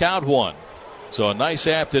struck out 1. So a nice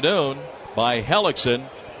afternoon by Hellickson,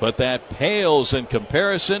 but that pales in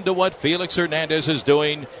comparison to what Felix Hernandez is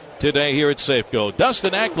doing today here at Safeco.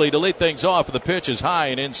 Dustin Ackley to lead things off. The pitch is high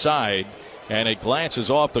and inside, and it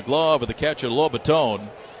glances off the glove of the catcher Lobaton.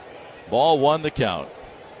 Ball 1 the count.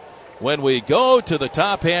 When we go to the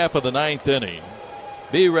top half of the 9th inning,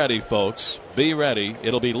 be ready, folks. Be ready.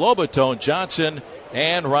 It'll be Lobaton, Johnson,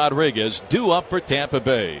 and Rodriguez due up for Tampa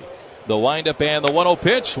Bay. The windup and the 1-0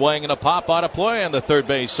 pitch, swing and a pop out of play on the third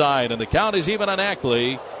base side, and the count is even on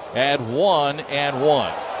Ackley at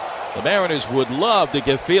 1-1. The Mariners would love to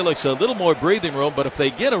give Felix a little more breathing room, but if they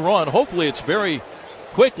get a run, hopefully it's very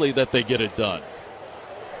quickly that they get it done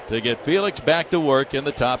to get Felix back to work in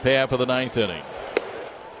the top half of the 9th inning.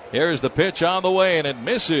 Here's the pitch on the way, and it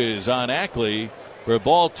misses on Ackley for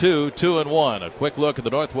ball 2, 2-1. A quick look at the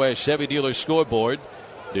Northwest Chevy Dealer scoreboard.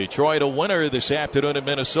 Detroit a winner this afternoon in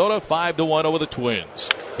Minnesota, 5-1 over the Twins.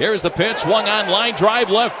 Here's the pitch, swung on, line drive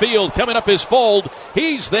left field, coming up his fold.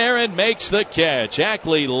 He's there and makes the catch.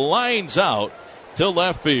 Ackley lines out to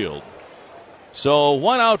left field. So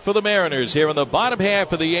 1 out for the Mariners here in the bottom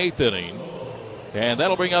half of the 8th inning. And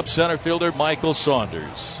that'll bring up center fielder Michael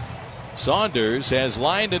Saunders. Saunders has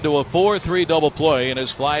lined into a 4-3 double play and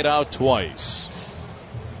has flied out twice.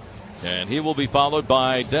 And he will be followed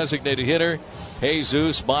by designated hitter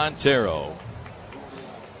Jesus Montero.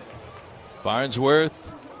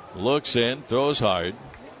 Farnsworth looks in, throws hard.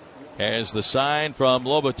 Has the sign from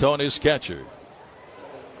Lobaton, his catcher.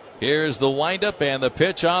 Here's the windup and the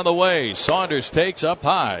pitch on the way. Saunders takes up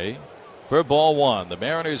high for ball 1. The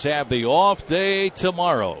Mariners have the off day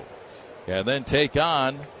tomorrow and then take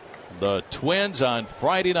on the Twins on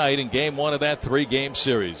Friday night in game 1 of that 3-game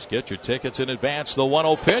series. Get your tickets in advance. The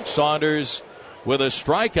 1-0 pitch. Saunders with a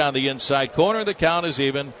strike on the inside corner. The count is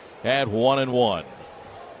even at 1-1.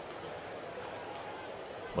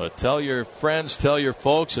 But tell your friends, tell your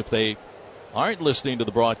folks, if they aren't listening to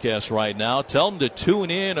the broadcast right now, tell them to tune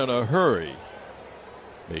in a hurry,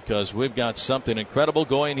 because we've got something incredible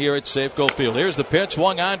going here at Safeco Field. Here's the pitch,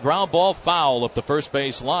 swung on, ground ball foul up the first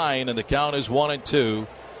base line, and the count is 1-2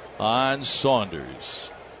 on Saunders.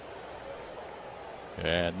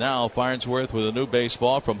 And now Farnsworth with a new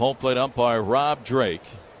baseball from home plate umpire Rob Drake.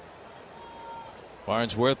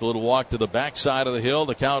 Farnsworth, a little walk to the backside of the hill.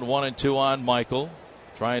 The count 1-2 on Michael.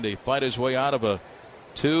 Trying to fight his way out of a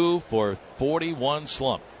 2-for-41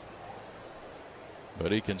 slump.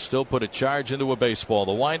 But he can still put a charge into a baseball.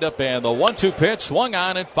 The windup and the 1-2 pitch swung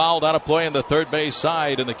on and fouled out of play on the third base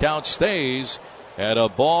side. And the count stays at a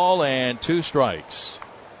ball and 2 strikes.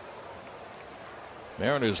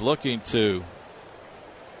 Mariners looking to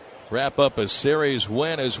wrap up a series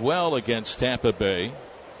win as well against Tampa Bay.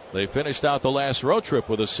 They finished out the last road trip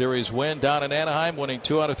with a series win down in Anaheim, winning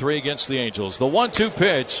 2 out of 3 against the Angels. The 1-2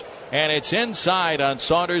 pitch, and it's inside on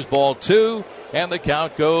Saunders, ball 2, and the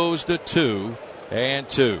count goes to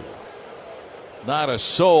 2-2. Not a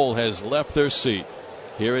soul has left their seat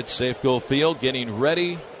here at Safeco Field, getting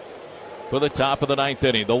ready for the top of the 9th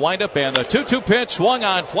inning. The windup and the 2-2 pitch swung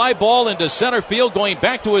on, fly ball into center field, going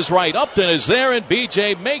back to his right. Upton is there, and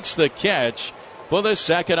BJ makes the catch for the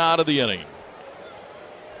second out of the inning.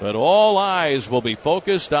 But all eyes will be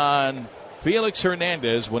focused on Felix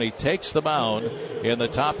Hernandez when he takes the mound in the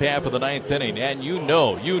top half of the 9th inning. And you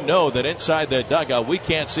know that inside that dugout we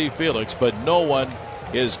can't see Felix, but no one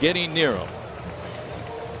is getting near him.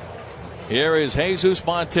 Here is Jesus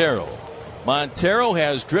Montero. Montero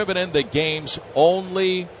has driven in the game's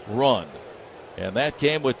only run. And that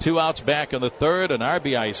came with 2 outs back in the third, an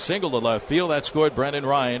RBI single to left field. That scored Brendan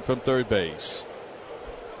Ryan from third base.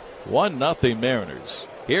 1-0 Mariners.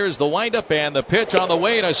 Here's the windup and the pitch on the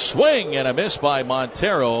way, and a swing and a miss by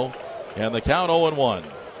Montero, and the count 0-1.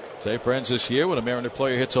 Say, friends, this year when a Mariner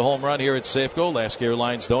player hits a home run here at Safeco, Alaska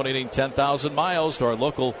Airlines donating 10,000 miles to our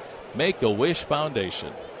local Make-A-Wish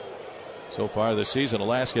Foundation. So far this season,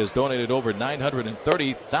 Alaska has donated over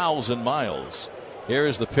 930,000 miles.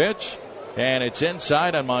 Here's the pitch, and it's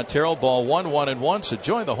inside on Montero, ball 1-1-1. So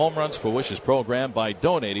join the Home Runs for Wishes program by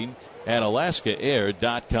donating at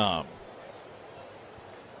alaskaair.com.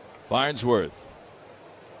 Farnsworth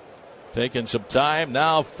taking some time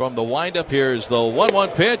now from the windup. Here's the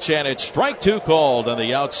 1-1 pitch, and it's strike 2 called on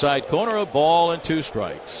the outside corner, a ball and 2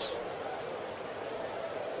 strikes.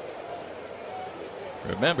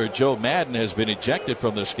 Remember, Joe Madden has been ejected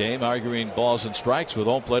from this game, arguing balls and strikes with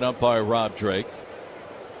home plate umpire Rob Drake.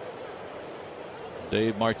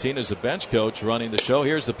 Dave Martinez, the bench coach, running the show.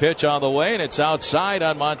 Here's the pitch on the way, and it's outside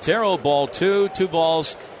on Montero, ball 2, 2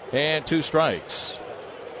 balls and 2 strikes.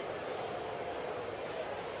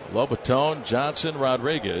 Lobaton, Johnson,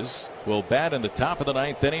 Rodriguez will bat in the top of the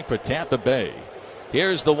 9th inning for Tampa Bay.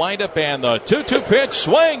 Here's the windup and the 2-2 pitch,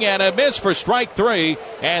 swing and a miss for strike 3,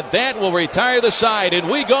 and that will retire the side, and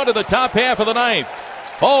we go to the top half of the 9th.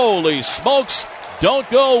 Holy smokes, don't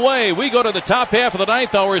go away. We go to the top half of the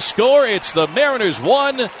 9th. Our score, it's the Mariners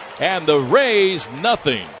 1 and the Rays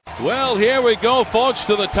 0. Well, here we go, folks,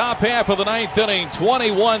 to the top half of the 9th inning.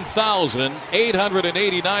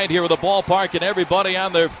 21,889 here at the ballpark, and everybody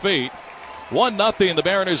on their feet. 1-0 the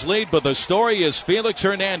Mariners lead, but the story is Felix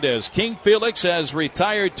Hernandez. King Felix has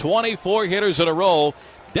retired 24 hitters in a row.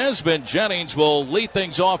 Desmond Jennings will lead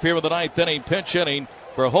things off here in the 9th inning, pinch inning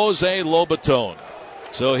for Jose Lobaton.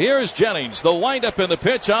 So here's Jennings, the windup and the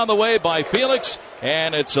pitch on the way by Felix,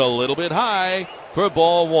 and it's a little bit high for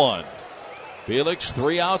ball 1. Felix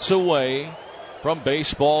 3 outs away from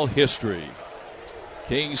baseball history.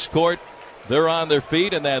 Kings Court, they're on their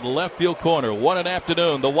feet in that left field corner. 1 in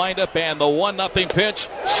afternoon, the windup and the 1-0 pitch.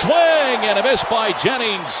 Swing and a miss by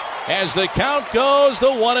Jennings as the count goes to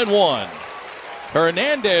 1-1.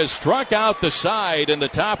 Hernandez struck out the side in the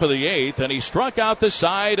top of the 8th, and he struck out the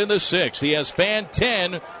side in the 6th. He has fanned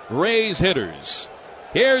 10 Rays hitters.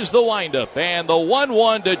 Here's the windup and the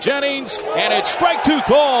 1-1 to Jennings, and it's strike 2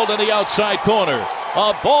 called in the outside corner.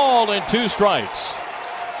 A ball and 2 strikes.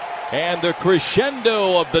 And the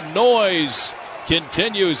crescendo of the noise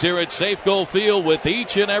continues here at Safeco Field with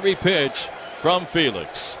each and every pitch from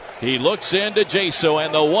Felix. He looks into Jaso,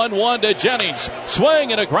 and the 1-1 to Jennings.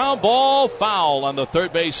 Swing and a ground ball, foul on the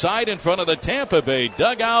third base side in front of the Tampa Bay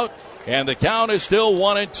dugout, and the count is still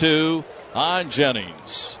 1-2 on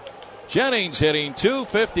Jennings. Jennings hitting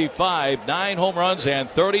 .255, 9 home runs and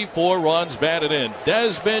 34 runs batted in.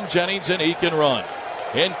 Desmond Jennings, and he can run.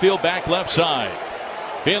 Infield back left side.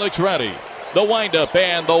 Felix ready. The windup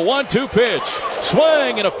and the 1-2 pitch.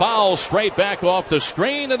 Swing and a foul straight back off the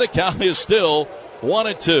screen, and the count is still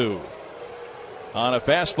 1-2. On a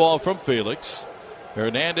fastball from Felix.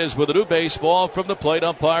 Hernandez with a new baseball from the plate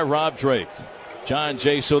umpire Rob Drake. John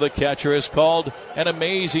Jaso, the catcher, has called an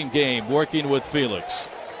amazing game working with Felix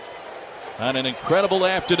on an incredible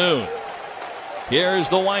afternoon. Here's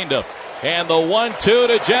the windup and the 1-2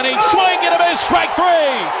 to Jennings. Swing and a miss, strike 3.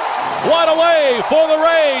 One away for the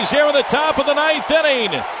Rays here in the top of the 9th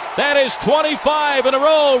inning. That is 25 in a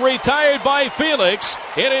row retired by Felix.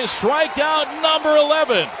 It is strikeout number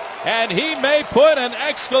 11. And he may put an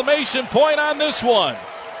exclamation point on this one.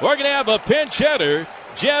 We're going to have a pinch hitter.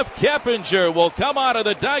 Jeff Keppinger will come out of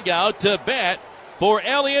the dugout to bat for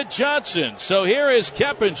Elliot Johnson. So here is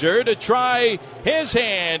Keppinger to try his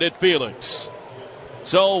hand at Felix.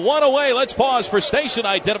 So one away. Let's pause for station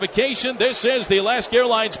identification. This is the Alaska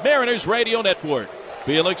Airlines Mariners Radio Network.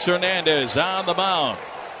 Felix Hernandez on the mound.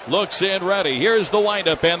 Looks in ready. Here's the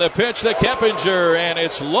windup and the pitch to Keppinger, and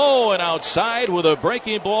it's low and outside with a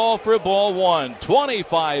breaking ball for ball one.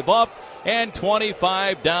 25 up and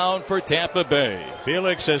 25 down for Tampa Bay.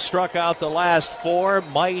 Felix has struck out the last 4.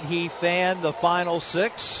 Might he fan the final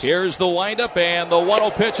 6? Here's the windup and the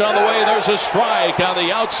 1-0 pitch on the way. There's a strike on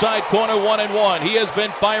the outside corner, 1-1. He has been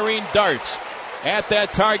firing darts at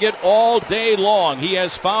that target all day long. He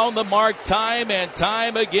has found the mark time and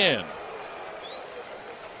time again.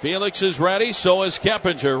 Felix is ready, so is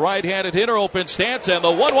Keppinger. Right-handed hitter, open stance, and the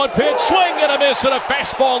 1-1 pitch, swing and a miss, and a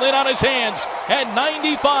fastball in on his hands at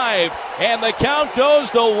 95. And the count goes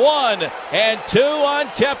to 1-2 on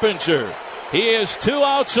Keppinger. He is 2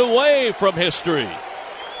 outs away from history.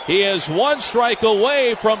 He is 1 strike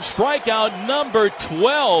away from strikeout number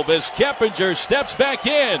 12 as Keppinger steps back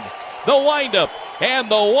in. The windup and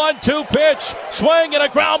the 1-2 pitch. Swing and a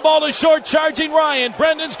ground ball to short, charging Ryan.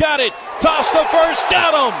 Brendan's got it. Toss to first.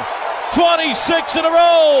 Got him. 26 in a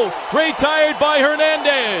row. Retired by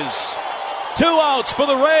Hernandez. 2 outs for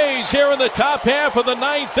the Rays here in the top half of the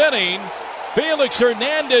 9th inning. Felix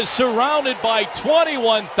Hernandez surrounded by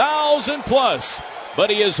 21,000 plus. But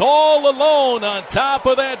he is all alone on top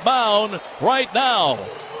of that mound right now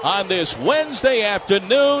on this Wednesday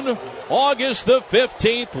afternoon, August the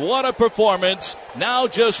 15th. What a performance. Now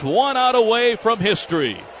just 1 out away from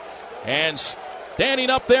history. And standing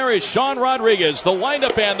up there is Sean Rodriguez. The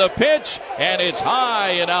windup and the pitch, and it's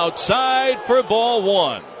high and outside for ball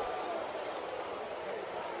 1.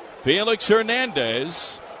 Felix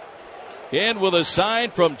Hernandez in with a sign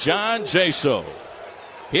from John Jaso.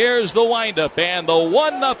 Here's the windup and the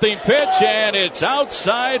 1-0 pitch, and it's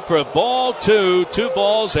outside for ball 2. 2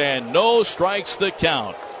 balls and no strikes to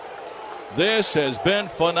count. This has been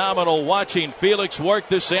phenomenal watching Felix work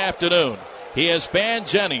this afternoon. He has fanned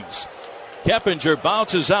Jennings. Keppinger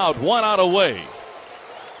bounces out, 1 out away.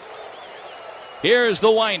 Here's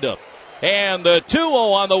the windup and the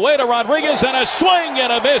 2-0 on the way to Rodriguez, and a swing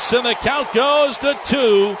and a miss, and the count goes to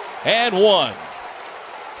 2-1.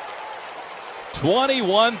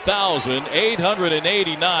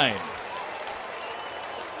 21,889.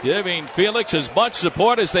 Giving Felix as much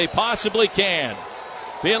support as they possibly can.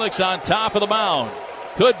 Felix on top of the mound.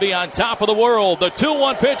 Could be on top of the world. The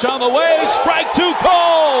 2-1 pitch on the way. Strike 2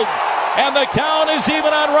 called. And the count is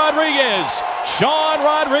even on Rodriguez. Sean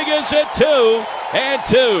Rodriguez at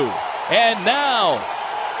 2-2. And now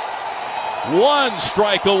 1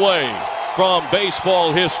 strike away from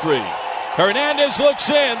baseball history. Hernandez looks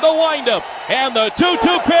in, the windup, and the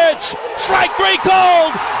 2-2 pitch. Strike 3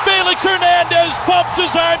 called. Felix Hernandez pumps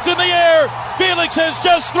his arms in the air. Felix has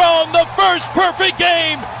just thrown the first perfect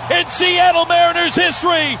game in Seattle Mariners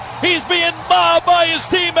history. He's being mobbed by his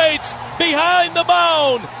teammates behind the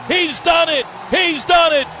mound. He's done it. He's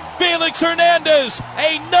done it. Felix Hernandez,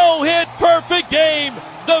 a no-hit perfect game.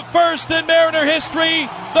 The first in Mariner history,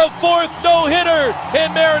 the 4th no-hitter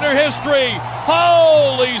in Mariner history.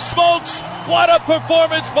 Holy smokes, what a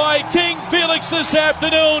performance by King Felix this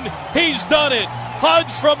afternoon. He's done it.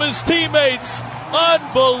 Hugs from his teammates.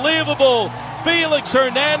 Unbelievable. Felix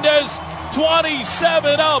Hernandez,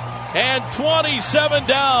 27 up and 27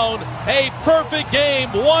 down. A perfect game,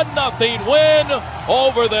 1-0 win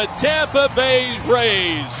over the Tampa Bay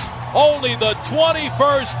Rays. Only the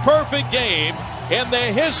 21st perfect game in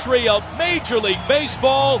the history of Major League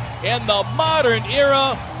Baseball in the modern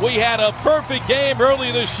era. We had a perfect game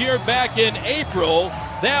early this year back in April.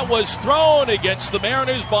 That was thrown against the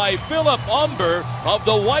Mariners by Philip Humber of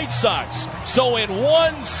the White Sox. So in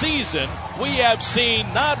one season, we have seen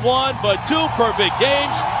not 1 but 2 perfect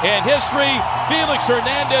games in history. Felix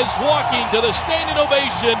Hernandez walking to the standing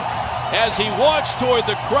ovation as he walks toward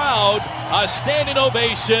the crowd. A standing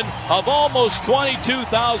ovation of almost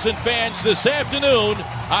 22,000 fans this afternoon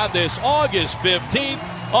on this August 15th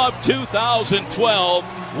of 2012.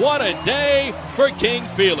 What a day for King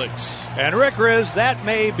Felix. And Rick Riz, that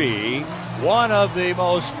may be one of the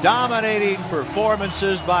most dominating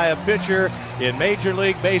performances by a pitcher in Major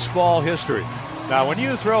League Baseball history. Now, when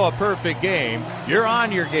you throw a perfect game, you're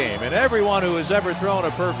on your game. And everyone who has ever thrown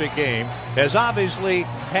a perfect game has obviously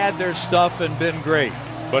had their stuff and been great.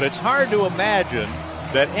 But it's hard to imagine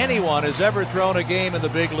that anyone has ever thrown a game in the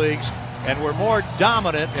big leagues and were more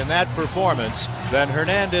dominant in that performance than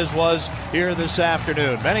Hernandez was here this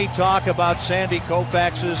afternoon. Many talk about Sandy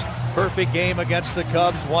Koufax's perfect game against the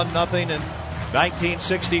Cubs, 1-0 in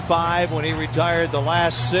 1965 when he retired the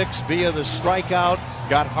last 6 via the strikeout,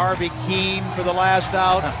 got Harvey Keene for the last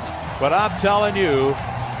out. But I'm telling you,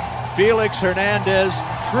 Felix Hernandez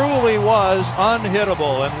truly was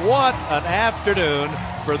unhittable. And what an afternoon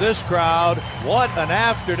for this crowd. What an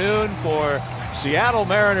afternoon for Seattle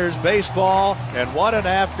Mariners baseball. And what an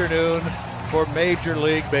afternoon for Major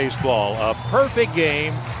League Baseball. A perfect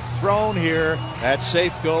game thrown here at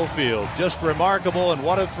Safeco Field. Just remarkable, and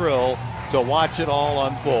what a thrill to watch it all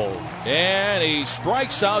unfold. And he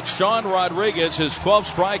strikes out Sean Rodriguez, his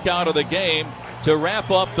 12th strikeout of the game, to wrap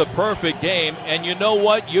up the perfect game. And you know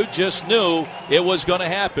what? You just knew it was going to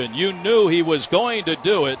happen. You knew he was going to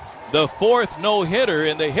do it. The 4th no-hitter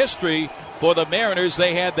in the history for the Mariners.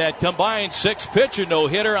 They had that combined 6-pitcher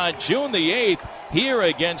no-hitter on June the 8th here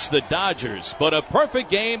against the Dodgers. But a perfect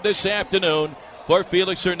game this afternoon for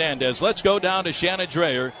Felix Hernandez. Let's go down to Shannon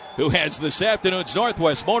Dreyer, who has this afternoon's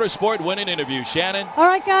Northwest Motorsport winning interview. Shannon? All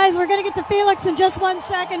right, guys, we're going to get to Felix in just 1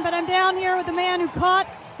 second, but I'm down here with the man who caught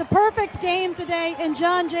the perfect game today in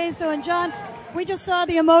John Jaso. And John, we just saw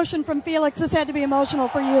the emotion from Felix. This had to be emotional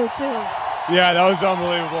for you, too. Yeah, that was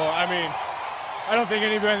unbelievable. I mean, I don't think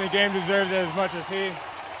anybody in the game deserves it as much as he.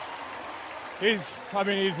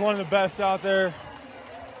 He's one of the best out there.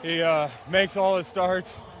 He makes all his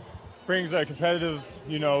starts, brings a competitive,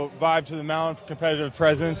 vibe to the mound, competitive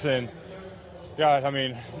presence, and God, I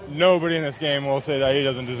mean, nobody in this game will say that he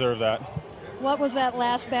doesn't deserve that. What was that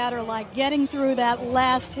last batter like, getting through that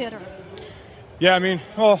last hitter? Yeah, I mean,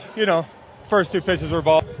 first 2 pitches were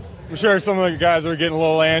ball. I'm sure some of the guys were getting a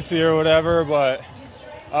little antsy or whatever, but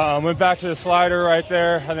went back to the slider right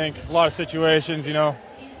there. I think a lot of situations,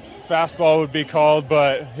 fastball would be called,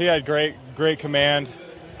 but he had great command.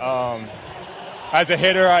 As a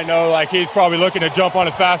hitter, I know he's probably looking to jump on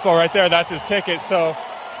a fastball right there. That's his ticket. So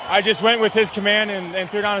I just went with his command and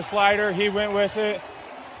threw down a slider. He went with it,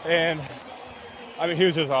 and I mean, he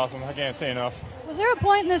was just awesome. I can't say enough. Was there a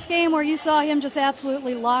point in this game where you saw him just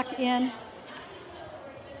absolutely lock in?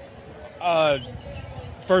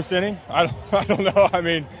 First inning, I don't know. I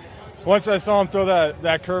mean, once I saw him throw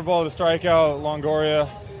that curveball to strikeout Longoria,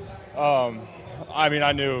 I mean,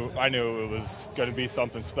 I knew it was going to be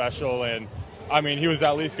something special, and I mean, he was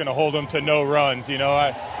at least going to hold him to no runs. It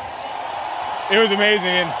was amazing,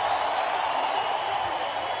 and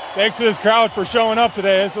thanks to this crowd for showing up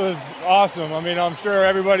today. This was awesome. I mean, I'm sure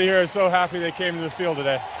everybody here is so happy they came to the field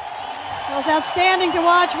today. It was outstanding to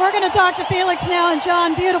watch. We're going to talk to Felix now, and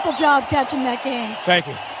John, beautiful job catching that game. Thank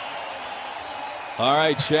you. All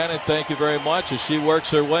right, Shannon, thank you very much. As she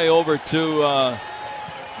works her way over to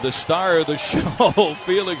the star of the show,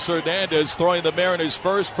 Felix Hernandez, throwing the Mariners'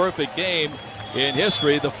 first perfect game in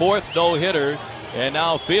history, the 4th no-hitter. And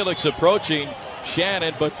now Felix approaching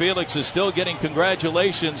Shannon, but Felix is still getting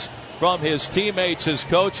congratulations from his teammates, his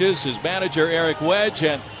coaches, his manager, Eric Wedge.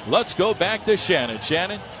 And let's go back to Shannon.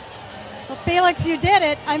 Shannon? Well, Felix, you did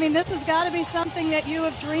it. I mean, this has got to be something that you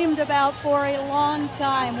have dreamed about for a long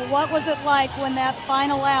time. What was it like when that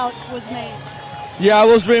final out was made? Yeah, I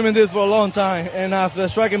was dreaming this for a long time. And after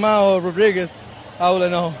striking out Rodriguez, I was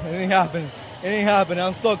like, no, it ain't happening. It ain't happening.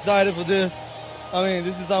 I'm so excited for this. I mean,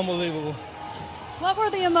 this is unbelievable. What were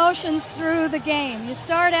the emotions through the game? You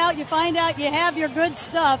start out, you find out you have your good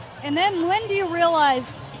stuff, and then when do you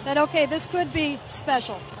realize that, okay, this could be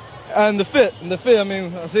special? And the fifth, I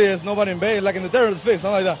mean, I see there's nobody in base, like in the third or the fifth,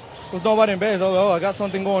 something like that. There's nobody in base. I was like, I got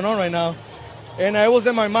something going on right now. And it was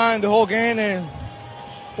in my mind the whole game, and,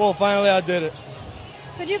 well, finally I did it.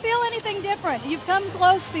 Could you feel anything different? You've come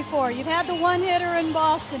close before. You've had the one-hitter in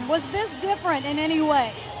Boston. Was this different in any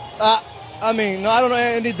way? I mean, no, I don't know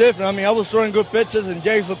any different. I mean, I was throwing good pitches, and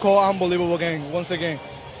Jason called unbelievable game once again.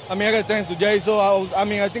 I mean, I got thanks to Jason.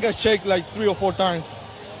 I think I shaked like 3 or 4 times.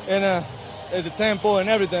 And at the tempo and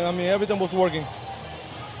everything, I mean, everything was working.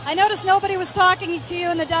 I noticed nobody was talking to you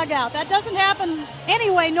in the dugout. That doesn't happen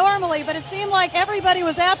anyway normally, but it seemed like everybody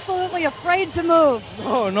was absolutely afraid to move.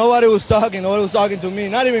 No, nobody was talking. Nobody was talking to me.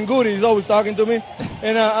 Not even Goody. He's always talking to me.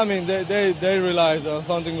 And, I mean, they realized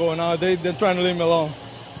something going on. They're trying to leave me alone.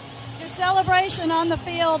 Your celebration on the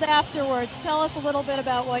field afterwards, tell us a little bit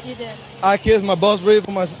about what you did. I kissed my boss Reed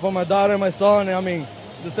for my daughter and my son. And, I mean,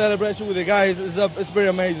 the celebration with the guys, it's very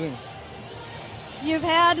amazing. You've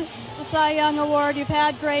had the Cy Young Award. You've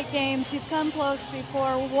had great games. You've come close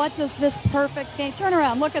before. What does this perfect game, turn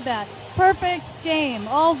around, look at that. Perfect game,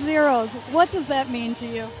 all zeros. What does that mean to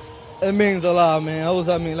you? It means a lot, man.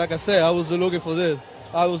 Like I said, I was looking for this.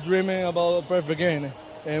 I was dreaming about a perfect game.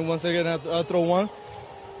 And once again, I throw one.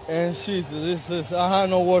 And I have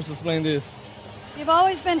no words to explain this. You've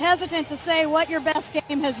always been hesitant to say what your best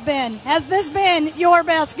game has been. Has this been your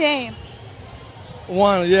best game?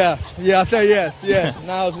 One, yeah. Yeah, I say yes, yes.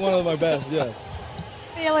 Now it's one of my best, yes.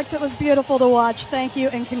 Felix, it was beautiful to watch. Thank you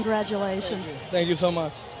and congratulations. Thank you so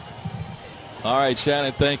much. All right,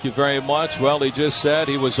 Shannon, thank you very much. Well, he just said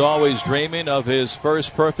he was always dreaming of his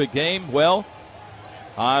first perfect game. Well,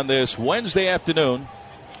 on this Wednesday afternoon,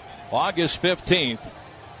 August 15th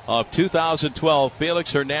of 2012,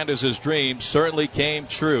 Felix Hernandez's dream certainly came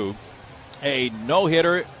true. A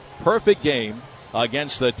no-hitter, perfect game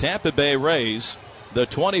against the Tampa Bay Rays, the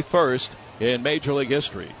 21st in Major League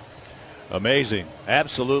history. Amazing.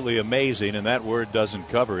 Absolutely amazing, and that word doesn't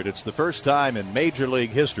cover it. It's the first time in Major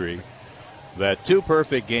League history that two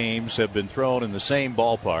perfect games have been thrown in the same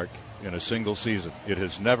ballpark in a single season. It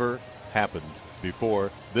has never happened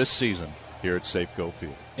before this season here at Safeco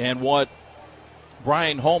Field. And what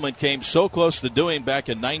Brian Holman came so close to doing back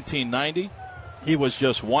in 1990, he was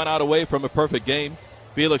just one out away from a perfect game.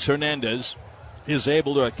 Felix Hernandez is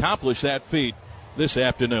able to accomplish that feat this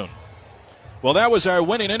afternoon. Well, that was our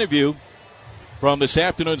winning interview from this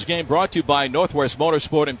afternoon's game, brought to you by Northwest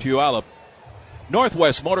Motorsport in Puyallup.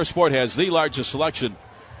 Northwest Motorsport has the largest selection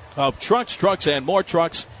of trucks, and more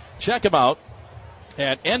trucks. Check them out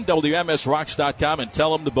at nwmsrocks.com and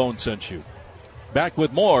tell them the Bone sent you. Back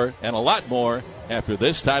with more and a lot more after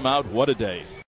this timeout. What a day.